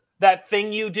Gets. That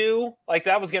Thing You Do, like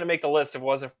that was going to make the list if it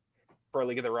wasn't for A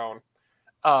League of Their Own.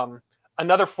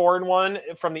 Another foreign one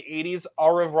from the 80s,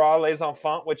 Au revoir les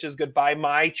enfants, which is Goodbye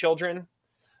My Children.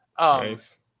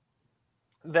 Nice.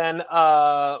 Then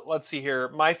let's see here,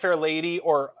 My Fair Lady,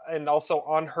 and also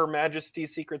On Her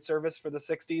Majesty's Secret Service for the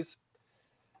 60s.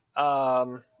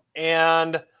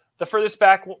 And the furthest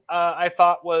back I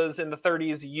thought was in the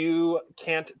 30s, You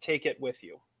Can't Take It With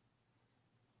You.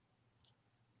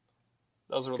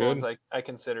 Those were the ones I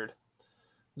considered.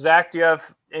 Zach, do you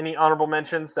have any honorable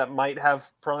mentions that might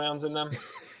have pronouns in them?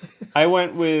 I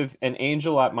went with An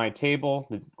Angel at My Table,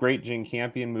 the great Jane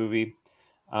Campion movie.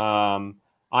 I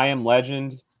Am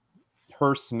Legend,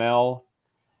 Her Smell,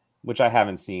 which I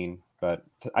haven't seen, but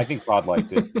I think Todd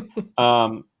liked it.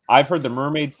 I've heard The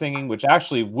Mermaid Singing, which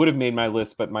actually would have made my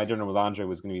list, but My Dinner with Andre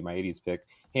was going to be my 80s pick.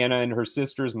 Hannah and Her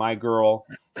Sisters, My Girl.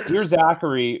 Dear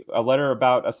Zachary, A Letter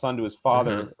About a Son to His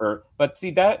Father. But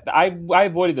see, that I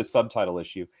avoided the subtitle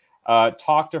issue.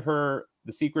 Talk to Her,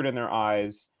 The Secret in Their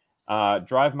Eyes,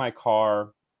 Drive My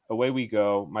Car, Away We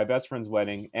Go, My Best Friend's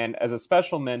Wedding, and as a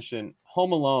special mention,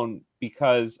 Home Alone,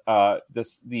 because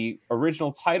the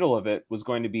original title of it was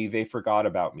going to be They Forgot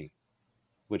About Me,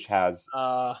 which has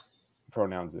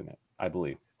pronouns in it, I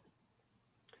believe.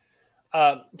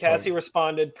 Cassie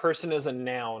responded, person is a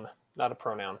noun, not a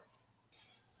pronoun.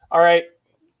 All right,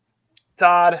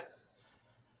 Todd.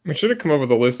 We should have come up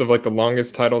with a list of like the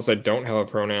longest titles that don't have a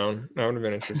pronoun. That would have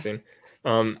been interesting.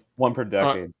 One per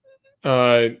decade.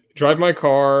 Drive My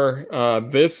Car.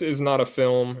 This Is Not a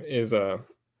Film was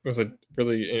a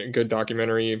really good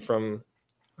documentary from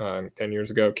 10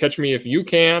 years ago. Catch Me If You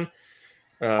Can.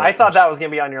 I thought that was going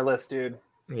to be on your list, dude.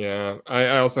 Yeah.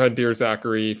 I also had Dear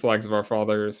Zachary, Flags of Our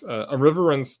Fathers. A River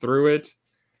Runs Through It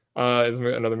is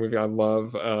another movie I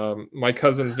love. My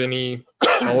Cousin Vinny,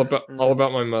 All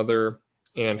About My Mother,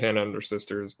 and Hannah and Her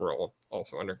Sisters were all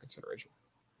also under consideration.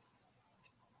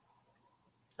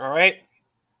 All right.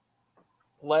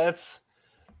 Let's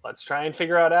try and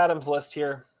figure out Adam's list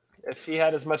here. If he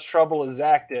had as much trouble as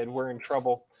Zach did, we're in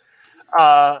trouble.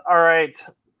 All right.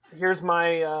 Here's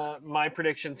my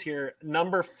predictions here.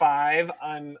 Number 5,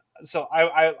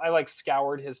 I like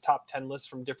scoured his top 10 lists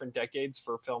from different decades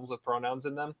for films with pronouns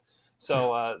in them.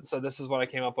 So this is what I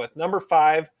came up with. Number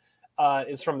 5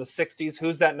 is from the 60s.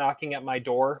 Who's That Knocking at My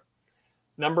Door?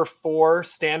 Number 4,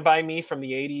 Stand By Me from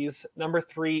the 80s. Number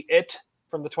 3, It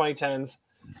from the 2010s.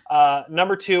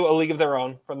 Number 2, A League of Their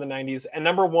Own from the 90s. And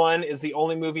number 1 is the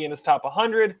only movie in his top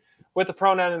 100 with a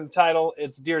pronoun in the title.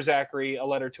 It's Dear Zachary, A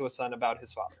Letter to a Son About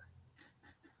His Father.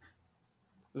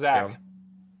 Zach.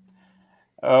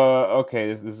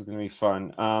 Okay, this is going to be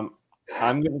fun. I'm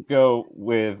going to go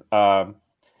with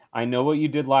I Know What You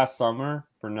Did Last Summer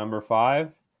for number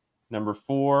 5. Number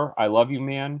 4, I Love You,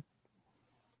 Man.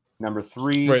 Number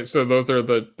 3. Wait, so those are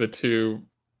the two.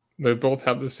 They both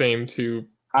have the same two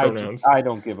pronouns. I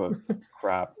don't give a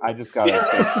crap. I just got to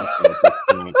say something at this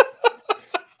point.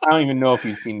 I don't even know if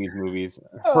you've seen these movies.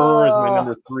 Her is my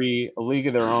number 3. A League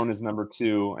of Their Own is number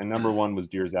 2. And number 1 was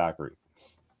Dear Zachary.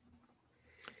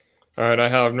 All right, I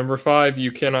have number 5,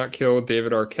 You Cannot Kill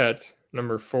David Arquette.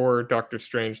 Number 4, Dr.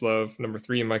 Strangelove. Number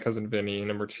 3, My Cousin Vinny.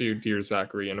 Number 2, Dear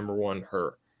Zachary. And number 1,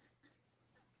 Her.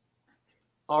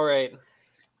 All right.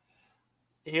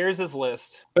 Here's his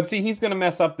list. But see, he's going to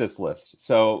mess up this list.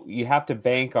 So you have to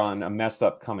bank on a mess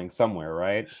up coming somewhere,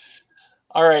 right?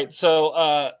 All right.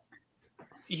 So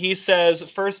he says,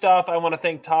 first off, I want to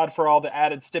thank Todd for all the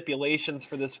added stipulations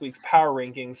for this week's power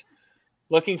rankings.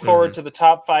 Looking forward to the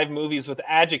top 5 movies with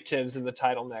adjectives in the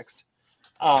title next.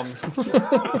 All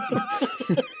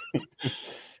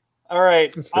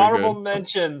right. Honorable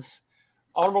mentions.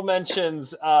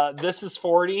 This is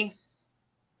 40.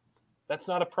 That's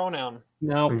not a pronoun.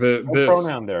 No, no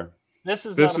pronoun there. This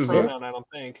is not a pronoun, I don't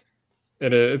think.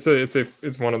 It is.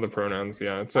 It's one of the pronouns.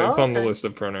 Yeah, it's on the list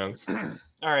of pronouns.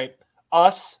 All right.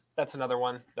 Us. That's another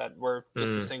one that we're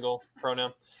just a single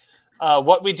pronoun.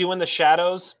 What We Do in the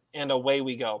Shadows and Away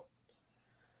We Go.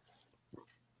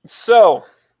 So,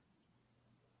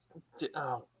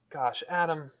 oh gosh,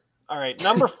 Adam. All right,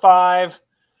 number 5.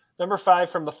 Number 5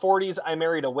 from the 40s. I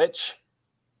Married a Witch.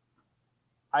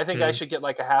 I think I should get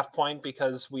like a half point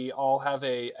because we all have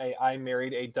a I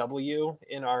married a W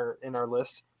in our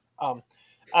list.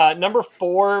 Number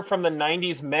 4 from the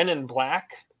 90s, Men in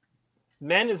Black.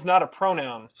 Men is not a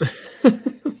pronoun.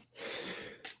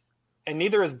 And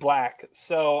neither is black.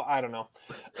 So I don't know.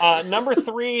 Number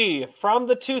 3 from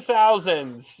the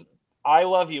 2000s, I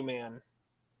Love You, Man.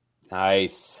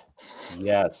 Nice.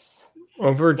 Yes.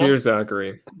 Over Dear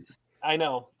Zachary. I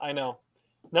know.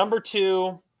 Number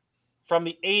 2 from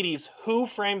the 80s, Who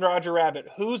Framed Roger Rabbit?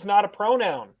 Who's not a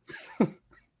pronoun?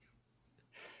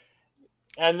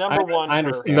 And number 1, I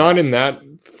understand. Not in that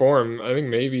form. I think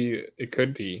maybe it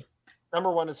could be.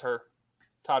 Number 1 is Her.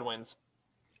 Todd wins.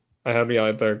 I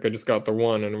just got the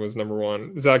 1 and it was number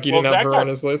 1. Zach, you didn't have Her on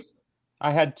his list?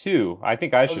 I had 2. I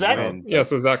think I should win. Yeah,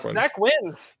 so Zach wins. Zach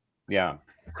wins. Yeah.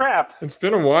 Crap. It's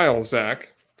been a while,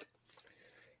 Zach.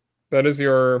 That is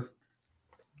your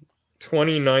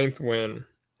 29th win.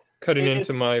 Cutting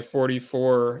into my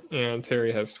 44, and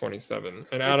Terry has 27.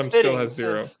 And Adam still has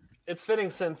 0. It's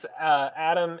fitting since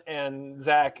Adam and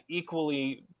Zach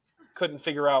equally couldn't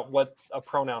figure out what a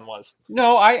pronoun was.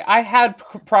 No, I had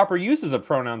proper uses of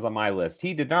pronouns on my list.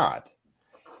 He did not.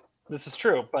 This is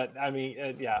true, but I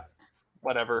mean, yeah,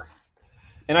 whatever.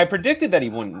 And I predicted that he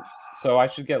wouldn't, so I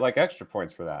should get like extra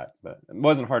points for that. But it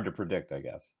wasn't hard to predict, I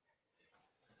guess.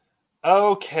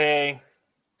 Okay.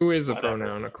 Who is a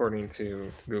pronoun according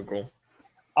to Google?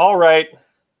 All right.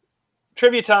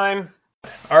 Trivia time.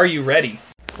 Are you ready?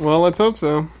 Well, let's hope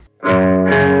so.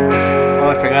 Oh,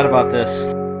 I forgot about this.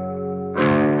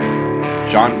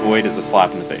 John Voight is a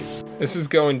slap in the face. This is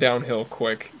going downhill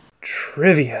quick.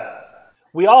 Trivia.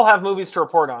 We all have movies to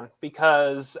report on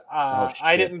because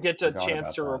I didn't get a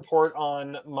chance to report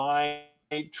on my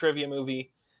trivia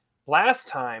movie last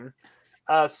time.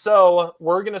 So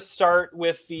we're going to start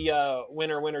with the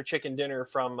winner chicken dinner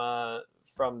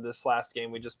from this last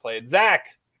game we just played. Zach,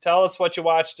 tell us what you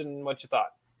watched and what you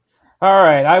thought. All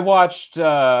right. I watched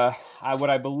what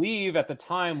I believe at the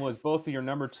time was both of your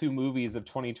number 2 movies of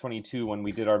 2022 when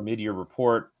we did our mid-year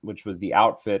report, which was The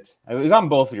Outfit. It was on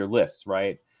both of your lists,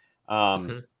 right?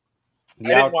 I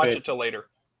didn't watch it till later.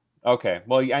 Okay,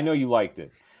 well, I know you liked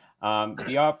it.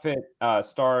 The outfit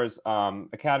stars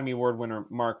Academy Award winner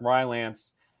Mark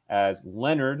Rylance as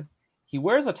Leonard. He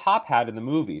wears a top hat in the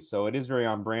movie, so it is very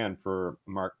on brand for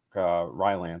Mark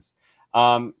Rylance.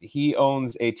 He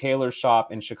owns a tailor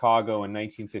shop in Chicago in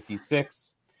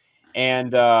 1956.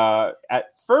 And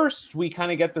at first, we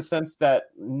kind of get the sense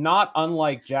that, not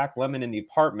unlike Jack Lemmon in The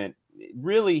Apartment,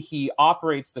 really he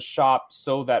operates the shop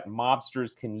so that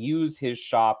mobsters can use his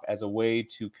shop as a way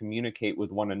to communicate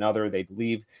with one another. They'd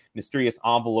leave mysterious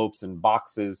envelopes and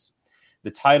boxes.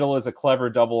 The title is a clever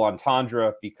double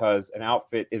entendre because an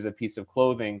outfit is a piece of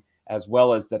clothing as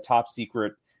well as the top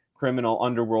secret criminal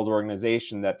underworld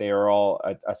organization that they are all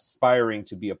aspiring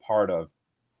to be a part of.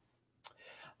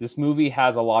 This movie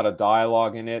has a lot of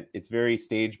dialogue in it. It's very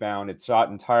stage bound. It's shot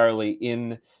entirely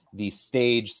in the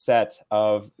stage set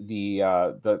of the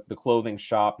clothing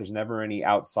shop. There's never any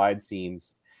outside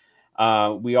scenes.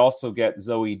 We also get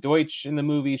Zoe Deutsch in the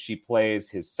movie. She plays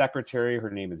his secretary. Her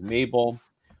name is Mabel.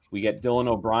 We get Dylan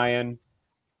O'Brien.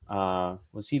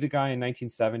 Was he the guy in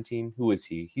 1917? Who is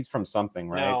he? He's from something,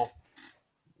 right?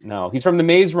 No, he's from The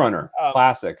Maze Runner,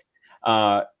 classic.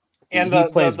 And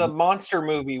the monster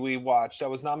movie we watched that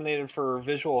was nominated for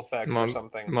visual effects or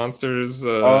something. Monsters.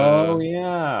 Oh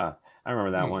yeah, I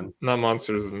remember that one. Not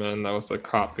Monsters of Men. That was the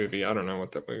cop movie. I don't know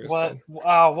what that movie was called.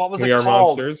 What was it called? We Are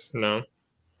Monsters. No,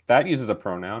 that uses a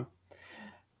pronoun.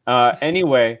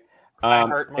 Anyway, I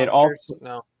Heart Monsters. It also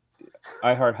no.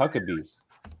 I Heart Huckabees.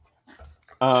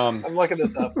 I'm looking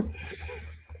this up.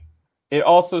 It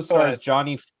also stars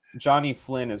Johnny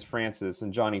Flynn as Francis,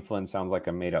 and Johnny Flynn sounds like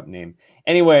a made-up name.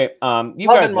 Anyway, you Love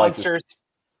guys and like Monsters.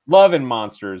 Love and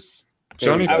Monsters.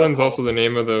 Johnny Flynn's also the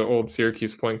name of the old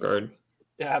Syracuse point guard.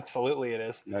 Yeah, absolutely it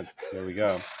is. There we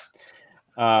go.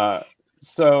 I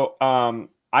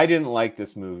didn't like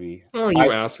this movie. Oh,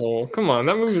 you asshole. Come on,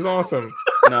 that movie's awesome.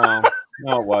 No,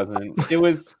 it wasn't. It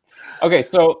was... Okay,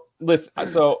 so listen.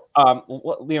 So,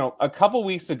 a couple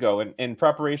weeks ago, in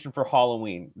preparation for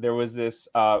Halloween, there was this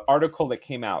article that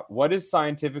came out. What is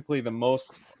scientifically the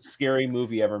most scary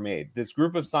movie ever made? This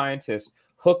group of scientists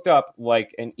hooked up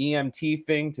like an EMT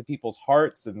thing to people's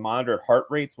hearts and monitored heart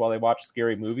rates while they watched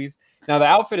scary movies. Now, The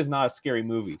Outfit is not a scary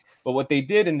movie, but what they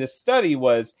did in this study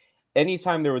was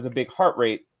anytime there was a big heart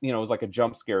rate, it was like a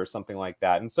jump scare or something like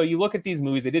that. And so you look at these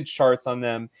movies, they did charts on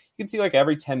them. You can see like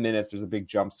every 10 minutes, there's a big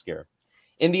jump scare.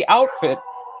 In The Outfit,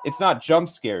 it's not jump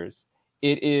scares.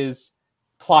 It is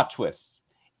plot twists.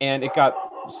 And it got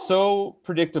so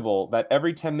predictable that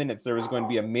every 10 minutes there was going to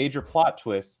be a major plot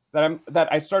twist that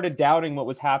I started doubting what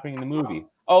was happening in the movie.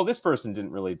 Oh, this person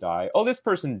didn't really die. Oh, this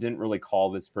person didn't really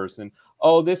call this person.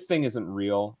 Oh, this thing isn't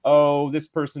real. Oh, this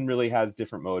person really has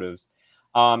different motives.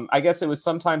 I guess it was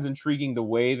sometimes intriguing the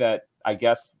way that I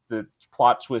guess the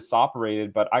plot twists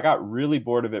operated, but I got really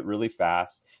bored of it really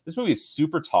fast. This movie is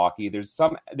super talky. There's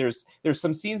some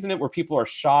scenes in it where people are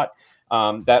shot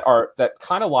that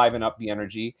kind of liven up the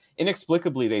energy.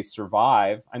 Inexplicably, they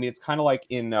survive. I mean, it's kind of like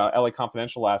in LA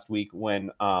Confidential last week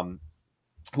when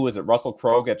who is it? Russell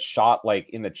Crowe gets shot like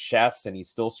in the chest and he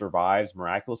still survives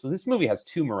miraculously. This movie has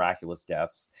 2 miraculous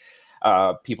deaths.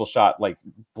 People shot like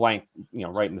blank,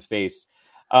 right in the face.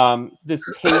 This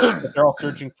tape that they're all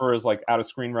searching for is like out of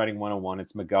Screenwriting 101.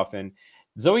 It's MacGuffin.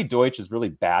 Zoe Deutsch is really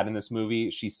bad in this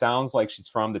movie. She sounds like she's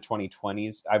from the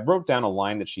 2020s. I wrote down a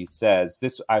line that she says.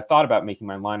 This I thought about making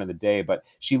my line of the day, but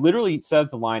she literally says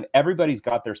the line, "Everybody's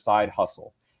got their side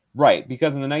hustle." Right,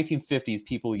 because in the 1950s,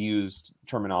 people used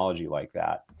terminology like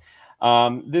that.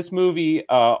 This movie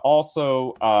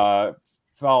also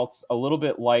felt a little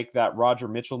bit like that Roger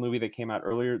Mitchell movie that came out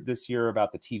earlier this year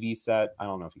about the TV set. I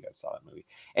don't know if you guys saw that movie.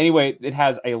 Anyway, it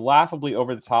has a laughably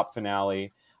over-the-top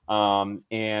finale,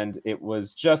 and it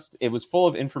was full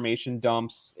of information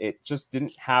dumps. It just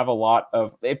didn't have a lot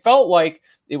of... It felt like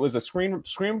it was a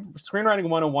Screenwriting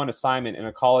 101 assignment in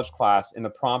a college class, and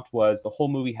the prompt was the whole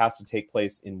movie has to take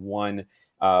place in one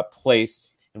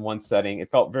place, in one setting. It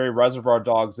felt very Reservoir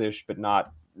Dogs-ish, but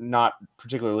not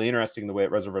particularly interesting the way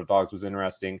Reservoir Dogs was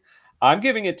interesting. I'm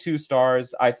giving it 2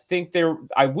 stars.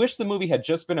 I wish the movie had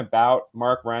just been about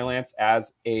Mark Rylance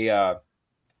as a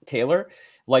tailor,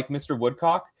 like Mr.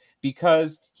 Woodcock,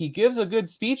 because he gives a good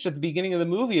speech at the beginning of the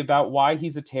movie about why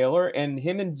he's a tailor, and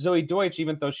him and Zoe Deutsch,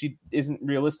 even though she isn't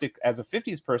realistic as a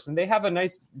 50s person, they have a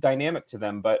nice dynamic to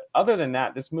them. But other than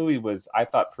that, this movie was, I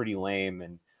thought, pretty lame.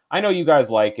 And I know you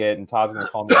guys like it, and Todd's going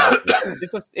to call me out.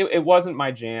 It wasn't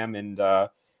my jam, and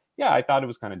yeah, I thought it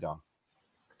was kind of dumb.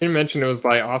 You mentioned it was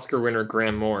by Oscar winner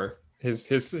Graham Moore.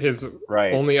 His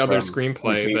only other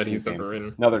screenplay that he's ever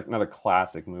written. Another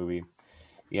classic movie.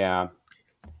 Yeah.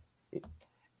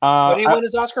 What did he win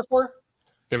his Oscar for?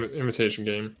 Imitation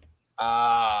Game.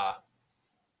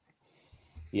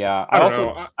 Yeah, I don't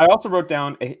know. I also wrote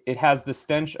down it has the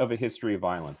stench of a history of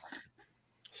violence.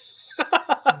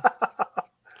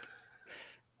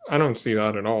 I don't see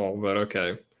that at all, but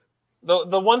okay.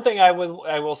 The one thing I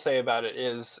will say about it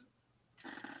is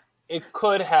it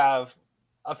could have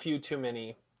a few too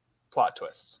many plot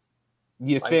twists.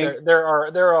 You think there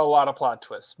are a lot of plot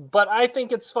twists, but I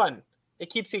think it's fun. It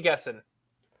keeps you guessing.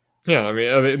 Yeah, I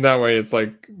mean that way it's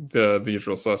like the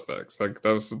Usual Suspects. Like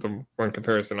that was the one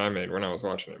comparison I made when I was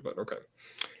watching it. But okay.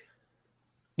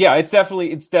 Yeah, it's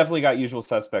definitely got Usual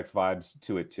Suspects vibes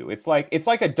to it too. It's like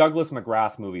a Douglas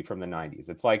McGrath movie from the 90s.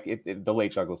 It's like the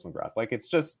late Douglas McGrath. Like it's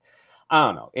just, I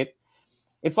don't know.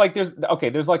 It's like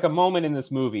there's like a moment in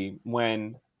this movie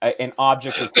when an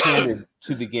object is handed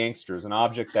to the gangsters, an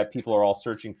object that people are all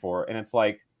searching for, and it's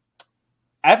like,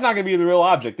 that's not going to be the real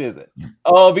object, is it?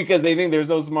 Oh, because they think they're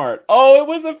so smart. Oh, it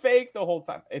was a fake the whole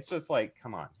time. It's just like,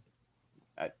 come on.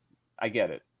 I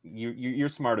get it. You're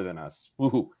smarter than us.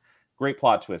 Woohoo. Great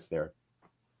plot twist there.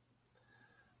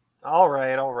 All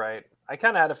right. I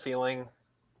kind of had a feeling,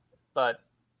 but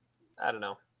I don't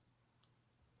know.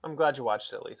 I'm glad you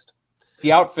watched it at least.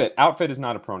 The outfit is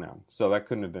not a pronoun, so that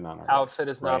couldn't have been on our list. Outfit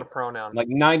is not a pronoun. Like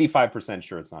 95%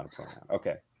 sure it's not a pronoun.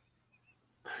 Okay.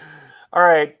 All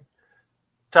right.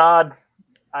 Todd,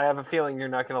 I have a feeling you're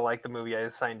not going to like the movie I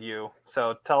assigned you.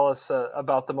 So tell us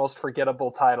about the most forgettable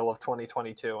title of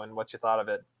 2022 and what you thought of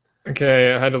it.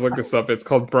 Okay, I had to look this up. It's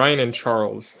called Brian and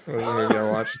Charles. It was a movie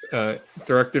I watched,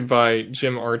 directed by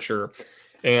Jim Archer.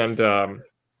 And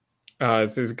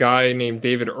it's this guy named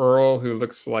David Earl who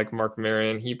looks like Mark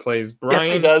Maron. He plays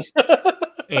Brian. Yes, he does.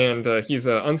 And he's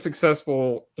an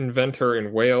unsuccessful inventor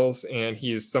in Wales, and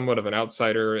he is somewhat of an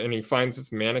outsider. And he finds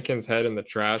this mannequin's head in the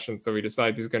trash, and so he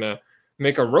decides he's going to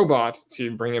make a robot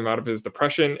to bring him out of his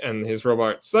depression. And his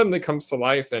robot suddenly comes to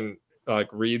life and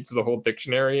reads the whole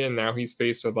dictionary, and now he's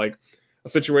faced with like a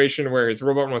situation where his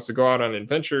robot wants to go out on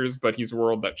adventures, but he's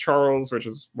worried that Charles, which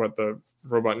is what the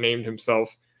robot named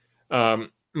himself,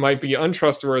 might be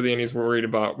untrustworthy, and he's worried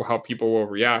about how people will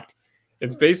react.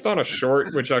 It's based on a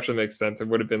short, which actually makes sense. It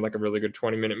would have been like a really good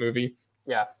 20-minute movie.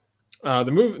 Yeah.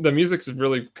 The music's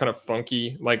really kind of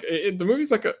funky. Like the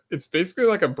movie's it's basically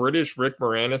like a British Rick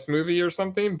Moranis movie or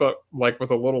something, but like with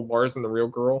a little Lars and the Real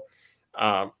Girl.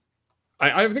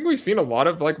 I think we've seen a lot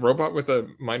of like Robot with a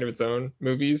Mind of Its Own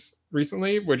movies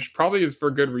recently, which probably is for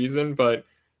good reason. But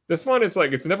this one, it's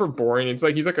like, it's never boring. It's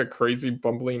like he's like a crazy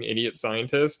bumbling idiot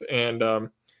scientist, and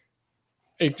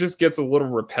it just gets a little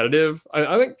repetitive.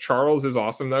 I think Charles is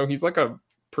awesome though. He's like a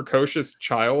precocious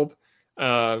child,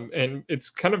 and it's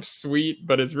kind of sweet,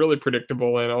 but it's really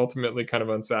predictable and ultimately kind of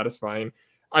unsatisfying.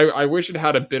 I wish it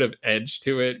had a bit of edge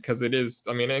to it, because it is,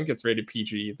 I mean, I think it's rated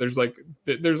PG. There's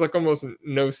like almost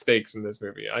no stakes in this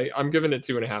movie. I'm giving it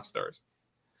 2.5 stars.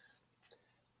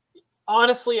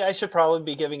 Honestly, I should probably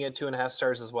be giving it 2.5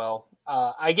 stars as well.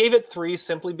 I gave it 3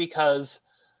 simply because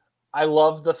I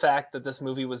love the fact that this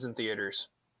movie was in theaters.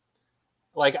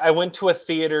 Like, I went to a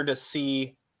theater to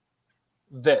see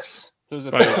this. So it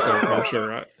was by yourself, I'm sure,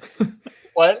 right?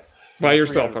 What? By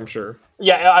yourself, I'm sure.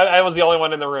 Yeah, I was the only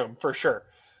one in the room for sure.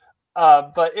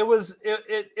 But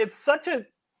it's such a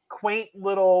quaint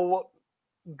little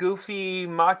goofy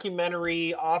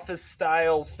mockumentary office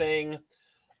style thing.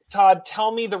 Todd,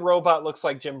 tell me the robot looks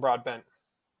like Jim Broadbent.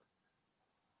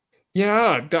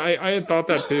 Yeah, I had thought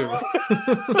that too.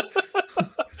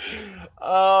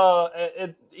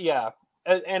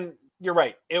 And you're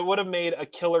right. It would have made a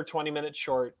killer 20-minute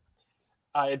short.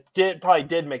 It probably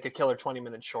did make a killer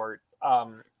 20-minute short.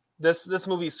 This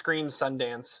movie screams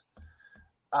Sundance,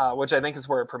 which I think is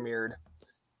where it premiered.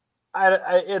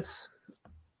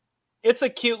 It's a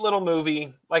cute little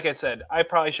movie. Like I said, I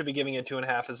probably should be giving it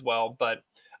 2.5 as well, but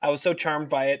I was so charmed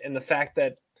by it, and the fact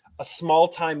that a small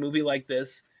time movie like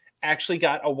this actually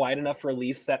got a wide enough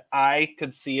release that I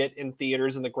could see it in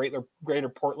theaters in the greater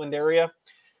Portland area.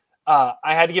 I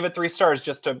had to give it 3 stars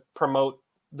just to promote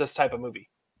this type of movie.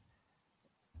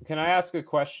 Can I ask a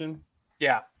question?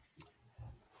 Yeah.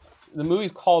 The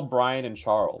movie's called Brian and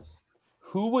Charles.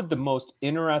 Who would the most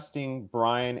interesting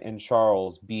Brian and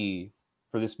Charles be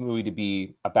for this movie to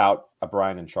be about a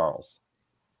Brian and Charles?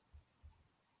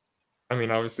 I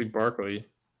mean, obviously Barkley.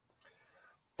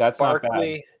 That's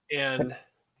Barkley not bad. And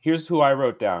here's who I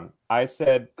wrote down. I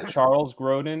said Charles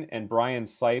Grodin and Brian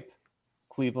Sipe,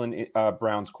 Cleveland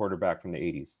Browns quarterback from the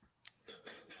 80s.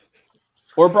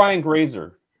 Or Brian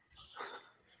Grazer.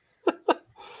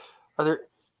 I'm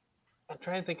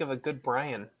trying to think of a good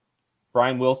Brian.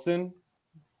 Brian Wilson.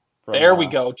 There we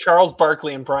go. Charles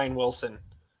Barkley and Brian Wilson.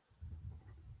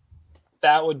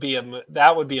 That would be a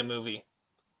movie.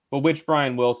 Well, which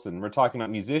Brian Wilson? We're talking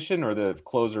about musician or the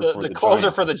closer for the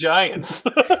closer Giants? for the Giants.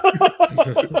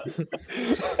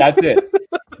 That's it.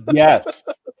 Yes.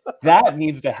 That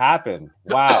needs to happen.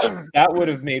 Wow. That would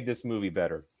have made this movie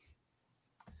better.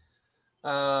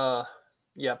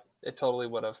 Yep, it totally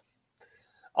would have.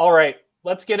 All right,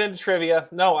 let's get into trivia.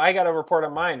 No, I got to report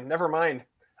on mine. Never mind.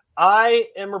 I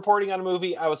am reporting on a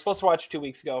movie I was supposed to watch 2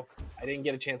 weeks ago. I didn't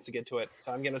get a chance to get to it,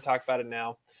 so I'm going to talk about it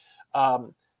now.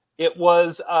 It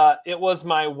was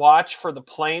my watch for the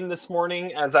plane this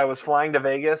morning as I was flying to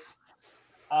Vegas.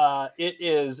 It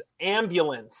is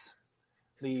Ambulance,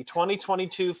 the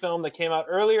 2022 film that came out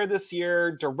earlier this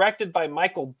year, directed by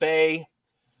Michael Bay.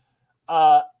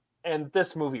 And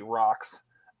this movie rocks.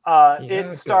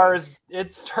 It stars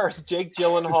Jake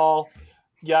Gyllenhaal,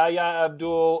 Yahya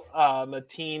Abdul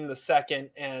Mateen II,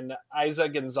 and Isa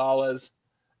Gonzalez,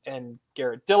 and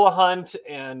Garrett Dillahunt,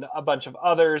 and a bunch of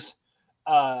others.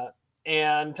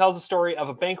 And tells the story of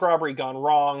a bank robbery gone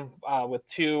wrong with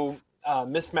two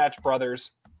mismatched brothers.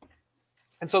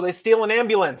 And so they steal an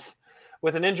ambulance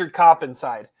with an injured cop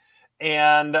inside.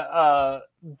 And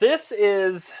this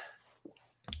is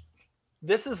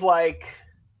like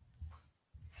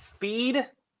Speed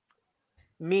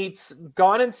meets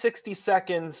Gone in 60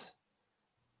 Seconds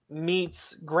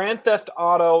meets Grand Theft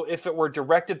Auto if it were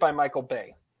directed by Michael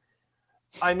Bay.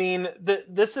 I mean,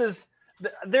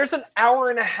 there's an hour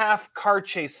and a half car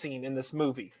chase scene in this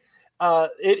movie.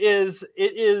 It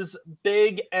is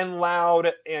big and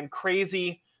loud and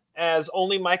crazy as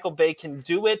only Michael Bay can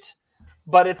do it,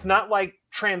 but it's not like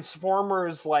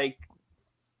Transformers, like,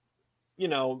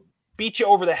 beat you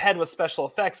over the head with special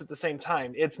effects at the same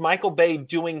time. It's Michael Bay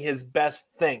doing his best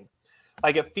thing.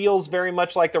 Like, it feels very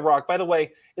much like The Rock. By the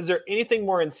way, is there anything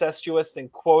more incestuous than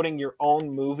quoting your own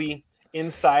movie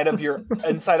inside of your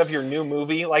new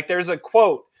movie? Like, there's a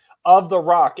quote of The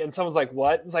Rock and someone's like,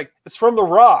 what? It's like, it's from The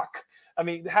Rock. I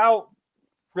mean, how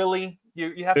really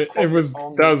you have to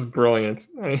quote that was brilliant.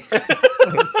 I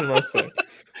must say.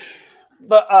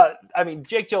 But I mean,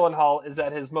 Jake Gyllenhaal is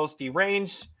at his most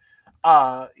deranged.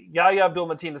 Yahya Abdul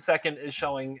Mateen II is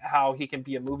showing how he can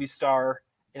be a movie star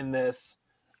in this.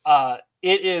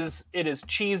 It is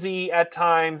cheesy at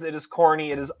times. It is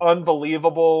corny. It is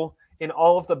unbelievable in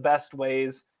all of the best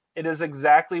ways. It is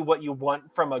exactly what you want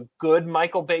from a good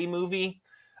Michael Bay movie.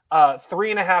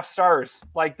 3.5 stars.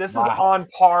 Like, this is on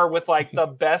par with like the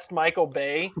best Michael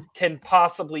Bay can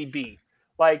possibly be.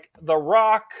 Like, The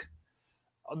Rock,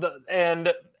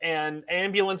 and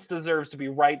Ambulance deserves to be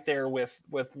right there with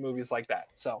movies like that.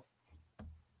 So,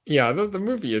 yeah, the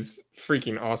movie is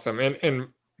freaking awesome, and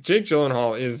Jake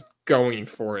Gyllenhaal is going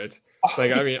for it.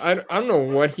 Like, I mean, I don't know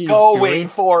what he's going doing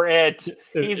for it.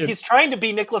 He's trying to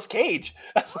be Nicolas Cage.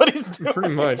 That's what he's doing.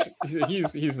 Pretty much.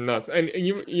 He's nuts. And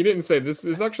you didn't say this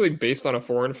is actually based on a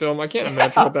foreign film. I can't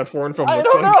imagine what that foreign film looks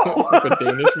like. It's like a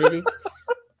Danish movie.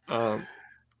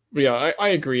 But yeah, I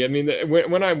agree. I mean,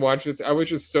 when I watched this, I was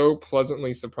just so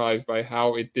pleasantly surprised by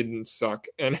how it didn't suck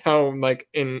and how, like,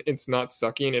 it's not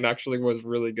sucking. It actually was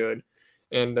really good.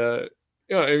 And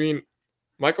yeah, I mean,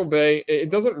 Michael Bay, it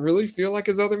doesn't really feel like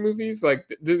his other movies. Like,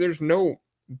 there's no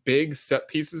big set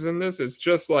pieces in this. It's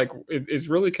just like, it's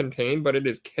really contained, but it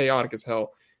is chaotic as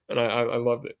hell. And I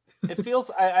loved it. It feels,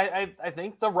 I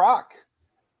think The Rock,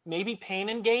 maybe Pain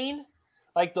and Gain,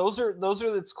 like those are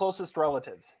its closest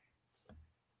relatives.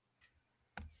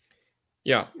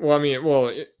 Yeah, well, I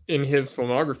mean, in his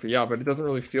filmography, yeah, but it doesn't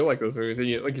really feel like those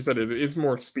movies. Like you said, it's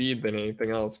more Speed than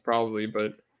anything else, probably,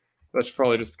 but that's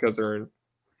probably just because the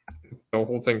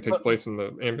whole thing takes place in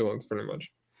the ambulance, pretty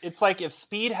much. It's like if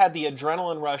Speed had the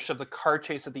adrenaline rush of the car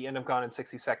chase at the end of Gone in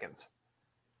 60 Seconds.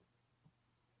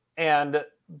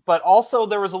 But also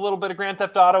there was a little bit of Grand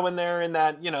Theft Auto in there in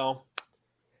that, no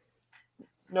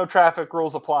traffic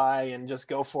rules apply and just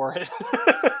go for it.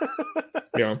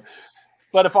 Yeah.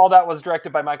 But if all that was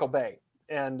directed by Michael Bay,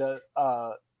 and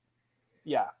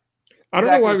yeah, I don't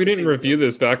know why we didn't review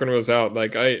this back when it was out.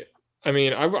 Like, I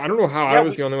mean, I don't know how I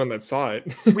was the only one that saw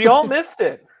it. We all missed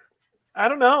it. I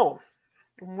don't know.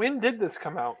 When did this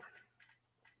come out?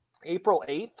 April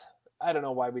 8th? I don't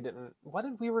know why we didn't. What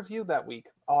did we review that week?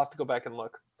 I'll have to go back and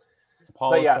look.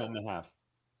 Apollo 10.5.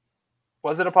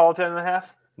 Was it Apollo 10.5?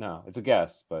 No, it's a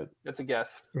guess, but it's a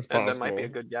guess. It's and that might be a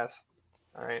good guess.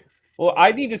 All right. Well,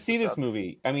 I need to see this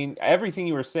movie. I mean, everything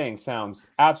you were saying sounds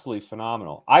absolutely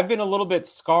phenomenal. I've been a little bit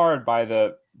scarred by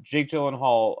the Jake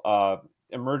Gyllenhaal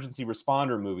emergency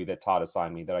responder movie that Todd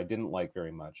assigned me that I didn't like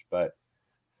very much. But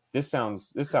this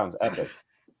sounds epic.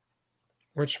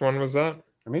 Which one was that?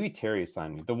 Or maybe Terry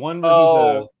assigned me the one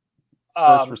where he's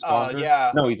a first responder.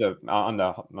 Yeah. No, he's on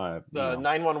the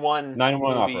 911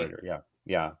 911 operator.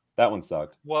 Yeah. That one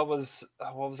sucked. What was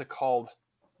it called?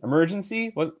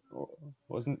 Emergency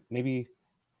wasn't maybe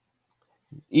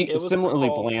It was similarly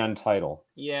called- bland title.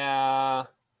 Yeah.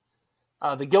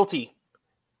 The Guilty.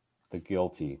 The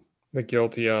Guilty. The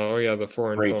Guilty. Oh yeah, the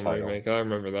foreign Great film title. remake. I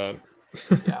remember that.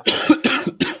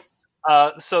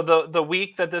 So the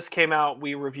week that this came out,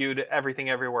 we reviewed Everything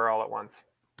Everywhere All at Once.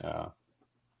 And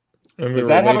we Does were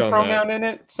that have late a on pronoun that. in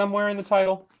it somewhere in the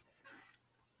title?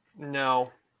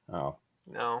 No. Oh.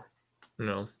 No.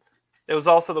 No. It was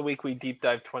also the week we deep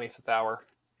dived 25th Hour.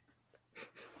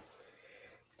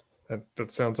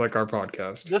 That sounds like our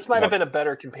podcast. This might have been a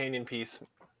better companion piece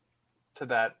to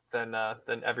that than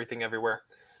Everything Everywhere.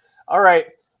 All right.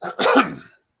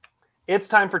 It's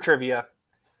time for trivia.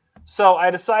 So I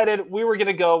decided we were going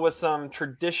to go with some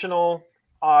traditional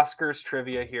Oscars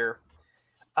trivia here.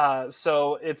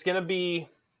 So it's going to be...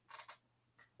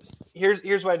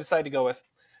 Here's what I decided to go with.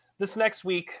 This next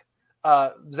week,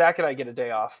 Zach and I get a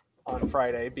day off on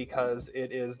Friday because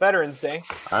it is Veterans Day.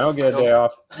 I don't get a day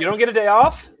off. You don't get a day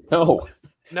off? No.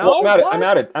 No, Well, what? I'm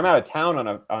out of town on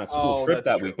a school trip that's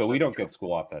that true. week, but we don't get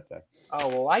school off that day. Oh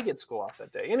well, I get school off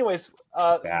that day. Anyways,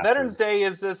 Bastard. Veterans Day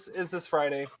is this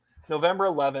Friday, November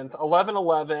 11th,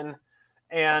 11/11,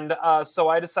 and so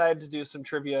I decided to do some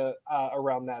trivia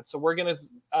around that. So we're gonna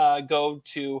go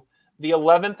to the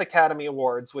 11th Academy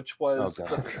Awards, which was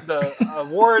the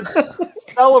awards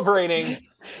celebrating.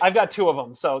 I've got two of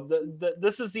them. So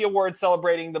this is the award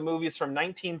celebrating the movies from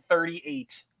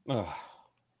 1938. Ugh.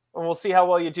 And we'll see how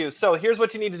well you do. So here's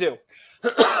what you need to do.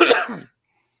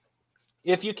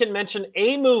 If you can mention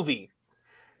a movie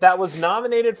that was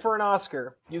nominated for an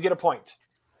Oscar, you get a point.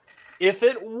 If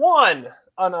it won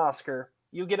an Oscar,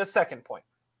 you get a second point.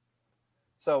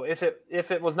 So if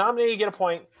it was nominated, you get a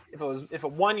point. If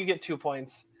it won, you get 2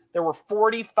 points. There were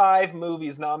 45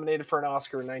 movies nominated for an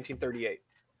Oscar in 1938.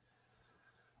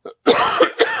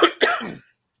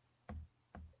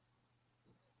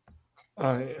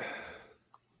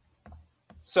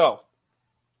 So,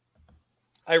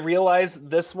 I realize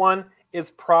this one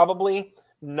is probably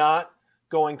not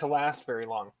going to last very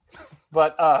long,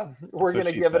 but we're going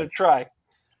to give it a try.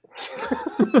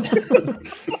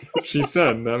 She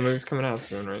said that movie's coming out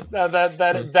soon, right?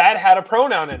 That had a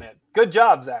pronoun in it. Good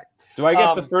job, Zach. Do I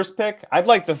get the first pick? I'd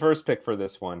like the first pick for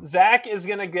this one. Zach is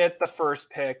going to get the first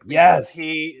pick. Yes.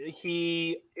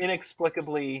 He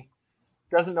inexplicably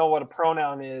doesn't know what a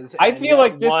pronoun is. I feel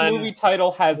like this movie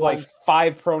title has like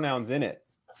 5 pronouns in it.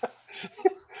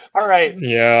 All right.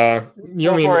 Yeah.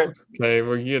 Go for it. Okay,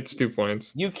 well, he gets 2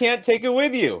 points. You can't take it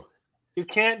with you. You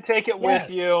can't take it with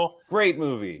you. Great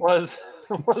movie. Was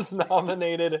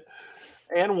nominated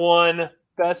and won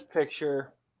Best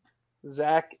Picture.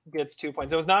 Zach gets 2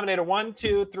 points. It was nominated 1,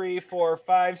 2, 3, 4,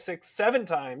 5, 6, 7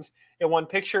 times. It won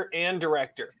Picture and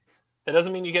Director. That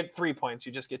doesn't mean you get 3 points.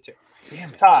 You just get 2. Damn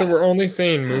it. Todd. So we're only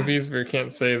saying movies. We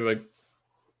can't say like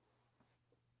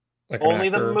an Only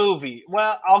actor. the movie.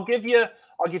 Well, I'll give you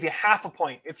half a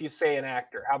point if you say an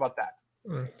actor. How about that?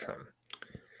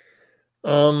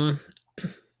 Okay.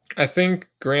 I think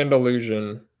Grand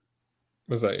Illusion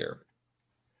was that year.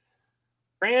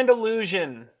 Grand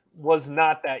Illusion was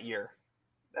not that year.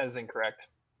 That is incorrect.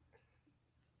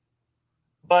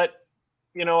 But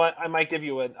you know what? I might give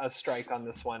you a strike on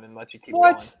this one and let you keep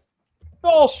going.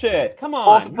 Bullshit. Come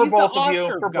on. For He's the both of you.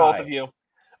 Oscar For guy. both of you.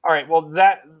 All right. Well,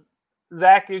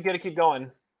 Zach, you got to keep going.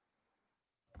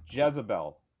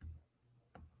 Jezebel.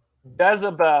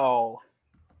 Jezebel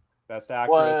Best actress.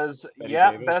 was Betty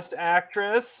Davis. Best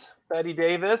Actress Betty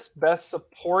Davis, Best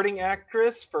Supporting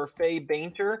Actress for Faye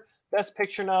Bainter, Best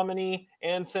Picture nominee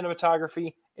and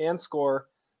cinematography and score.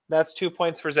 That's 2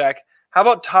 points for Zach. How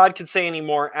about Todd could say any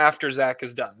more after Zach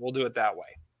is done? We'll do it that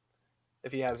way.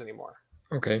 If he has any more.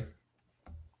 Okay.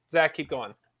 Zach, keep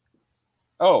going.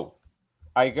 Oh,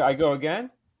 I go again?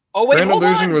 Oh, wait, Grand hold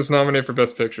Illusion on. was nominated for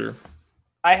Best Picture.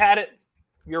 I had it.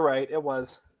 You're right. It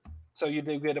was. So you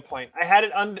did get a point. I had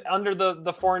it under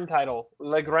the foreign title,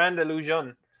 Le Grand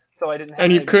Illusion. So I didn't have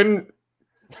And you it. couldn't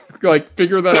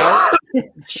figure that out?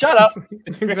 Shut up.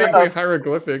 It's exactly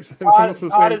hieroglyphics. It's Todd, almost the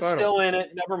Todd same is title. still in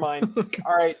it. Never mind.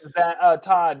 All right,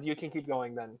 Todd, you can keep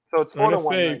going then. So it's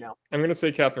 4-1 right now. I'm gonna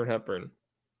say Katharine Hepburn.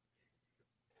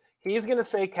 He's going to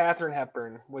say Katharine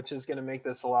Hepburn, which is going to make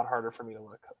this a lot harder for me to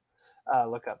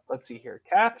look up. Let's see here.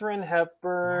 Katharine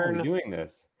Hepburn. How are you doing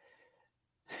this?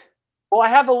 Well, I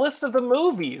have a list of the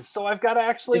movies, so I've got to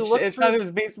actually look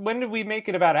through. When did we make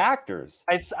it about actors?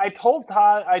 I told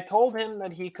Todd. I told him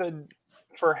that he could,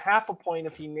 for half a point,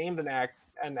 if he named an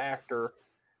actor,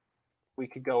 we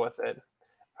could go with it.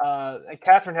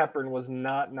 Katharine Hepburn was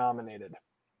not nominated.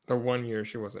 The 1 year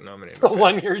she wasn't nominated. The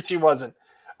 1 year she wasn't.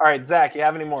 All right, Zach, you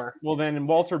have any more? Well, then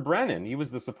Walter Brennan, he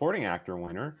was the supporting actor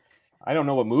winner. I don't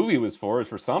know what movie it was for. It was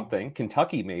for something.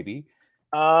 Kentucky, maybe.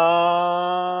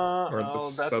 Or the that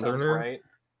sounds Southerner? right.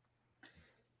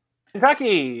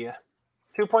 Kentucky.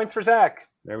 2 points for Zach.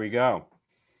 There we go.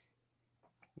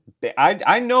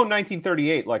 I know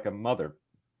 1938 like a mother.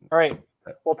 All right.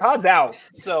 Well, Todd's out.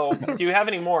 So, do you have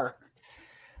any more?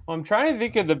 Well, I'm trying to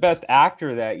think of the best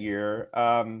actor that year.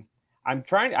 I'm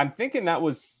thinking that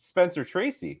was Spencer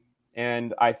Tracy,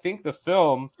 and I think the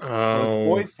film was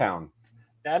Boys Town.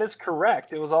 That is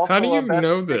correct. It was also How do you a Best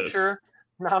know this? Picture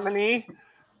nominee.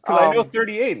 Because I know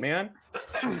 38, man.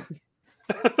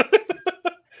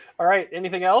 All right.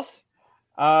 Anything else?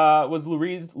 Was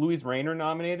Louise Rayner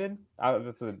nominated?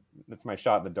 That's my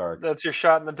shot in the dark. That's your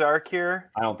shot in the dark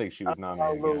here. I don't think she was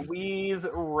nominated. Louise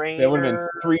Rayner. That would have been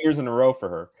 3 years in a row for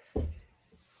her.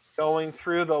 Going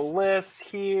through the list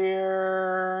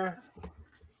here.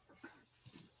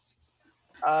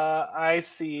 I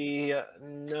see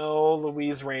no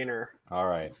Louise Rayner. All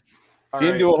right. She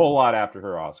didn't do a whole lot after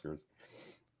her Oscars.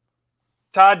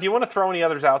 Todd, do you want to throw any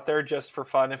others out there just for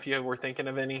fun if you were thinking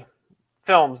of any?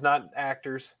 Films, not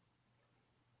actors.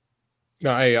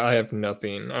 No, I have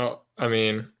nothing. I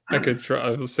mean, I could try.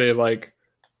 I would say like,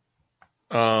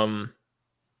 the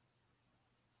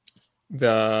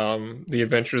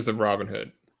Adventures of Robin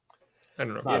Hood. I don't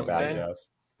know. It's not a bad guess.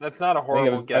 That's not a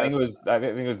horrible guess. I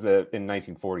think it was in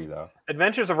 1940 though.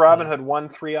 Adventures of Robin Hood won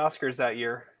 3 Oscars that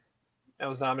year. It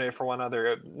was nominated for one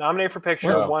other. Nominated for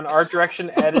picture, won art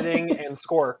direction, editing, and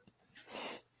score.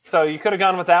 So you could have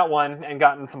gone with that one and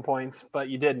gotten some points, but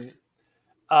you didn't.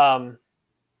 All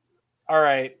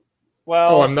right.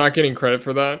 Well, I'm not getting credit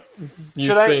for that.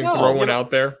 You saying throw one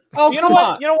out there? Oh, you know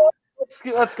what? You know what?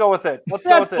 Let's go with it.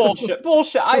 That's bullshit.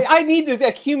 Bullshit. I need to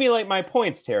accumulate my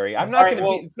points, Terry. I'm not going to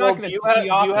be. It's not going to be.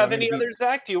 Do you have any others,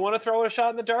 Zach? Do you want to throw a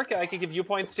shot in the dark? I could give you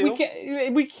points too.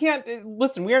 We can't.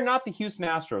 Listen, we are not the Houston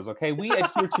Astros. Okay, we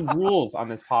adhere to rules on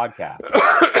this podcast.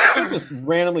 We just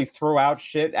randomly throw out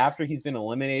shit after he's been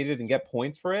eliminated and get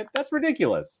points for it. That's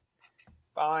ridiculous.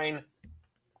 Fine.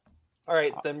 All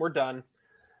right, then we're done.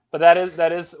 But that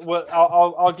is what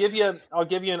I'll give you. I'll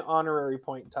give you an honorary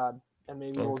point, Todd. And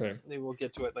maybe we'll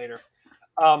get to it later.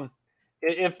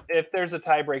 If there's a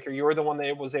tiebreaker, you were the one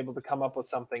that was able to come up with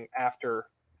something after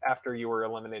you were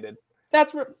eliminated.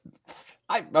 That's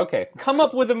okay. Come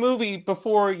up with a movie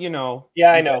before you know.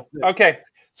 Yeah, I know. Okay,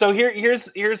 so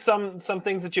here's some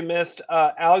things that you missed.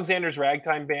 Alexander's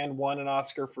Ragtime Band won an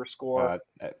Oscar for score.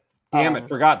 Damn it,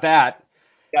 forgot that.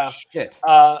 Yeah. Shit.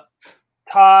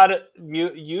 Todd,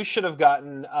 you should have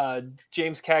gotten.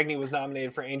 James Cagney was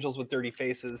nominated for Angels with Dirty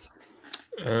Faces.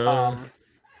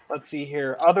 Let's see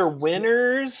here. Other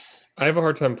winners. I have a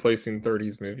hard time placing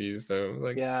 30s movies,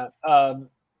 so yeah.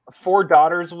 Four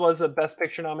Daughters was a Best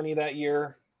Picture nominee that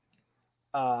year.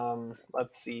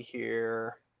 Let's see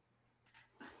here.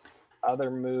 Other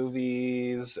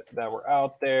movies that were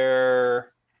out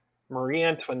there. Marie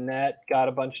Antoinette got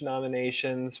a bunch of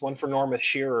nominations. One for Norma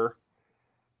Shearer.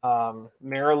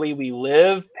 Merrily We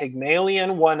Live.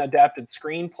 Pygmalion won adapted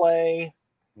screenplay.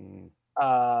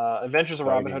 Adventures of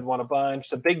Robin Hood won a bunch.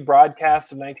 The Big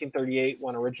Broadcast of 1938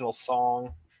 won original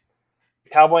song.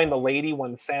 Cowboy and the Lady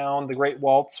won sound. The Great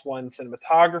Waltz won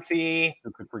cinematography.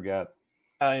 Who could forget?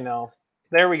 I know.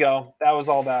 There we go. That was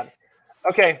all that.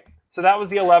 Okay, so that was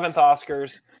the 11th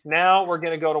Oscars. Now we're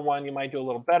going to go to one you might do a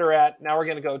little better at. Now we're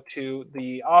going to go to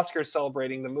the Oscars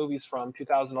celebrating the movies from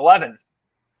 2011.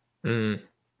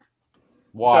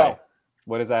 Why? So,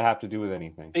 what does that have to do with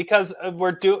anything? Because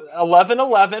we're doing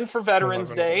 11/11 for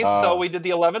Veterans Day, so we did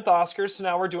the 11th Oscars, so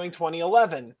now we're doing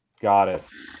 2011. Got it.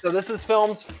 So this is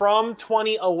films from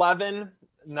 2011,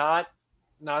 not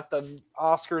the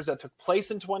Oscars that took place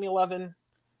in 2011,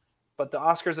 but the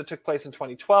Oscars that took place in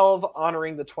 2012,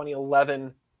 honoring the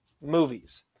 2011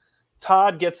 movies.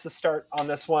 Todd gets the start on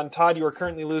this one. Todd, you are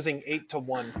currently losing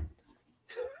 8-1.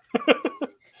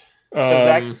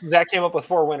 Zach came up with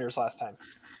 4 winners last time.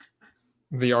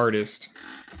 The Artist.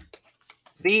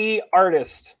 The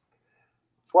Artist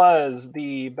was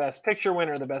the Best Picture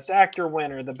winner, the Best Actor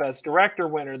winner, the Best Director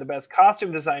winner, the Best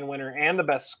Costume Design winner, and the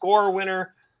Best Score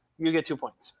winner. You get 2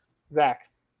 points. Zach.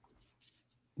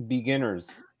 Beginners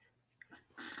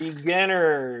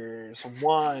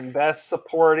won Best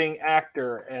Supporting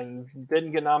Actor and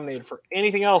didn't get nominated for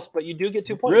anything else, but you do get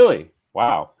 2 points. Really?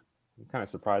 Wow. I'm kind of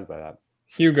surprised by that.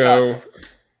 Hugo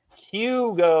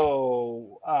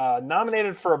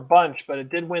nominated for a bunch, but it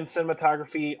did win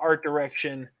cinematography, art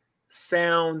direction,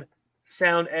 sound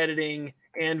editing,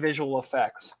 and visual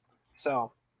effects.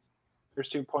 So there's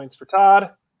 2 points for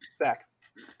Todd. Zach.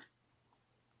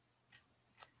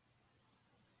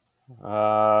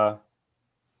 I'm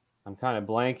kind of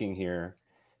blanking here.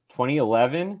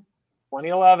 2011?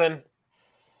 2011.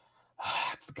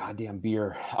 It's the goddamn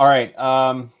beer. All right.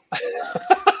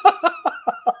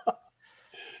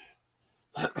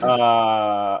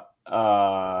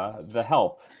 The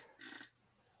Help.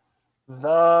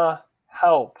 The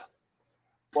Help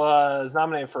was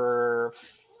nominated for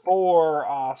 4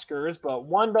 Oscars, but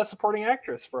 1 Best Supporting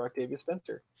Actress for Octavia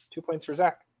Spencer. 2 points for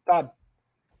Zach. Todd.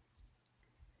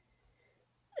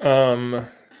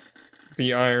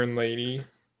 The Iron Lady.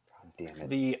 Damn it.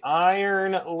 The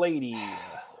Iron Lady.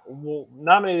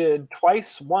 Nominated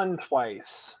twice, won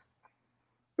twice.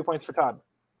 2 points for Todd.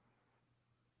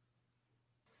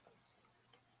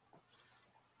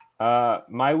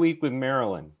 My Week with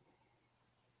Marilyn.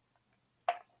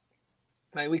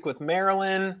 My Week with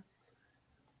Marilyn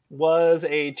was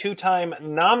a 2-time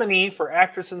nominee for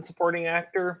Actress and Supporting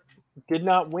Actor. Did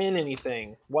not win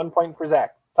anything. 1 point for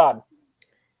Zach. Todd.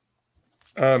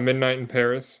 Midnight in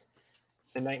Paris.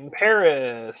 Midnight in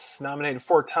Paris. Nominated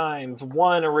 4 times.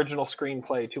 1 original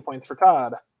screenplay. 2 points for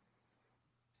Todd.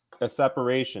 A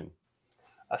Separation.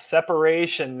 A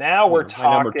Separation. Now we're talking.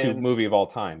 My number 2 movie of all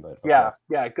time, but okay.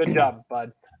 Yeah. Good job,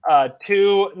 bud.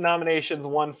 2 nominations,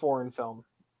 1 foreign film.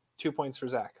 2 points for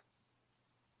Zach.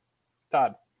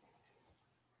 Todd.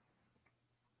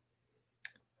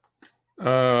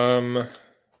 The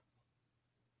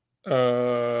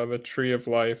Tree of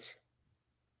Life.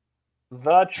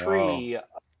 The Tree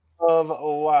of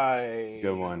Life.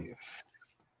 Good one.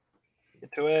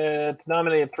 Get to it.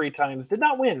 Nominated 3 times. Did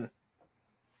not win,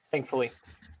 thankfully.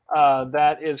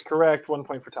 That is correct. 1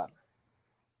 point for Todd.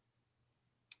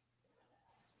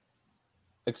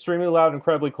 Extremely Loud,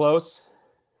 Incredibly Close.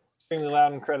 Extremely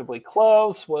Loud, Incredibly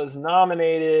Close was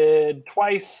nominated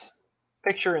twice.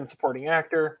 Picture and Supporting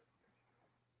Actor.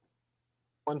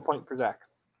 1 point for Zach.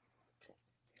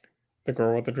 The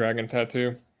Girl with the Dragon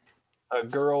Tattoo. A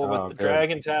Girl with the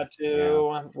Dragon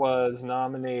Tattoo was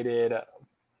nominated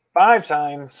 5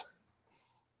 times.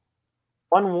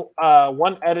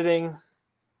 One editing.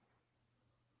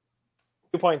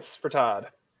 2 points for Todd.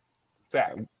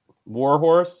 Zach. War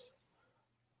Horse.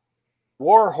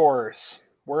 War Horse.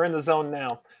 We're in the zone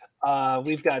now.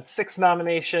 We've got 6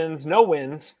 nominations, no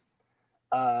wins.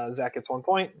 Zach gets 1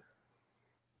 point.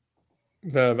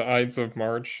 The Ides of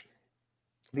March.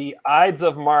 The Ides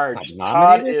of March.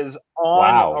 Todd is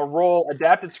on a roll.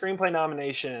 Adapted screenplay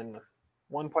nomination.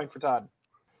 1 point for Todd.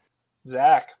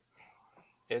 Zach,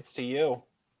 it's to you.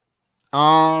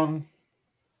 I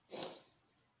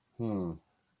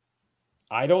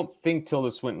don't think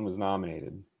Tilda Swinton was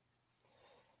nominated.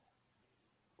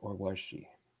 Or was she?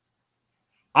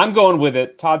 I'm going with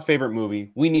it. Todd's favorite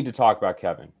movie. We need to talk about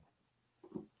Kevin.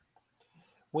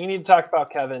 We need to talk about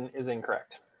Kevin is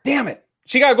incorrect. Damn it.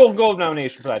 She got a Golden Globe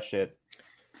nomination for that shit.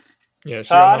 Yeah, she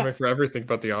got nominated for everything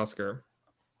but the Oscar.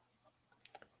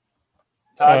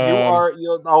 Todd,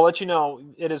 I'll let you know,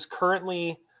 it is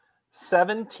currently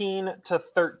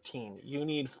 17-13. You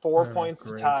need 4 points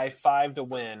to tie, 5 to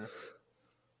win.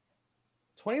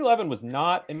 2011 was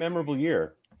not a memorable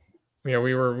year. Yeah,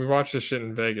 we watched this shit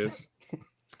in Vegas.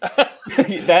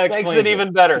 That makes it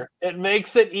even better. It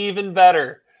makes it even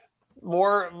better.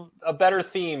 A better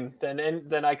theme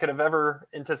than I could have ever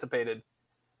anticipated.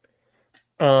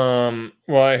 Well,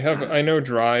 I know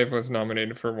Drive was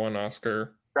nominated for 1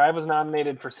 Oscar. Drive was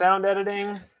nominated for sound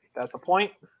editing. That's a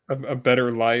point. A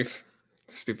Better Life.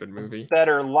 Stupid movie.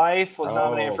 Better Life was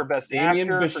nominated for Best Damien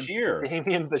Actor. Bashir.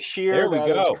 Damien Bashir. There we go.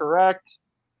 That is correct.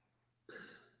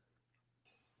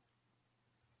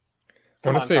 I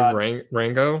want to say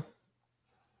Rango.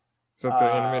 Is that the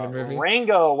animated movie?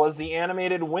 Rango was the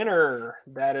animated winner.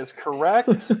 That is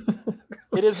correct.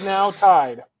 It is now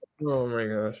tied. Oh my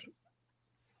gosh.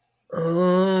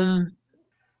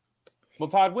 Well,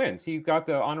 Todd wins. He got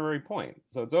the honorary point,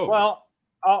 so it's over. Well,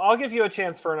 I'll give you a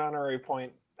chance for an honorary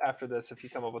point after this if you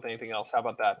come up with anything else. How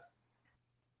about that?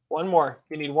 One more.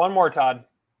 You need one more, Todd.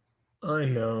 I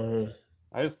know.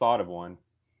 I just thought of one.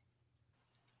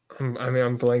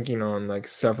 I'm blanking on like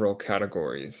several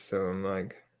categories, so I'm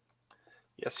like.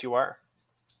 Yes, you are.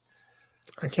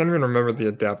 I can't even remember the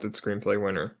adapted screenplay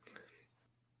winner.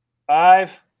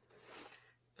 5,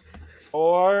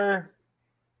 4.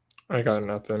 I got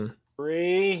nothing.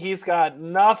 3. He's got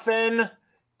nothing.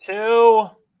 2,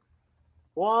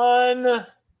 1.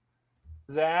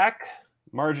 Zach.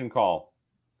 Margin Call.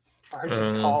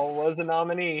 Margin Call was a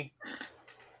nominee.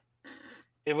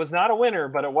 It was not a winner,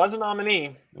 but it was a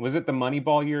nominee. Was it the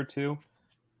Moneyball year too?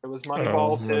 It was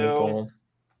Moneyball too. Moneyball.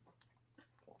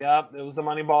 Yep, it was the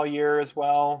Moneyball year as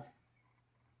well.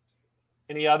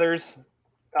 Any others?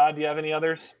 Todd, do you have any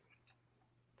others?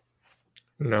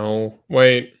 No,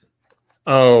 wait.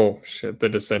 Oh shit! The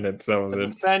Descendants. That was The it.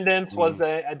 Descendants was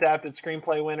the adapted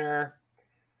screenplay winner.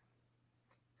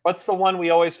 What's the one we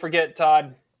always forget,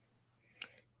 Todd?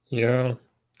 Yeah.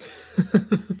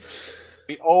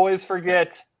 We always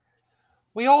forget.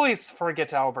 We always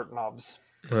forget Albert Nobbs.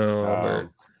 Oh,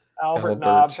 Albert. Albert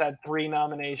Nobbs had 3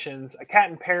 nominations: A Cat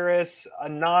in Paris,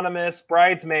 Anonymous,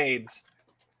 Bridesmaids,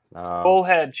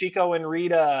 Bullhead, Chico and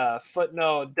Rita,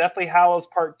 Footnote, Deathly Hallows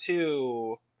Part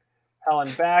 2,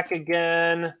 Helen Back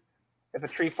Again, If a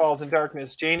Tree Falls in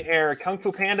Darkness, Jane Eyre, Kung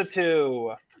Fu Panda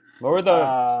 2. What were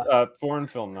the foreign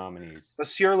film nominees?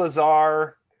 Monsieur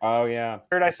Lazare. Oh, yeah.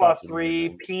 Paradise Lost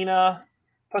 3, Pina,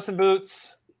 Puss in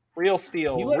Boots, Real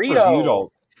Steel, You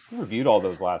Rio. reviewed all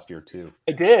those last year, too.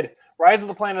 I did. Rise of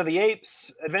the Planet of the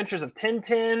Apes, Adventures of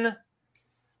Tintin,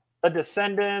 The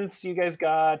Descendants. You guys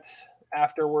got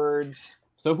afterwards.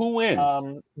 So who wins?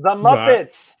 The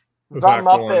Muppets. The Zach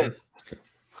Muppets.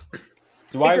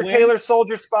 Do I Tinker win? Tailor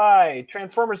Soldier Spy,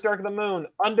 Transformers Dark of the Moon,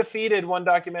 Undefeated, one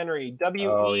documentary, W.E.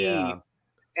 Oh, yeah.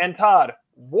 And Todd,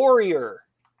 Warrior.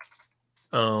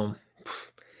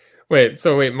 Wait.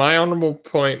 My honorable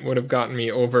point would have gotten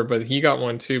me over, but he got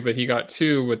one too. But he got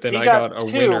 2. But then I got a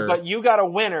 2, winner. but you got a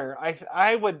winner.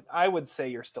 I would say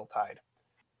you're still tied.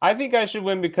 I think I should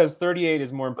win because 38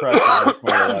 is more impressive than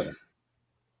 2011.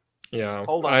 Yeah.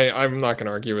 Hold on. I'm not going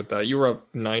to argue with that. You were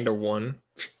up 9-1.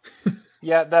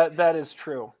 Yeah, that is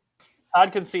true.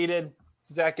 Todd conceded.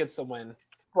 Zach gets the win.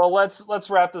 Well, let's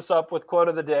wrap this up with quote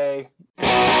of the day.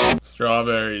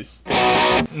 Strawberries.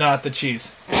 Not the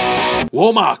cheese.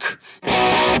 Womack!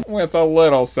 With a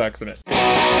little sex in it.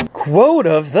 Quote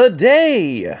of the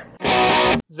day.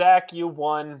 Zach, you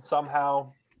won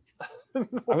somehow. I was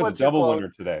a What's your double quote? winner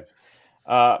today.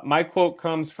 My quote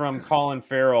comes from Colin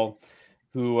Farrell,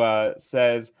 who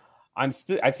says, I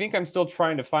think I'm still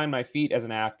trying to find my feet as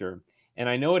an actor. And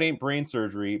I know it ain't brain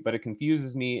surgery, but it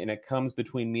confuses me and it comes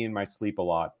between me and my sleep a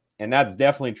lot. And that's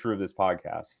definitely true of this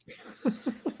podcast.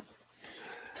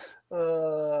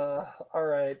 All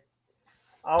right.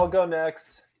 I'll go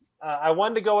next. I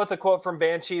wanted to go with a quote from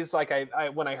Banshees. Like I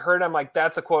when I heard, I'm like,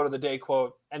 that's a quote of the day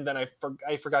quote. And then I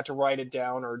forgot to write it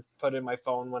down or put it in my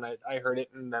phone when I heard it.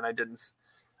 And then I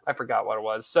forgot what it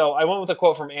was. So I went with a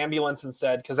quote from Ambulance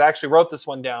instead, because I actually wrote this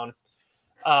one down.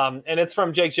 And it's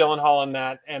from Jake Gyllenhaal in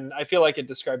that. And I feel like it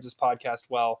describes this podcast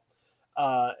well.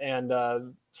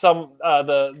 The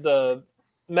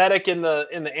medic in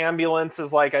the ambulance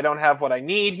is like, I don't have what I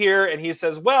need here. And he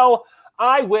says, well,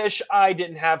 I wish I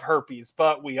didn't have herpes,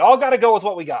 but we all got to go with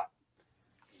what we got.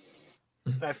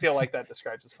 And I feel like that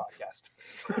describes this podcast.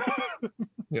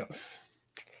 Yes.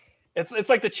 It's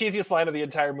like the cheesiest line of the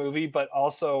entire movie, but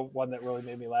also one that really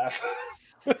made me laugh.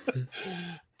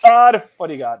 Todd, what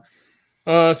do you got?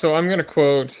 So I'm going to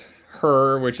quote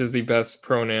Her, which is the best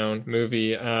pronoun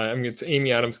movie. It's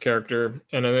Amy Adams' character,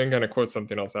 and I'm then going to quote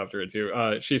something else after it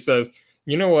too. She says,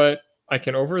 "You know what? I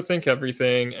can overthink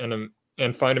everything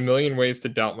and find a million ways to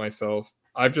doubt myself.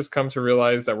 I've just come to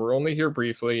realize that we're only here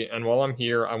briefly, and while I'm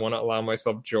here, I want to allow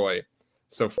myself joy.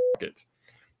 So f*** it."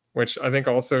 Which I think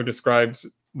also describes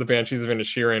the Banshees of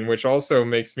Inisherin, which also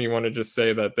makes me want to just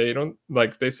say that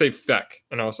they say feck.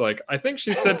 And I was like, I think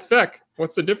she said feck.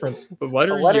 What's the difference? The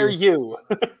letter U.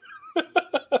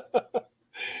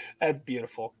 That's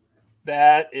beautiful.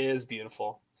 That is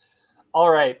beautiful.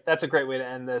 All right. That's a great way to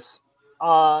end this.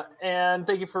 And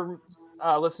thank you for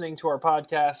listening to our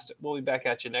podcast. We'll be back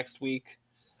at you next week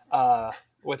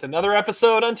with another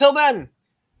episode. Until then,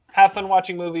 have fun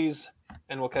watching movies,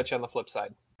 and we'll catch you on the flip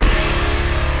side.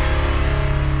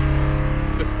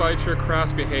 Despite your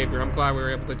crass behavior, I'm glad we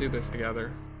were able to do this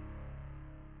together.